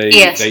guess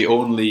they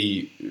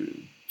only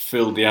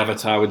filled the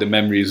avatar with the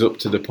memories up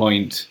to the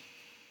point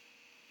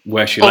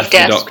where she left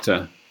the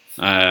Doctor.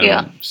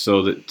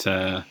 So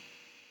that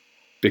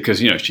because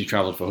she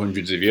travelled for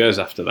hundreds of years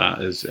after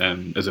that as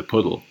a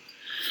puddle.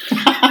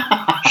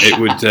 It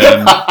would.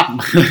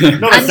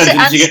 Not a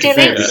sentence you get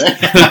to say.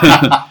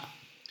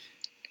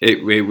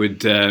 It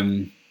would.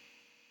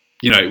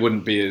 It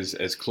wouldn't be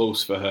as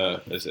close for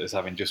her as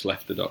having just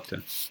left the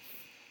Doctor.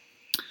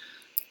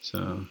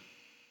 So.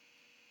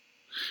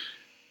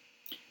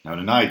 Now, in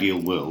an ideal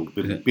world,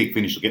 but Big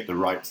Finish will get the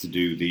rights to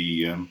do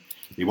the.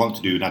 They want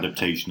to do an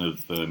adaptation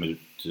of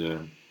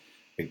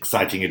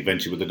Exciting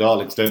Adventure with the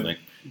Daleks, don't they?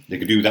 They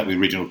could do that with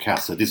original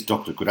cast, so this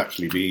Doctor could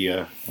actually be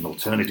an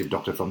alternative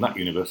Doctor from that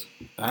universe.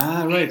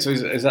 Ah, right. So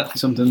is that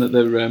something that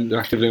they're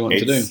actively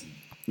wanting to do?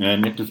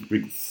 Nicholas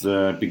Briggs'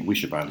 big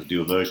wish about to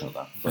do a version of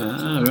that.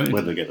 But, right.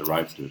 Whether they get the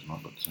rights to it or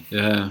not. But,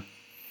 yeah.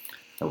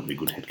 That would be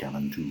good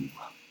headcanon too.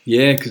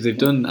 Yeah, because they've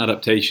done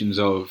adaptations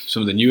of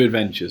some of the new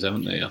adventures,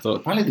 haven't they? I thought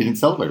apparently they didn't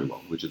sell very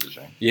well, which is a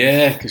shame.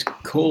 Yeah, because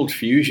Cold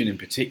Fusion in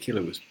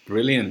particular was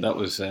brilliant. That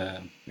was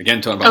again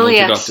talking about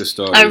multi-Doctor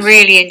stories. I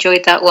really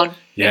enjoyed that one.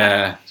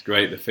 Yeah, it's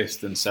great. The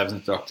 5th and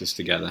 7th Doctors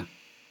together,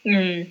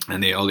 and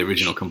all the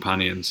original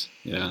companions.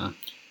 Yeah.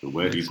 But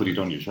where do you put it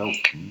on your shelf?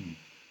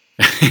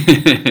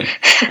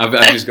 I've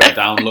just got a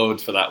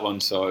download for that one,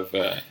 so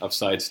I've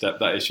sidestepped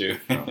that issue.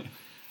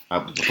 I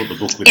put the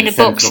book with in a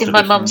box in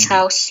my mum's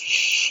house.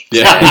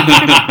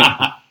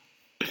 Yeah.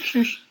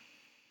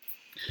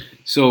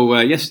 So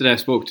yesterday I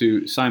spoke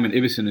to Simon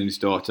Ibbison and his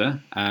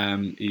daughter,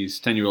 his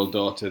 10-year-old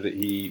daughter, that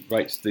he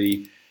writes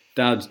the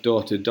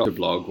Dad-Daughter Doctor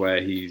blog where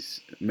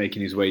he's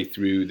making his way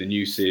through the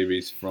new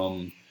series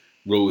from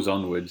Rose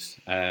onwards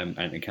and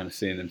kind of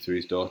seeing them through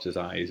his daughter's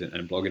eyes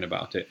and blogging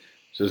about it.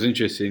 So it was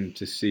interesting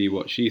to see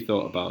what she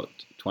thought about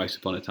Twice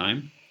Upon a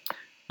Time.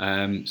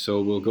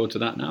 So we'll go to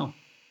that now.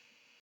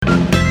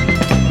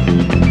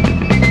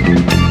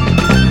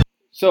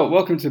 So,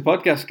 welcome to the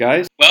podcast,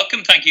 guys.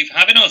 Welcome, thank you for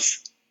having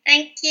us.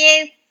 Thank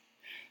you.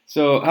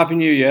 So, Happy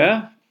New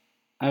Year.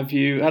 Have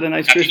you had a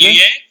nice Christmas? New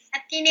Year.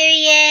 Happy New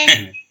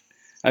Year.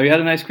 Have you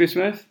had a nice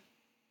Christmas?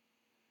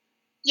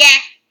 Yeah.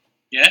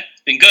 Yeah,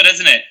 it's been good,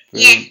 hasn't it?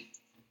 Yeah.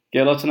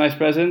 Get lots of nice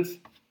presents? Did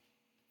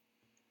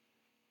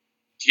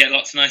you get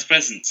lots of nice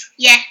presents?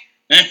 Yeah.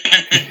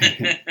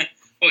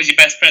 What was your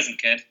best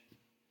present, kid?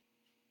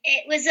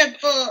 It was a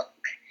book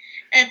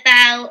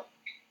about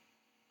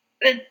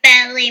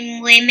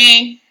rebelling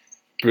women.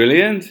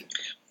 Brilliant.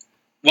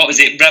 What was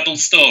it? Rebel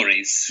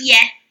stories?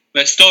 Yeah,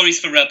 But stories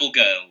for rebel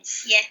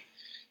girls. yeah,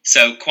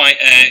 So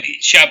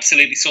she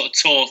absolutely sort of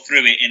tore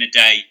through it in a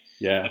day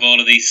Yeah. of all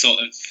of these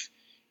sort of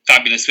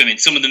fabulous women.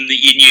 Some of them that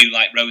you knew,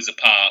 like Rosa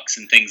Parks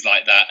and things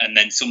like that, and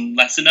then some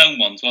lesser known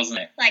ones, wasn't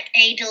it? like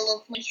Ada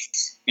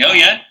Lovelace. Oh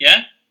yeah,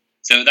 yeah.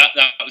 So that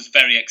was a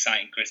very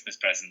exciting Christmas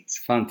present.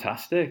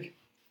 Fantastic.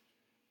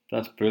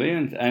 That's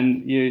brilliant.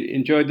 And you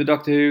enjoyed the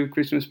Doctor Who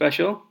Christmas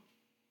special?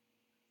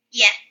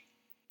 Yeah.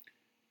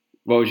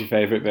 What was your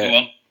favourite bit? Go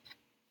on.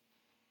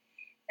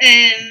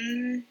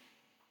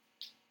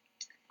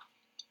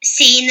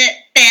 Seeing that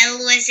Bill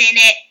was in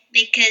it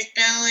because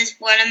Bill is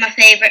one of my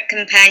favourite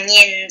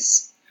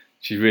companions.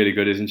 She's really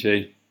good, isn't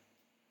she?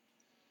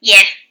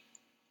 Yeah.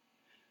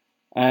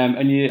 And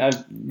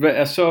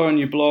I saw on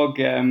your blog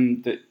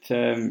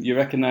that you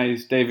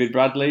recognise David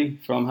Bradley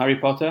from Harry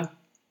Potter.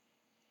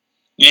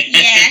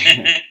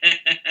 Yeah.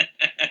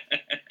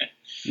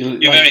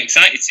 You're very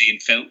excited seeing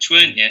Filch,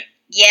 weren't you?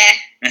 Yeah.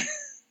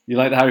 You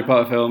like the Harry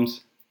Potter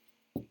films?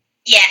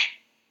 Yeah.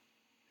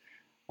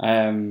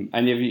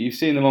 And you've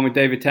seen the one with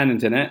David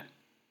Tennant in it?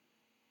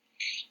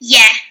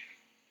 Yeah.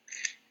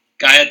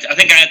 I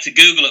think I had to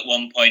Google at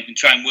one point and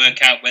try and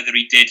work out whether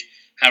he did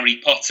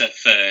Harry Potter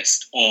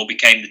first or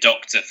became the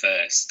Doctor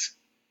first.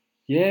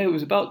 Yeah, it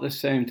was about the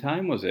same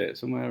time, was it?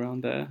 Somewhere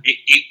around there.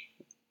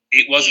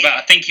 It was about.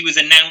 I think he was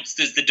announced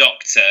as the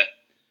Doctor,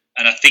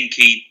 and I think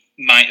he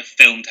might have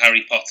filmed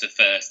Harry Potter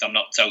first. I'm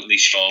not totally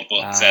sure,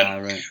 but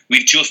right.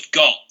 we've just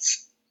done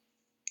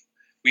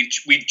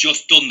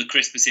the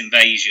Christmas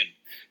Invasion,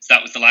 so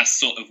that was the last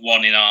sort of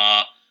one in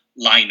our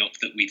lineup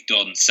that we've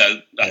done.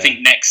 So I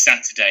think next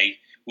Saturday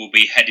we'll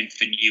be heading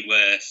for New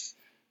Earth.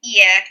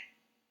 Yeah.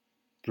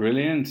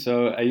 Brilliant.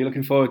 So are you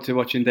looking forward to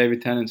watching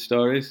David Tennant's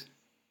stories?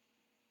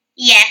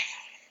 Yeah.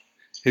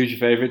 Who's your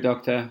favourite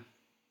Doctor?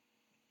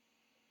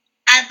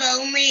 I've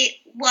only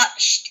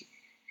watched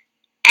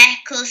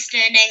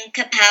Eccleston and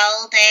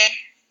Capaldi.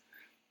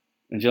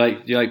 And do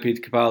you like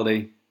Peter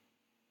Capaldi?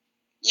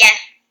 Yeah.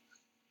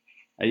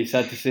 Are you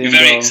sad to see You're him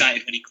very go?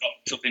 excited when he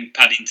cropped up in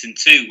Paddington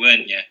 2,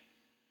 weren't you?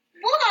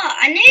 What?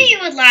 I knew you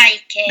would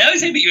like it. No,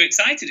 but you're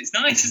excited. It's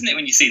nice, isn't it,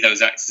 when you see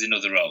those actors in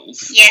other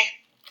roles? Yeah.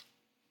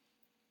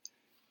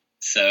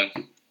 So,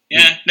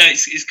 yeah, no,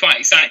 it's quite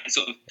exciting,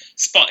 sort of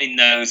spotting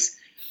those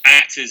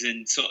actors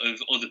and sort of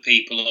other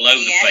people all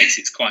over the place.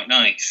 It's quite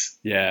nice.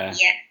 Yeah.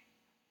 Yeah.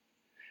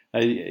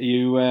 Are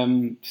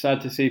you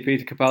sad to see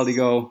Peter Capaldi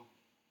go?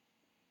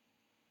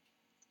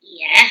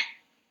 Yeah.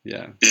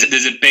 Yeah.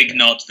 There's a big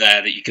nod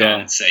there that you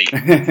can't see.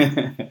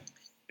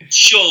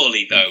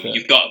 Surely, though,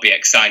 you've got to be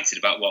excited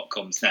about what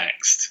comes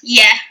next.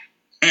 Yeah.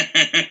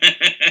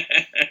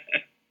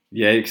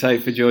 Yeah,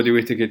 excited for Jodie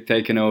Whittaker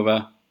taking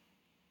over.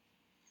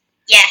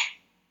 Yeah.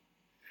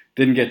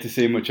 Didn't get to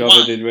see much of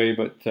her, did we?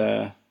 But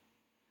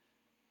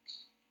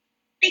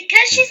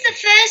Because she's the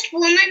first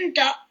woman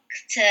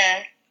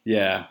Doctor.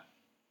 yeah,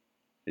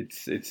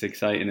 it's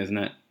exciting, isn't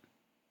it?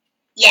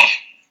 Yeah.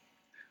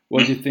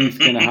 What do you think's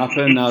going to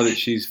happen now that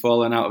she's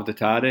fallen out of the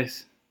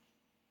TARDIS?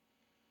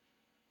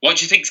 What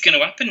do you think's going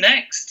to happen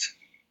next?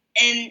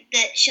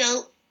 That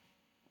she'll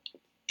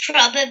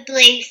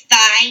probably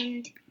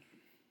find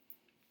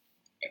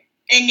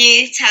a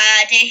new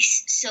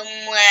TARDIS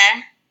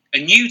somewhere. A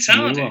new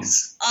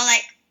TARDIS? Or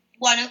like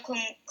one will come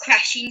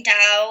crashing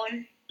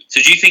down. So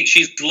do you think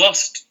she's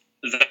lost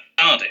the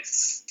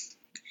TARDIS?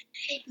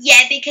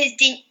 Yeah, because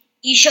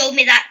you showed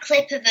me that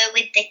clip of her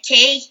with the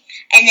key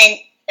and then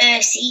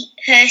her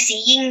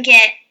seeing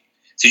it.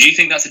 So do you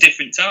think that's a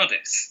different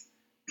TARDIS?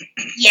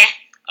 Yeah.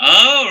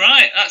 Oh,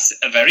 right. That's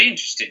a very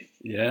interesting.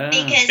 Yeah.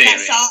 Because theory.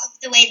 that's sort of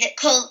the way that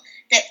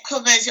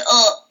covers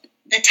up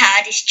the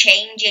TARDIS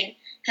changing,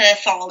 her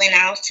falling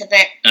out of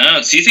it.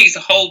 Oh, so you think it's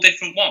a whole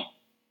different one?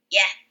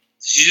 Yeah.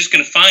 So she's just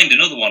going to find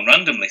another one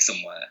randomly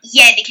somewhere?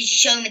 Yeah, because you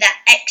showed me that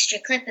extra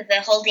clip of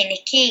her holding a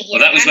key. Well,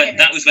 that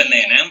was when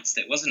they announced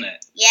it, wasn't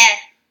it? Yeah.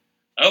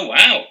 Oh,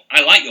 wow.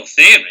 I like your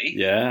theory.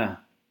 Yeah.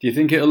 Do you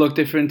think it'll look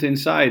different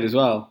inside as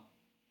well?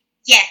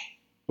 Yeah.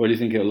 What do you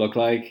think it'll look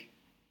like?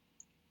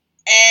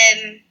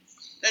 I'm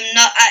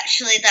not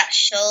actually that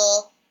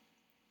sure,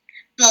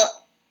 but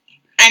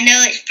I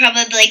know it's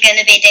probably going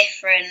to be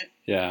different.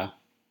 Yeah.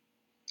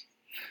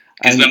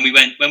 Because when we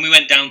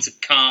went down to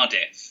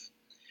Cardiff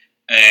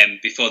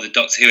before the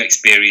Doctor Who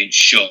experience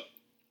shut,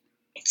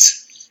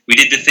 we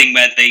did the thing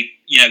where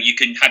you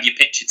can have your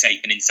picture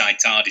taken inside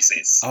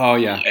TARDISes. Oh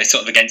yeah.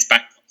 Sort of against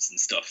backdrops and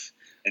stuff.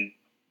 And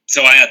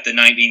so I had the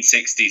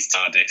 1960s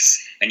TARDIS,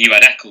 and you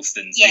had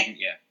Eccleston's, didn't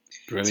you?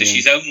 Brilliant. So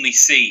she's only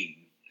seen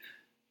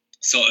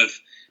sort of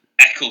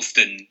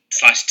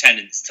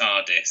Eccleston/Tennant's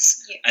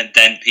TARDIS, and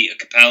then Peter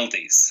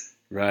Capaldi's.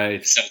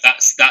 Right. So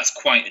that's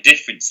quite a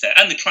difference there.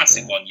 And the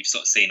classic one you've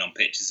sort of seen on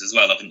pictures as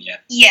well, haven't you?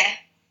 Yeah.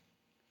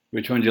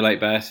 Which one do you like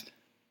best?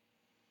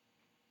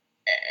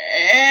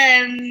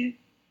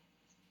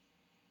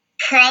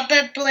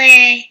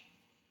 Probably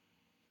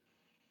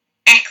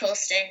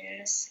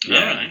Eccleston's. Yeah.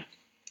 All right.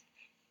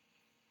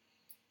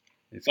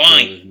 It's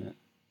Why? cool, isn't it?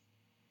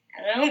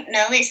 I don't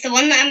know. It's the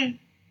one that I'm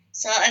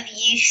sort of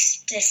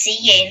used to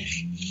seeing.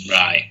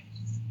 Right.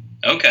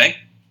 Okay.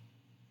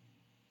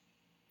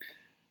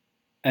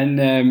 And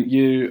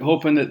you're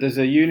hoping that there's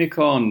a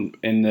unicorn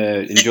in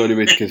Jodie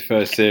Whittaker's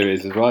first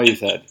series as well, you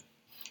said?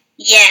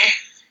 Yeah.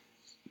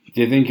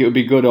 Do you think it would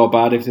be good or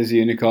bad if there's a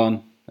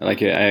unicorn?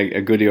 Like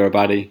a goodie or a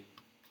baddie?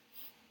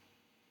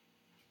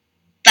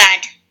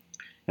 Bad.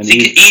 An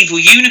Think an evil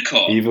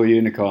unicorn? evil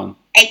unicorn.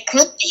 It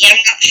could be, I'm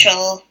not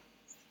sure.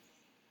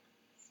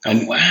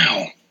 And Oh,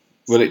 wow.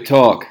 will it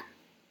talk?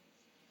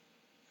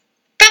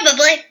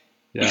 Probably.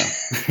 Yeah.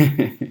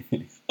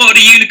 What would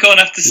a unicorn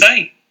have to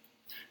say?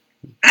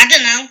 I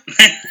don't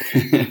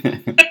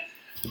know.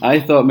 I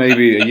thought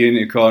maybe a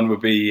unicorn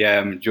would be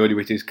Jodie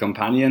Whittaker's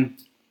companion.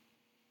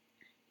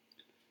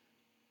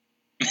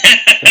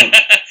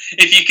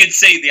 If you could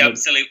see the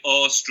absolute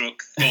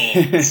awestruck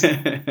thoughts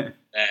there.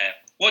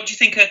 What do you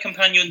think her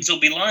companions will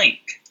be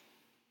like?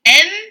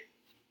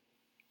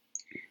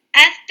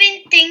 I've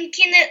been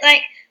thinking that,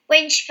 like,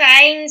 when she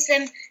finds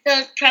them,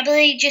 they'll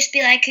probably just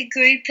be like a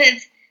group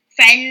of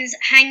friends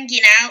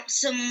hanging out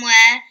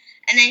somewhere,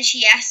 and then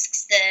she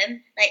asks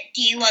them, like,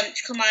 do you want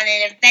to come on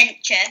an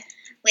adventure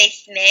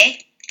with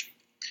me?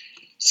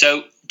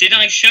 So, did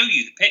I show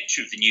you the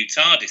picture of the new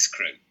TARDIS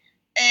crew?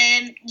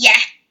 Yeah.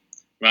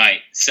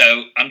 Right,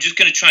 so I'm just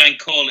going to try and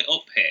call it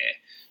up here.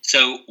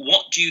 So,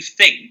 what do you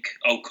think?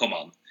 Oh, come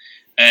on.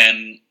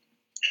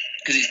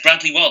 Because it's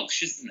Bradley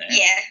Walsh, isn't it?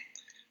 Yeah.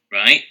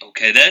 Right,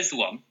 okay, there's the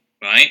one.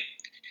 Right.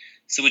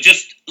 So, we're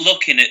just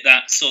looking at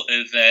that sort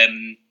of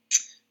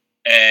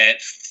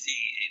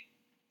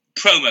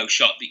promo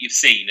shot that you've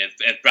seen of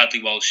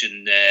Bradley Walsh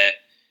and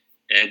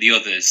the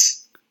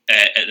others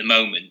at the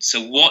moment.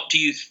 So, what do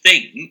you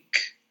think?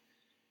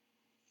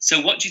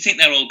 So, what do you think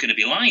they're all going to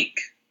be like?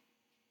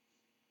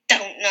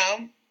 Don't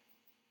know.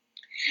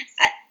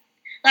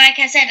 Like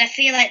I said, I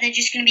feel like they're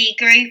just going to be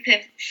a group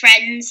of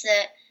friends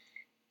that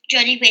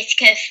Jodie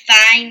Whittaker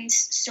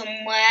finds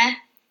somewhere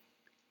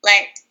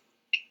like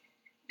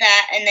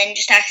that, and then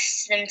just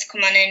asks them to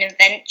come on an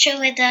adventure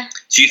with her.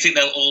 So you think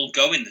they'll all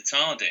go in the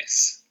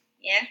TARDIS?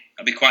 Yeah.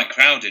 That'll be quite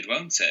crowded,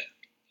 won't it?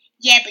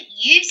 Yeah, but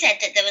you said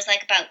that there was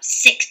like about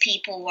 6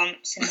 people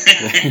once in the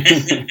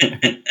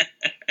TARDIS.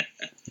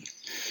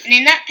 And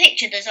in that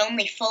picture, there's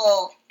only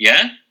 4.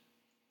 Yeah?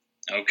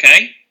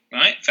 Okay,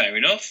 right, fair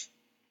enough.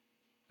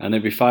 And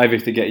it'd be 5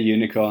 if they get a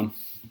unicorn.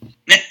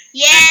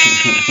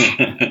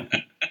 Yeah!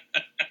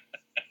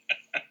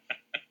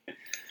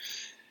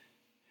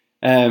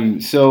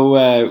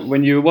 So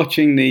when you were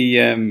watching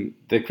the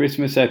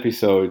Christmas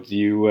episode,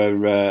 you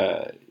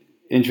were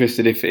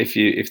interested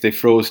if they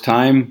froze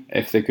time,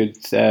 if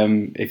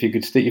you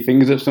could stick your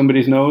fingers up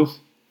somebody's nose.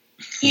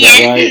 Is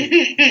that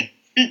right?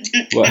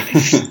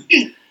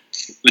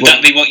 Would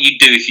that be what you'd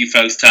do if you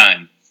froze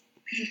time?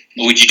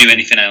 Or would you do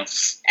anything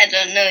else? I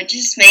don't know,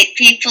 just make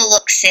people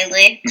look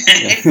silly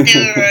if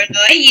they were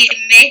annoying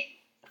me.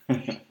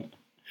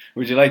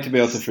 Would you like to be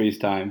able to freeze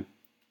time?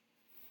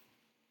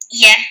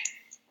 Yeah.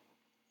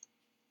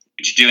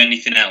 Would you do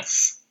anything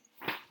else?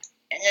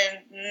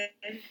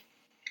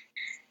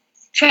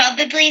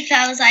 Probably if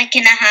I was like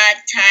in a hard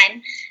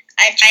time,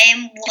 I'd try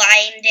and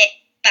wind it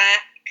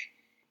back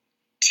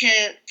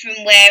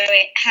from where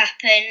it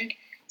happened,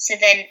 so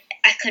then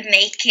I could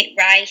make it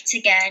right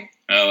again.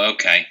 Oh,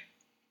 okay.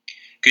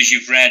 Because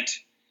you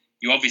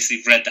obviously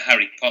have read the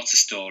Harry Potter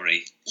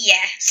story.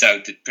 Yeah. So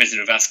the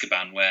Prisoner of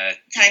Azkaban, where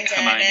Time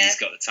Hermione's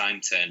turner. got the time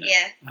turner.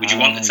 Yeah. Would you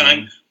want a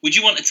time? Would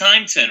you want a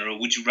time turner, or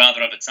would you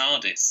rather have a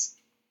TARDIS?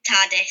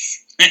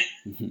 TARDIS.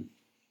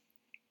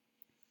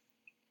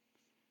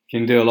 You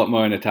can do a lot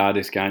more in a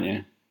TARDIS, can't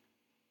you?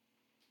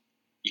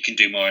 You can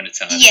do more in a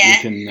TARDIS. Yeah.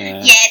 You can,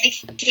 Yeah,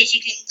 because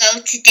you can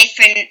go to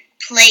different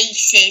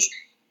places.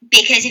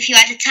 Because if you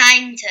had a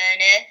time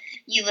turner,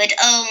 you would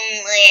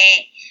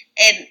only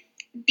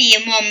be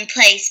in one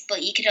place,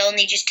 but you could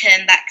only just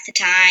turn back the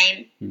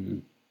time. Mm-hmm.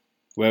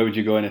 Where would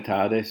you go in a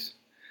TARDIS?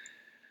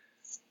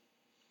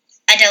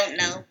 I don't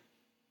know.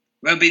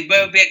 Where would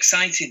be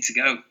exciting to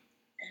go?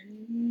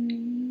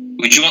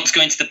 Would you want to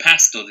go into the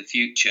past or the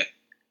future?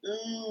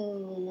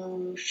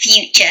 Ooh,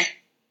 future.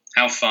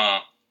 How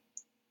far?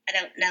 I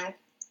don't know.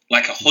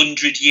 Like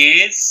 100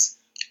 years?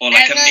 Or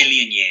like a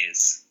million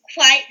years?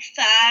 Quite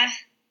far.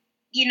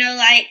 You know,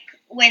 like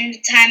when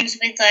times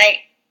with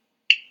like,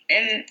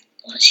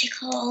 what's she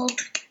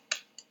called?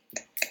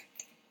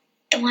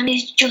 The one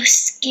who's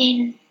just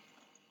skinned.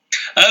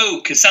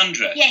 Oh,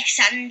 Cassandra. Yeah,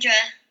 Cassandra.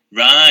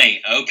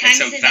 Right. Okay. Times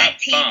So with that like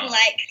people far.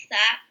 like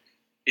that.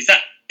 Is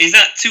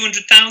that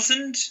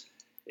 200,000?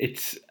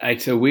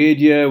 It's a weird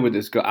year with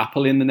it's got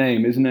Apple in the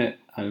name, isn't it?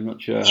 I'm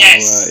not sure.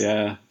 Yes.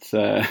 How, it's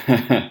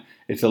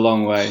it's a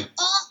long way.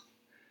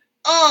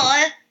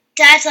 Or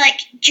Dad's like,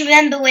 do you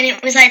remember when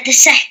it was like the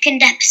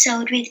second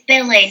episode with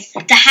Billy,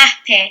 the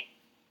happy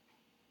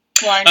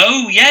one?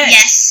 Oh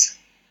yes.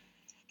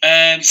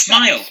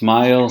 Smile.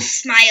 Smile.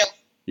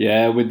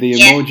 Yeah, with the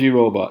Yeah. emoji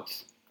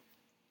robots.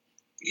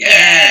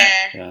 Yeah.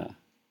 Yeah.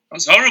 That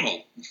was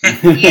horrible.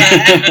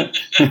 Yeah.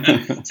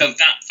 So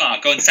that far,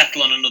 go and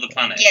settle on another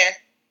planet. Yeah.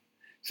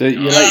 So you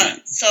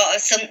like? Sort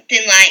of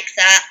something like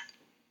that.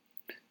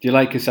 Do you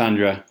like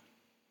Cassandra?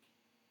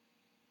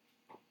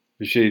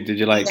 Did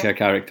you like her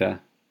character?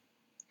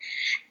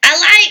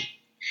 I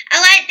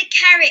like the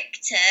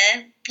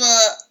character,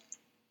 but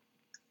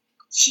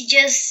she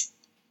just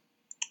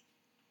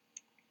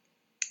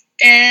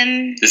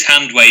There's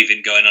hand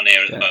waving going on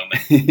here at the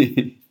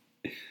moment.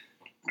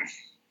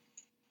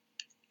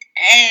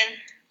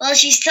 well,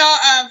 she's sort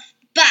of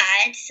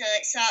bad, so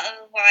it's sort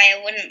of why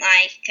I wouldn't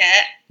like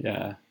her.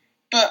 Yeah.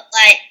 But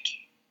like,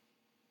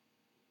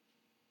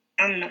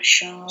 I'm not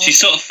sure. She's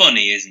sort of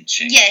funny, isn't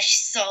she? Yeah,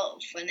 she's sort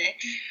of funny.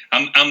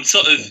 I'm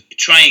sort of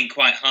trying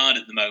quite hard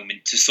at the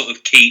moment to sort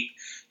of keep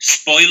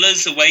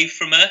spoilers away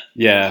from her.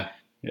 Yeah.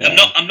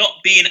 I'm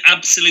not being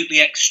absolutely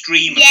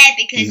extreme. Yeah,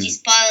 because you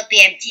spoiled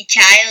the empty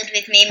child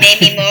with me, made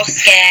me more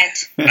scared.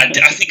 I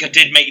think I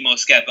did make you more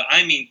scared, but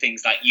I mean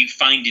things like you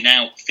finding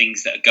out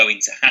things that are going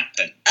to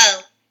happen.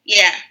 Oh,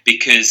 yeah.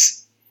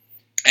 Because,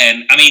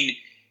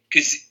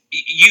 because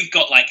you've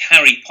got like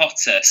Harry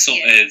Potter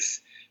sort of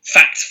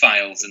fact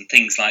files and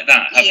things like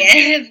that, haven't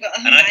you? I've got a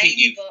And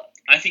book.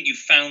 I think you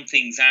found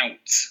things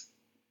out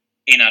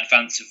in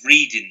advance of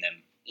reading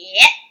them.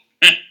 Yeah.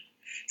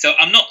 So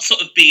I'm not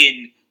sort of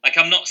being like,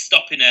 I'm not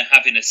stopping her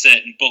having a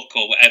certain book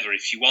or whatever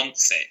if she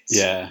wants it.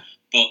 Yeah.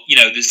 But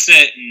there's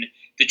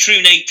the true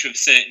nature of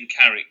certain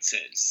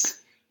characters,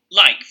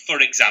 like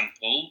for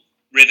example,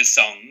 River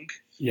Song.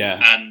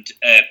 Yeah. And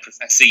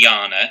Professor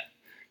Yana.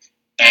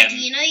 Dad,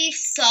 you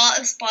sort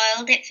of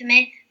spoiled it for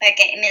me by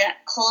getting me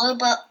that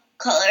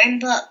colouring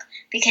book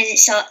because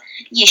it's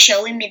you're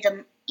showing me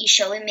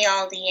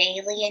all the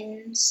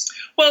aliens.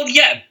 Well,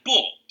 yeah,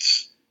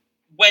 but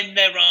when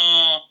there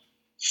are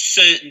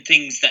certain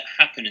things that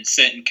happen and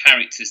certain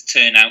characters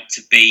turn out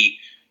to be,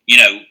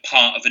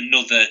 part of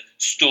another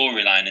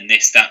storyline and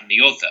this, that, and the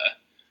other,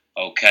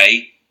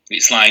 okay,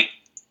 it's like,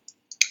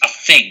 I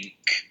think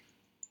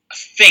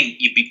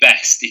you'd be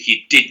best if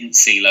you didn't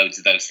see loads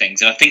of those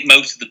things. And I think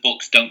most of the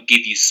books don't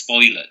give you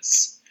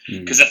spoilers.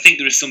 Because I think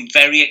there are some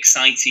very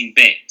exciting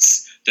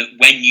bits that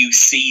when you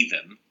see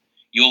them,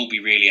 you'll be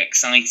really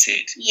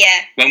excited.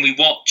 Yeah. When we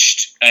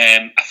watched,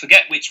 I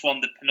forget which one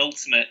the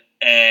penultimate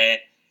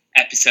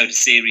episode of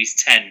Series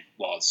 10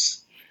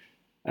 was.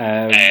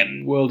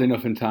 World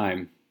Enough in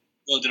Time.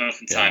 World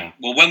Enough in Time.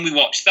 Well, when we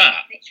watched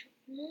that,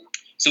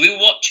 so we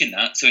were watching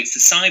that, so it's the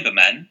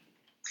Cybermen,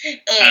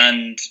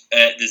 and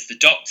there's the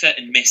Doctor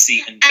and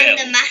Missy and Bill.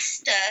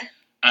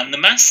 And the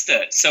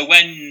Master. So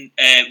when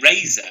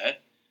Razor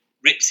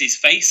rips his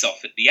face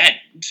off at the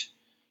end,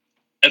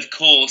 of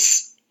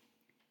course,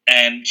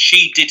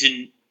 she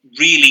didn't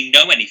really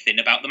know anything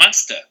about the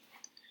Master.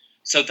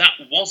 So that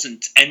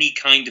wasn't any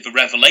kind of a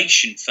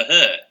revelation for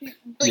her.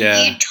 But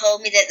you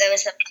told me that there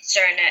was a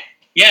Master in it.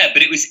 Yeah,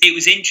 but it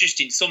was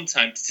interesting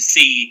sometimes to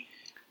see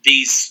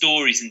these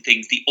stories and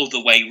things the other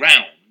way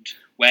round,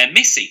 where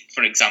Missy,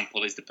 for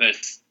example, is the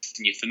person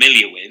you're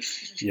familiar with,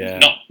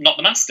 not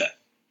the Master.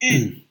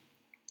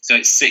 So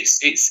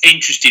it's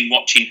interesting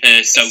watching her.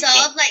 It's sort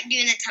of like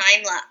doing a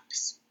time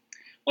lapse.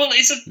 Well,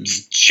 it's a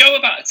show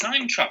about a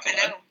time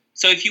traveller.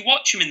 So if you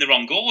watch them in the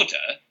wrong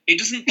order, it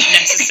doesn't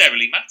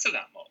necessarily matter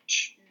that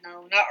much.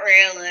 No, not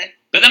really.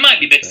 But there might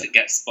be bits that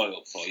get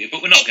spoiled for you,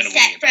 but we're not going to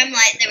worry about Except from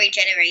like the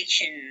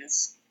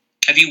regenerations.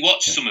 Have you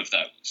watched some of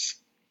those?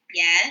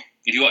 Yeah.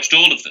 Have you watched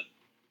all of them?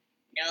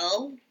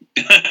 No.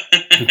 I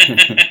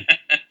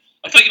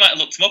thought you might have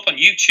looked them up on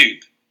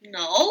YouTube.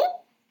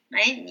 No,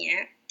 I ain't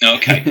yet.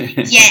 Okay.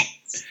 Yet.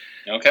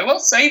 Okay, well,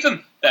 save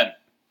them then.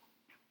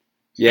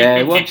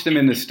 Yeah, watch them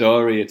in the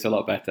story. It's a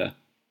lot better.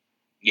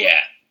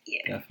 Yeah.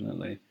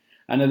 Definitely.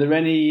 And are there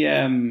any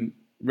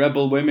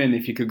rebel women,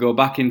 if you could go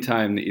back in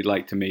time, that you'd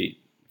like to meet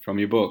from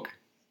your book?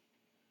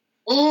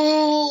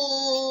 Ooh.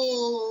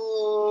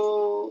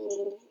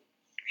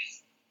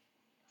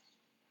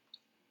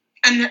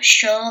 I'm not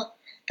sure.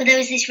 But there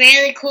was this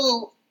really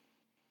cool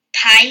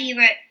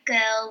pirate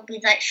girl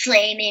with like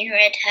flaming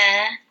red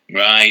hair.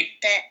 Right.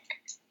 That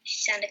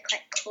she sounded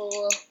quite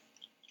cool.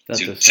 That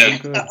does I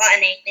sound forgot good. what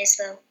her name is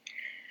though.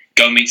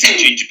 Go meet some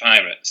ginger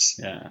pirates.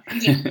 Yeah.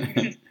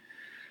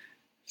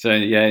 So,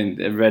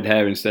 red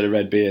hair instead of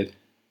red beard.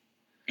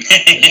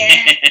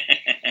 Yeah.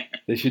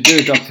 They should do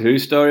a Doctor Who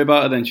story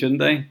about her then,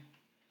 shouldn't they?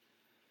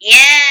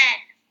 Yeah.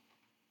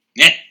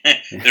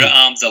 Their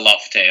arms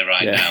aloft here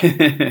now.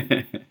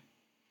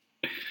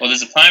 Well,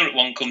 there's a pirate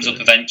one comes up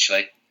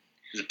eventually.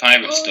 There's a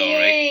pirate story.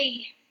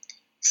 Yay.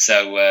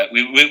 So we're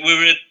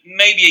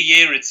maybe a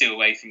year or two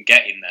away from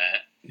getting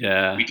there.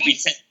 Yeah.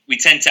 We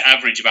tend to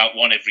average about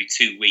one every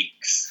 2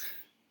 weeks.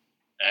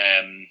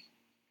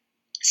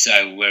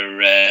 So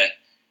we're...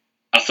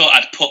 I thought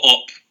I'd put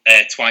up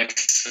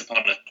Twice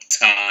Upon a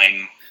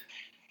Time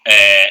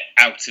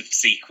out of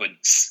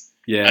sequence,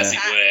 as it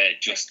were,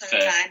 just for...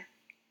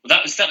 Well,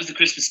 that was the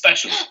Christmas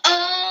special.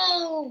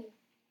 Oh!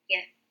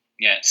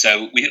 Yeah,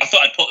 so I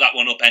thought I'd put that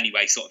one up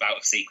anyway, sort of out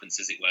of sequence,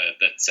 as it were.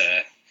 But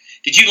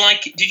did you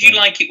like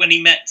it when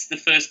he met the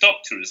First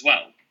Doctor as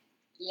well?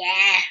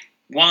 Yeah.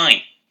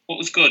 Why? What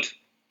was good?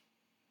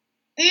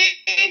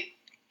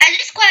 I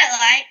just quite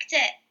liked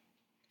it.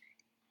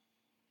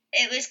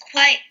 It was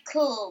quite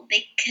cool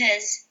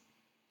because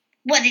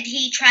what did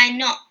he try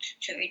not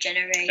to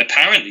regenerate?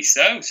 Apparently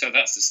so. So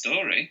that's the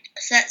story.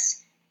 So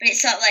but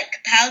it's sort of like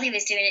Capaldi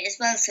was doing it as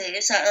well. So it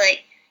was sort of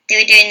like they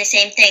were doing the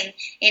same thing,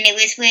 and it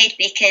was weird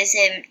because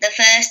the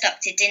first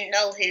Doctor didn't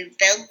know who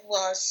Bill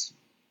was.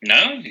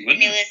 No, he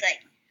wouldn't. And it was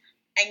like,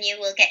 and you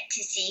will get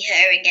to see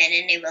her again,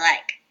 and they were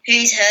like,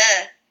 "Who's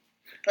her?"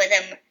 But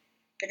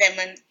then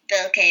when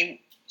Bill came,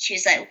 she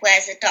was like,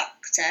 "Where's the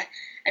Doctor?"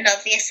 And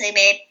obviously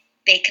maybe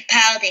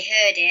Capaldi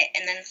heard it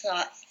and then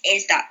thought,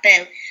 "Is that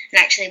Bill?" And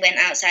actually went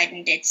outside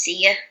and did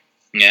see her.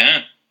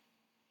 Yeah.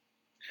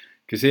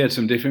 Because he had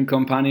some different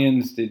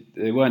companions.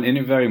 They weren't in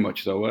it very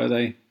much, though, were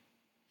they?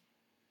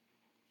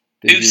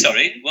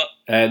 Sorry? What?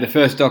 The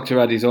first Doctor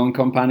had his own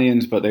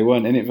companions, but they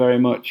weren't in it very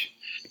much.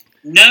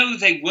 No,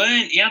 they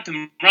weren't. He had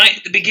them right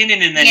at the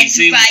beginning, and then he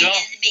zoomed right off.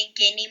 At the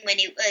beginning when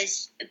it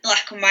was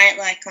black and white,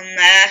 like on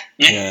there.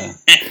 Yeah.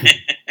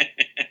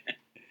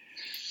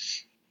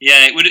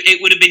 Yeah,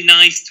 it would have been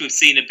nice to have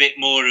seen a bit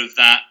more of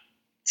that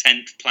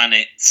 10th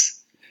Planet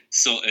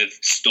sort of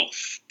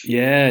stuff.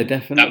 Yeah,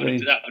 definitely.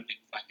 That would be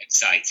quite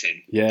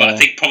exciting. Yeah. But I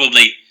think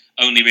probably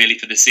only really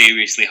for the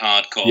seriously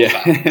hardcore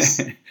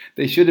fans.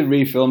 They should have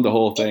refilmed the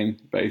whole thing,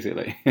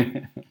 basically.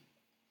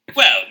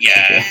 Well,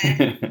 yeah.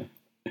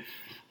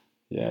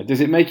 Yeah.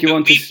 Does it make you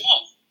want to...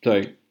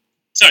 Sorry,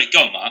 go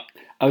on, Mark.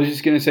 I was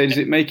just going to say, does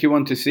it make you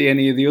want to see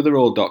any of the other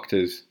old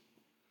Doctors?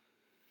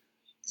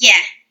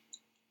 Yeah.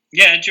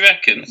 Yeah, do you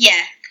reckon?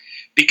 Yeah.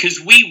 Because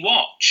we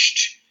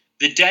watched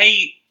the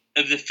day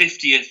of the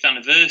 50th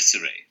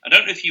anniversary. I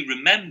don't know if you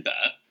remember,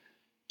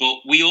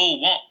 but we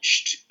all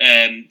watched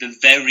the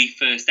very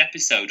first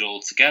episode all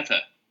together.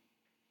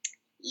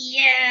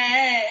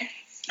 Yeah.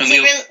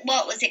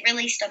 What was it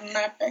released on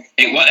my birthday?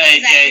 It was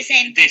the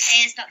same day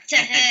as Doctor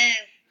Who.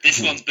 This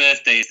one's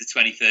birthday is the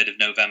 23rd of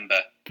November.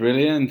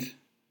 Brilliant.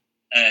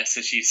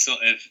 So she's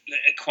sort of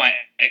quite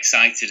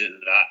excited at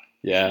that.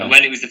 Yeah. And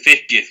when it was the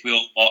 50th, we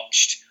all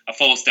watched. I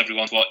forced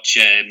everyone to watch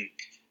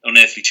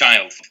Unearthly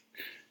Child.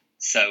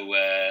 So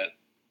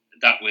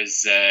that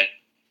was it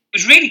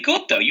was really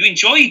good though. You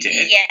enjoyed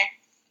it. Yeah.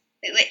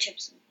 Wait, which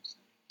episode?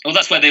 Well,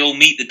 that's where they all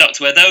meet the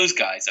Doctor. Where those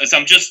guys? As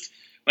I'm just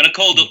when I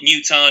called up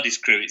New TARDIS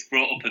Crew, it's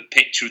brought up a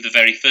picture of the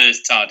very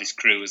first TARDIS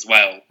Crew as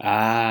well.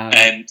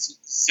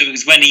 So it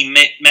was when he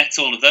met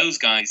all of those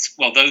guys.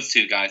 Well, those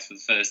two guys for the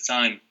first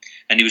time,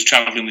 and he was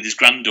travelling with his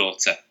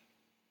granddaughter.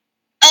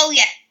 Oh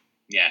yeah.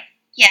 Yeah.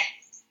 Yeah.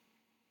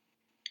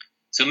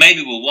 So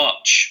maybe we'll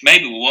watch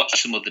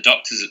some of the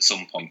Doctors at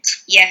some point.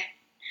 Yeah.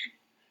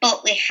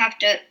 But we have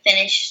to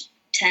finish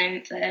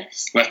 10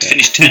 first. We have to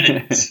finish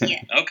Tennant?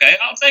 Yeah. Okay,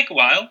 that'll take a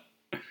while.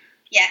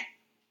 Yeah.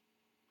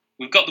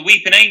 We've got the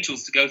Weeping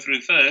Angels to go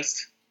through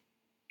first.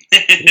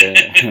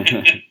 Yeah.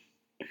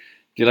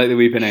 Do you like the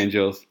Weeping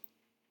Angels?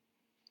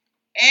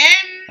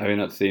 Have you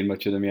not seen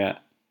much of them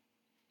yet?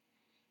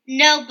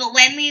 No, but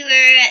when we were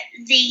at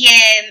the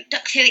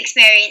Doctor Who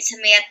experience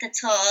and we had the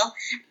tour,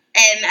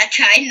 I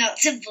tried not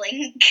to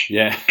blink.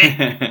 Yeah.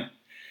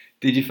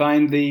 Did you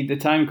find the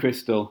time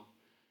crystal?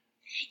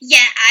 Yeah,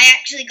 I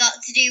actually got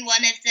to do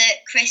one of the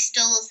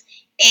crystals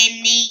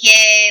in the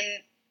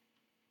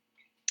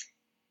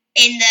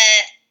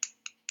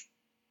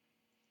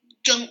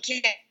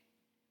junkyard.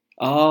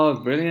 Oh,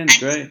 brilliant!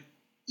 Great.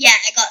 Yeah,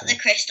 I got the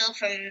crystal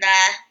from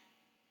there.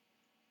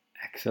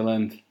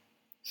 Excellent.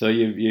 So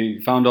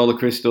you found all the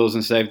crystals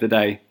and saved the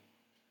day?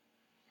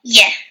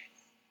 Yeah.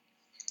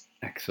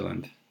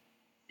 Excellent.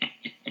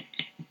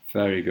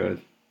 Very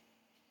good.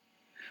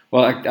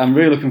 Well, I'm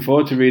really looking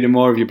forward to reading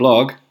more of your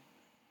blog.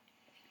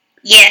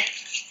 Yeah.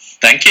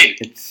 Thank you.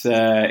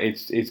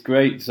 It's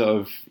great,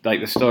 sort of like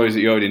the stories that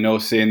you already know,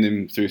 seeing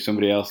them through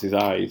somebody else's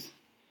eyes.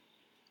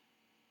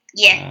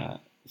 Yeah.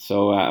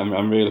 So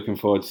I'm really looking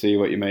forward to see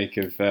what you make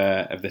of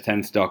the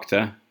 10th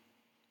Doctor.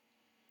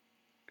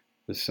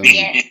 There's some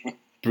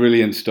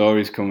brilliant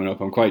stories coming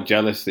up. I'm quite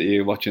jealous that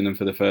you're watching them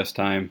for the first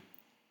time.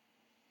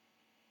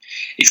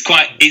 It's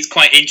quite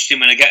interesting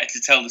when I get her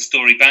to tell the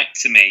story back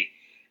to me.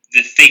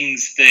 The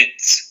things the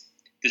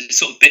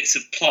sort of bits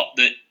of plot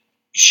that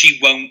she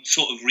won't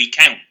sort of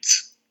recount.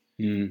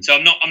 So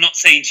I'm not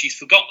saying she's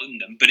forgotten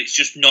them, but it's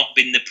just not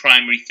been the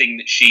primary thing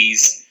that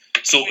she's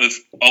sort of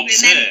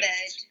observed. Remembered.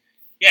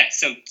 Yeah,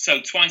 so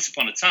Twice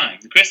Upon a Time,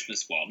 the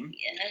Christmas one,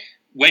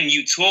 when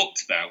you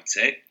talked about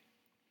it,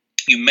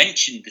 you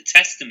mentioned the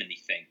testimony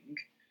thing,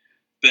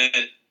 but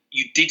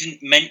you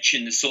didn't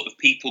mention the sort of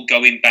people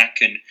going back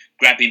and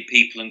grabbing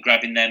people and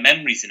grabbing their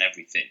memories and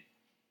everything.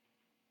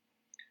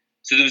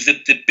 So there was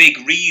the big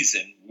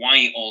reason why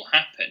it all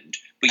happened,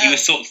 but you were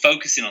sort of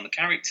focusing on the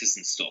characters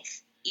and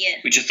stuff,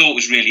 which I thought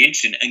was really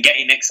interesting, and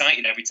getting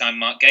excited every time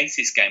Mark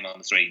Gatiss came on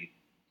the screen.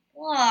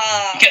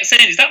 Wow. You kept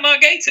saying, "Is that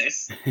Mark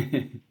Gatiss?"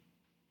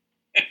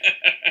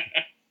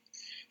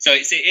 So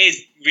it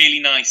is really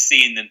nice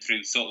seeing them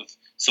through sort of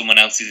someone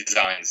else's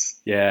eyes.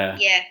 Yeah.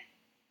 Yeah.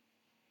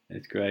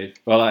 It's great.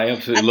 Well, I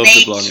absolutely love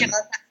the blogging.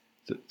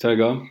 So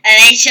go on. And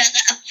I should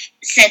have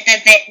said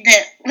the bit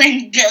that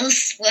when Bill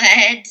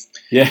sweared.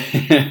 Yeah.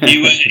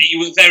 You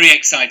were very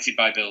excited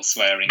by Bill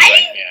swearing,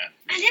 weren't you?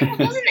 I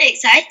wasn't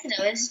excited.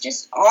 I was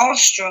just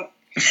awestruck.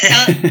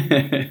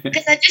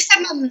 Because I just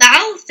had my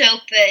mouth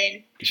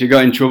open. She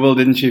got in trouble,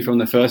 didn't she, from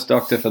the first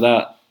Doctor for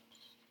that?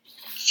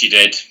 She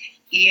did.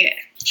 Yeah.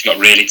 She got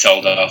really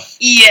told off.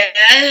 Yeah.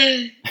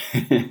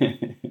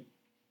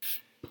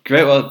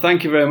 Great. Well,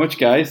 thank you very much,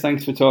 guys.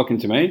 Thanks for talking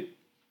to me.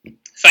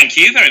 Thank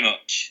you very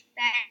much.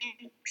 Thanks.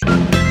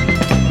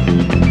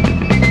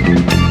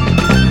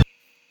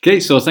 Okay,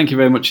 so thank you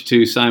very much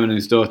to Simon and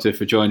his daughter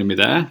for joining me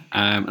there.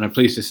 And I'm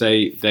pleased to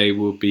say they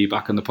will be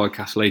back on the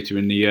podcast later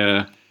in the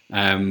year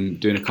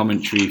doing a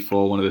commentary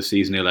for one of the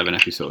season 11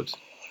 episodes.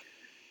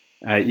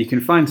 You can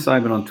find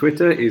Simon on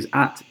Twitter, is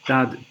at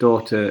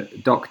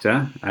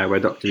daddaughter.doctor, where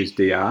doctor is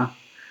DR.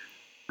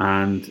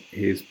 And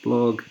his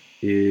blog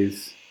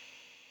is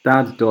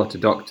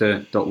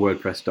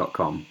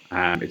daddaughter.wordpress.com.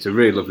 It's a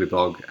really lovely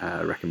blog.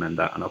 I recommend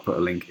that, and I'll put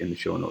a link in the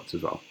show notes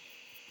as well.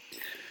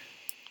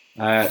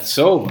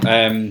 So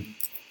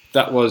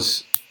that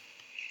was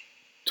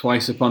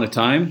Twice Upon a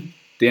Time,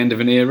 the end of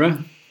an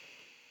era.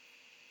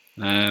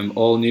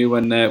 All new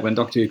when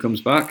Doctor Who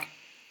comes back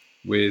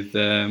with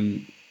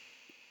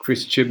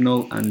Chris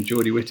Chibnall and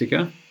Jodie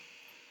Whittaker.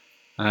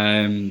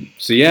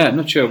 So yeah, I'm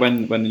not sure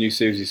when the new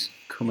series is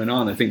coming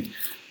on. I think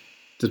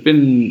there's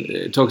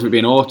been talks about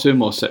being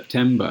autumn or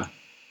September.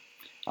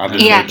 I've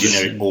just heard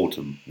generic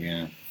autumn.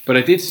 Yeah, but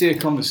I did see a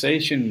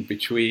conversation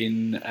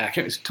between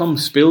it was Tom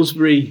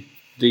Spilsbury,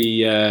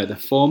 the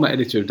former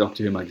editor of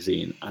Doctor Who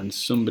magazine, and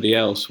somebody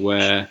else,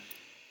 where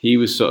he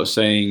was sort of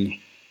saying,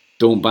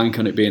 don't bank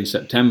on it being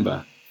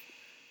September.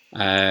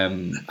 I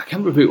can't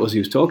remember who it was he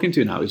was talking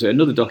to now. It was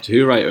another Doctor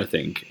Who writer, I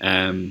think.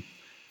 And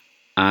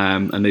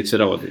they'd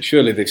said, oh, well,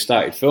 surely they've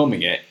started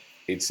filming it.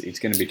 It's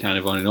going to be kind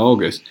of on in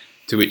August.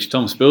 To which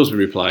Tom Spilsbury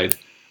replied,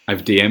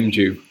 I've DM'd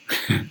you.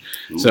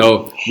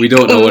 So we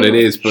don't know what it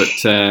is, but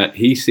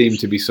he seemed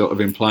to be sort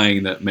of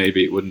implying that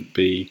maybe it wouldn't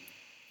be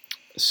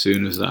as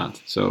soon as that.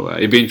 So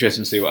it'd be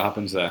interesting to see what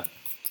happens there.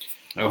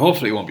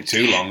 Hopefully it won't be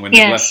too long when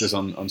they've left us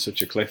on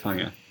such a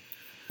cliffhanger.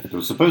 There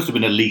was supposed to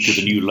have been a leak of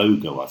the new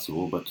logo I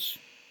saw, but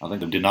I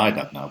think they've denied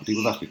that now. But it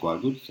was actually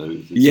quite good. So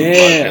it's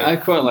I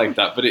quite like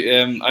that. But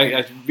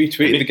I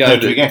retweeted the guy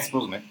that,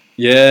 wasn't it?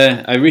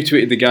 Yeah, I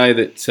retweeted the guy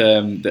that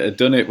had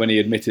done it when he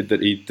admitted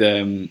that he'd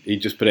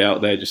just put it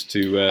out there just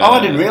to. I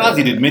didn't realise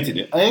he'd admitted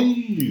it. Oh.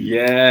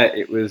 Yeah,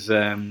 it was.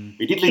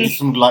 He did lead to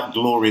some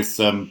glorious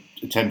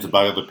attempts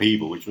by other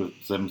people, which was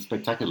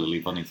spectacularly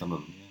funny. Some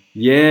of them.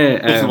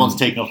 Yeah, the ones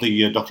taken off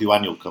the Doctor Who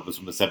annual covers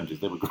from the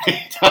 70s. They were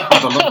great.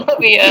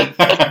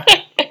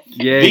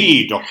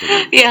 The Doctor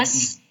Who.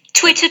 Yes.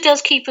 Twitter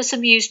does keep us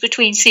amused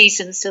between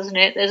seasons, doesn't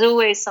it? There's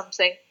always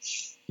something.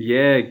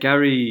 Yeah,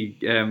 Gary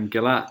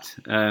Gillett.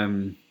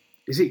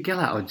 Is it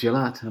Gillett or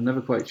Gillett? I'm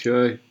never quite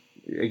sure.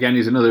 Again,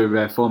 he's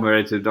another former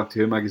editor of Doctor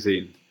Who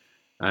magazine.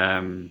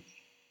 And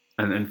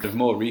the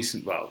more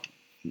recent, well,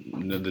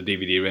 the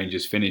DVD range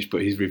is finished,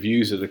 but his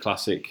reviews of the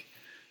classic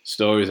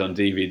stories on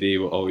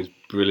DVD were always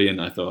brilliant,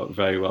 I thought,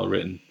 very well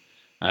written.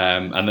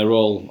 And they're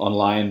all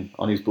online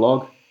on his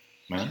blog.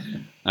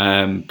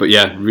 But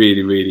yeah,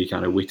 really, really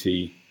kind of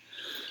witty,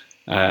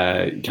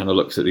 kind of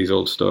looks at these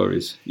old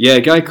stories. Yeah,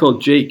 a guy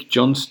called Jake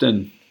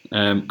Johnston,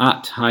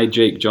 at Hi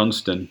Jake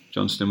Johnston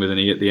with an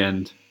E at the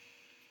end.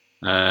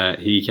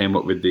 He came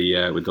up with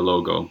the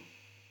logo,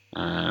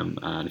 and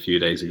a few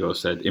days ago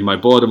said, in my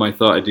boredom I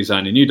thought I'd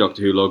design a new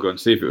Doctor Who logo and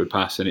see if it would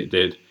pass, and it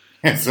did.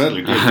 It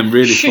certainly did. I'm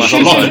really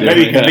flattered. A lot of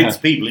very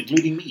convinced people,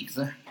 including me.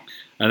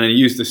 And then he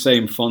used the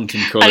same font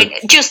and colour.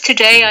 Just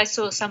today I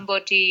saw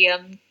somebody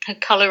had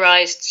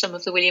colourised some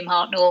of the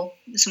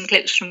some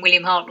clips from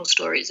William Hartnell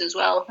stories as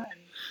well, and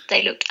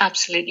they looked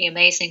absolutely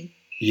amazing.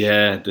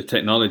 Yeah, the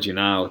technology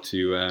now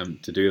to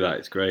do that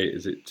is great.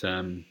 Is it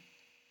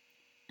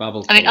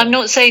Babel? I mean, I'm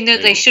not saying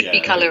that they should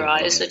be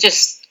colourised.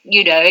 Just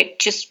you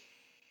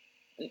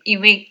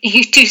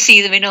do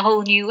see them in a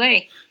whole new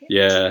way.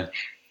 Yeah,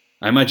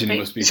 I imagine it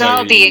must be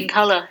Zarbi in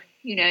colour.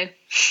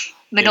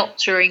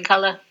 Menoptera in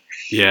colour.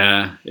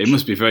 Yeah, it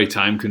must be very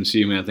time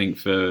consuming, I think,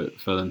 for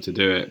them to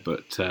do it.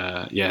 But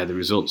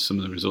some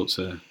of the results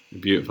are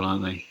beautiful,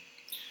 aren't they?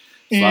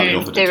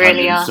 They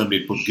really are.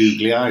 Somebody put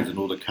googly eyes on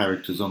all the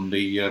characters on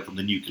the from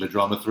the nuclear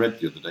drama Thread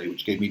the other day,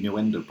 which gave me no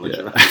end of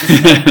pleasure.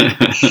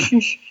 Yeah.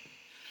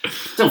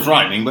 Still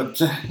frightening,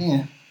 but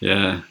yeah.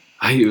 Yeah,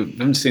 I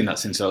haven't seen that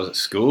since I was at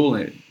school.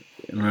 I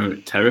remember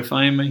it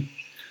terrifying me.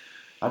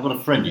 I've got a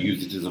friend who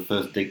used it as a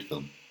first date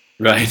film.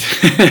 Right.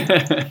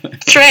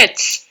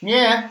 Threads.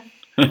 Yeah.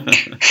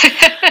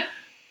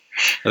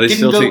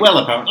 Didn't go well,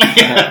 apparently.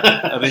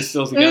 Are they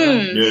still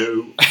together?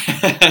 No.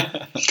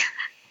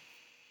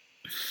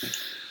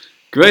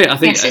 Great, I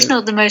think. Yes, it's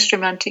not the most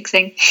romantic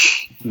thing.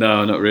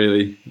 No, not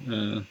really.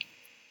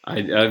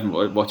 I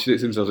haven't watched it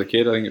since I was a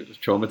kid. I think it was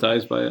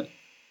traumatised by it.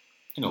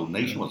 Old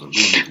Nation was a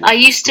really I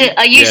used to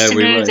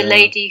know the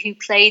lady who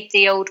played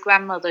the old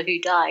grandmother who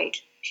died.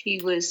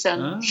 She was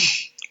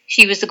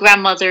the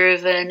grandmother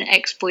of an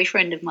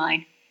ex-boyfriend of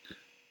mine.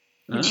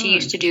 And she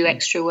used to do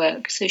extra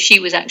work, so she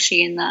was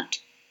actually in that.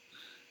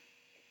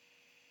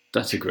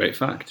 That's a great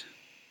fact.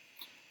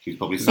 She's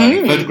probably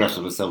signing photographs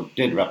of herself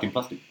dead, wrapped in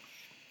plastic.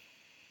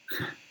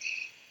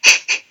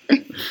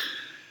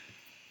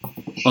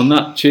 On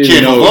that cheery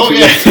Cheer note,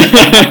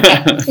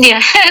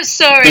 Yeah,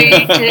 sorry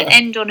to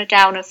end on a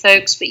downer,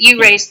 folks, but you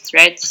raised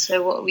threads,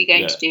 so what are we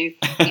going to do?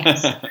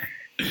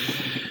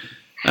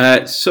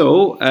 Yes.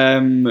 So,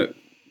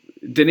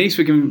 Denise,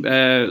 we can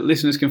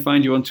listeners can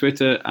find you on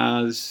Twitter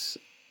as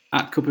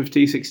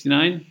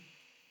 @CupOfTea69.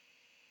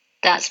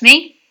 That's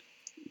me.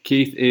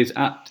 Keith is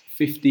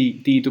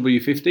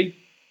 @50DW50.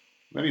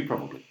 Maybe,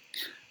 probably.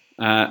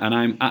 And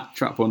I'm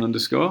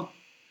 @Trapone_.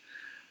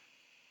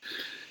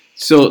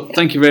 So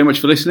thank you very much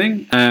for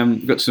listening.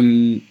 We've got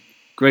some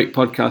great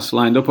podcasts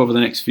lined up over the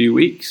next few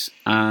weeks,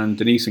 and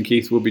Denise and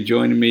Keith will be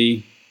joining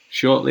me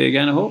shortly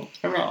again, I hope.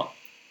 Hurrah!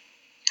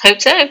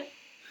 Hope so.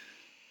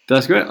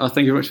 That's great.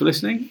 Thank you very much for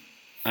listening,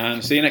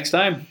 and see you next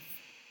time.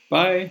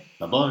 Bye.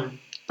 Bye-bye.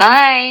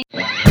 Bye.